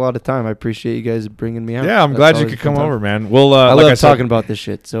 That was a lot of time. I appreciate you guys bringing me out. Yeah, I'm That's glad you always could a fun come time. over, man. We'll. I like love I said, talking about this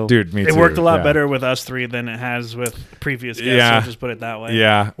shit. So dude. Me too. It worked a lot Yeah. better with us three than it has with previous guests. Yeah. So just put it that way.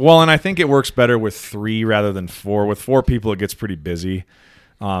 Yeah. Well, and I think it works better with 3 rather than 4. With 4 people, it gets pretty busy.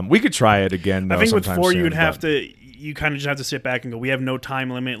 We could try it again. Though, I think with sometime 4, soon, you would have but- to. You kind of just have to sit back and go, we have no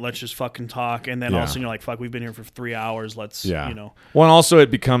time limit. Let's just fucking talk. And then all of a Yeah. sudden you're like, fuck, we've been here for 3 hours. Let's, Yeah. you know. Well, and also it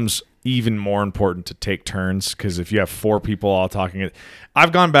becomes even more important to take turns because if you have 4 people all talking,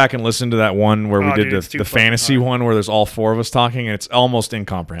 I've gone back and listened to that one where we Oh, did dude, it's too the fucking fantasy hard. one where there's all 4 of us talking, and it's almost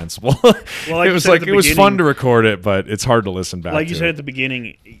incomprehensible. Like it you was said at like the it was fun beginning- to record it, but it's hard to listen back. Like you to said it. at the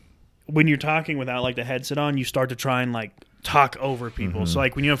beginning, when you're talking without like the headset on, you start to try and like talk over people. Mm-hmm. So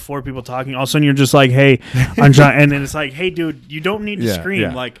like when you have 4 people talking, all of a sudden you're just like, hey, I'm trying, and then it's like, hey, dude, you don't need to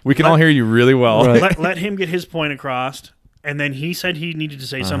scream. Like we can all hear you really well. Right. let him get his point across, and then he said he needed to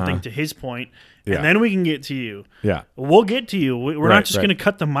say something to his point, Yeah. and then we can get to you. Yeah. We'll get to you. We're Right, not just right. going to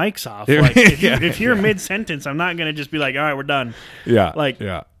cut the mics off. Yeah, Like, yeah, if you're mid sentence, I'm not going to just be like, all right, we're done. Yeah. Like-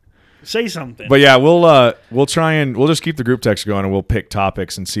 yeah. Say something. But yeah, we'll try and we'll just keep the group text going, and we'll pick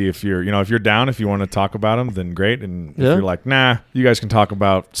topics and see if you're down, if you want to talk about them, then great. And if Yeah. you're like, nah, you guys can talk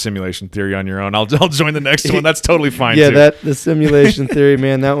about simulation theory on your own. I'll join the next one. That's totally fine. yeah, too. the simulation theory,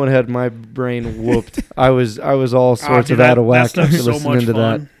 man, that one had my brain whooped. I was all sorts dude, of out of that whack stuff's so listening much to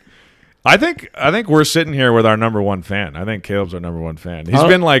fun. that. I think we're sitting here with our number 1 fan. I think Caleb's our number 1 fan. He's Huh?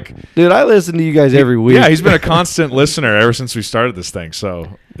 been like, Dude, I listen to you guys every week. yeah, he's been a constant listener ever since we started this thing.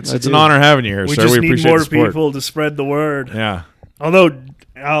 So it's an do. honor having you here, We sir. just We need appreciate more the support. people to spread the word. Yeah. Although,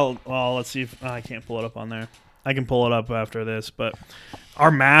 let's see if I can't pull it up on there. I can pull it up after this, but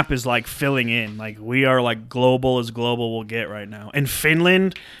our map is like filling in. Like we are like global as global will get right now. And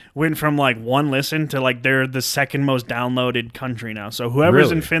Finland went from like 1 listen to like they're the second most downloaded country now. So whoever's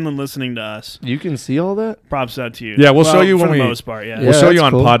Really? in Finland listening to us, You can see all that? props out to you. Yeah, we'll show you for when the we- most part. Yeah. Yeah. We'll show you that's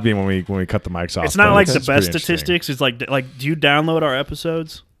on cool. Podbean when we cut the mics off. It's not but like the it's best pretty interesting. statistics. It's like do you download our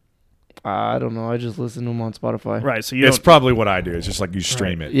episodes? I don't know. I just listen to them on Spotify. Right. So you It's don't. probably what I do. It's just like you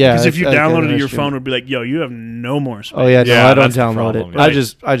stream Right. it. Yeah. Because if you I kinda downloaded it to your stream phone, it would be like, yo, you have no more space. Oh yeah, no, Yeah, I don't that's the download problem, it.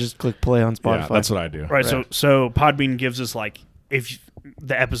 right. I just click play on Spotify. Yeah, that's what I do. Right. So Podbean gives us like if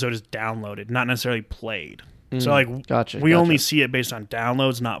the episode is downloaded, not necessarily played. So like Gotcha. we only see it based on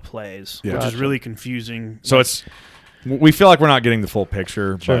downloads, not plays, Yeah. which is Gotcha. really confusing. So it's we feel like we're not getting the full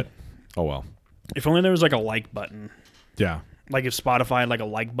picture, Sure. but oh well. If only there was like a like button. Yeah. Like if Spotify had like a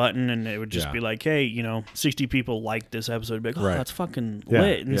like button and it would just Yeah. be like, hey, 60 people liked this episode. It'd be like, oh, Right. that's fucking Yeah,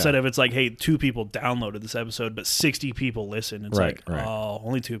 lit. Instead yeah. of it's like, hey, 2 people downloaded this episode, but 60 people listened. It's Right, like, right. oh,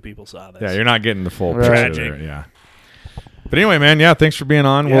 only 2 people saw this. Yeah, you're not getting the full Right. picture Tragic. there. Yeah. But anyway, man, yeah, thanks for being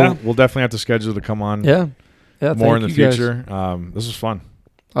on. Yeah. We'll definitely have to schedule to come on Yeah. Yeah. more in thank the you guys. future. This was fun.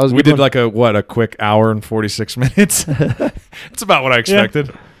 I was We did like a quick hour and 46 minutes. It's about what I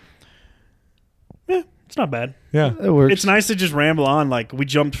expected. It's not bad. Yeah. it works. It's nice to just ramble on. Like we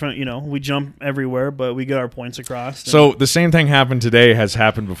jumped from, we jump everywhere, but we get our points across. So the same thing happened today has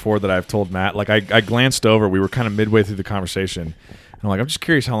happened before that I've told Matt. Like I glanced over. We were kind of midway through the conversation. And I'm like, I'm just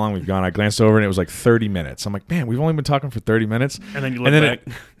curious how long we've gone. I glanced over and it was like 30 minutes. I'm like, man, we've only been talking for 30 minutes. and then you look And then back.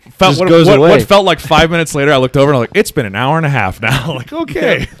 it felt Just goes away. what felt like 5 minutes later. I looked over and I'm like, it's been an hour and a half now. Like,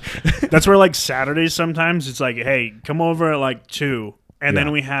 okay. That's where like Saturdays sometimes it's like, hey, come over at like 2, and Yeah.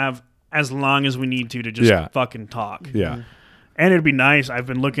 then we have as long as we need to just Yeah. fucking talk. Yeah. And it'd be nice. I've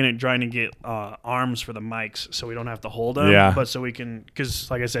been looking at trying to get arms for the mics so we don't have to hold them. Yeah. But so we can,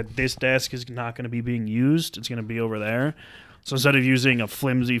 because like I said, this desk is not going to be being used. It's going to be over there. So instead of using a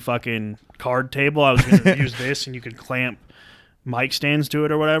flimsy fucking card table, I was going to use this, and you could clamp mic stands to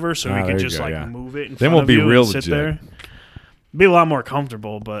it or whatever, so we there could you just go, like yeah. move it in Then front we'll of be you real and sit legit. there. Be a lot more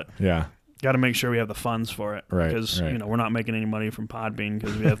comfortable, but Yeah. got to make sure we have the funds for it. Right, Because, right. we're not making any money from Podbean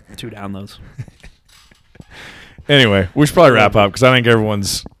because we have 2 downloads. Anyway, we should probably wrap up because I think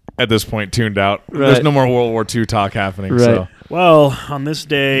everyone's at this point tuned out. There's Right. no more World War II talk happening. Right. So Well, on this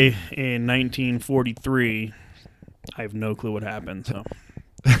day in 1943, I have no clue what happened. So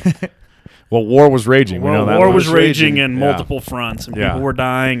well, war was raging. We know that war much. was raging Yeah. in multiple fronts, and Yeah. people were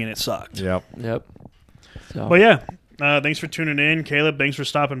dying, and it sucked. Yep. Yep. So, But yeah, thanks for tuning in, Caleb. Thanks for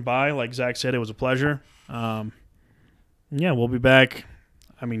stopping by. Like Zach said, it was a pleasure. Yeah, we'll be back.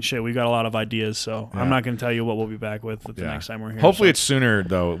 I mean, shit, we got a lot of ideas, so Yeah. I'm not going to tell you what we'll be back with the next time we're here. Hopefully so. it's sooner,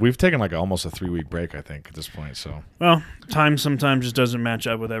 though. We've taken like almost a 3-week break, I think, at this point. So Well, time sometimes just doesn't match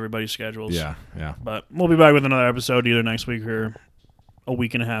up with everybody's schedules. yeah. But we'll be back with another episode either next week or a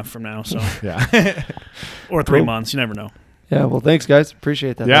week and a half from now. So Yeah. or 3 Cool. months. You never know. Yeah, well, thanks, guys.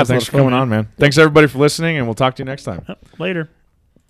 Appreciate that. Yeah, That was a lot thanks of for fun. coming on, man. Thanks everybody for listening, and we'll talk to you next time. Yep. Later.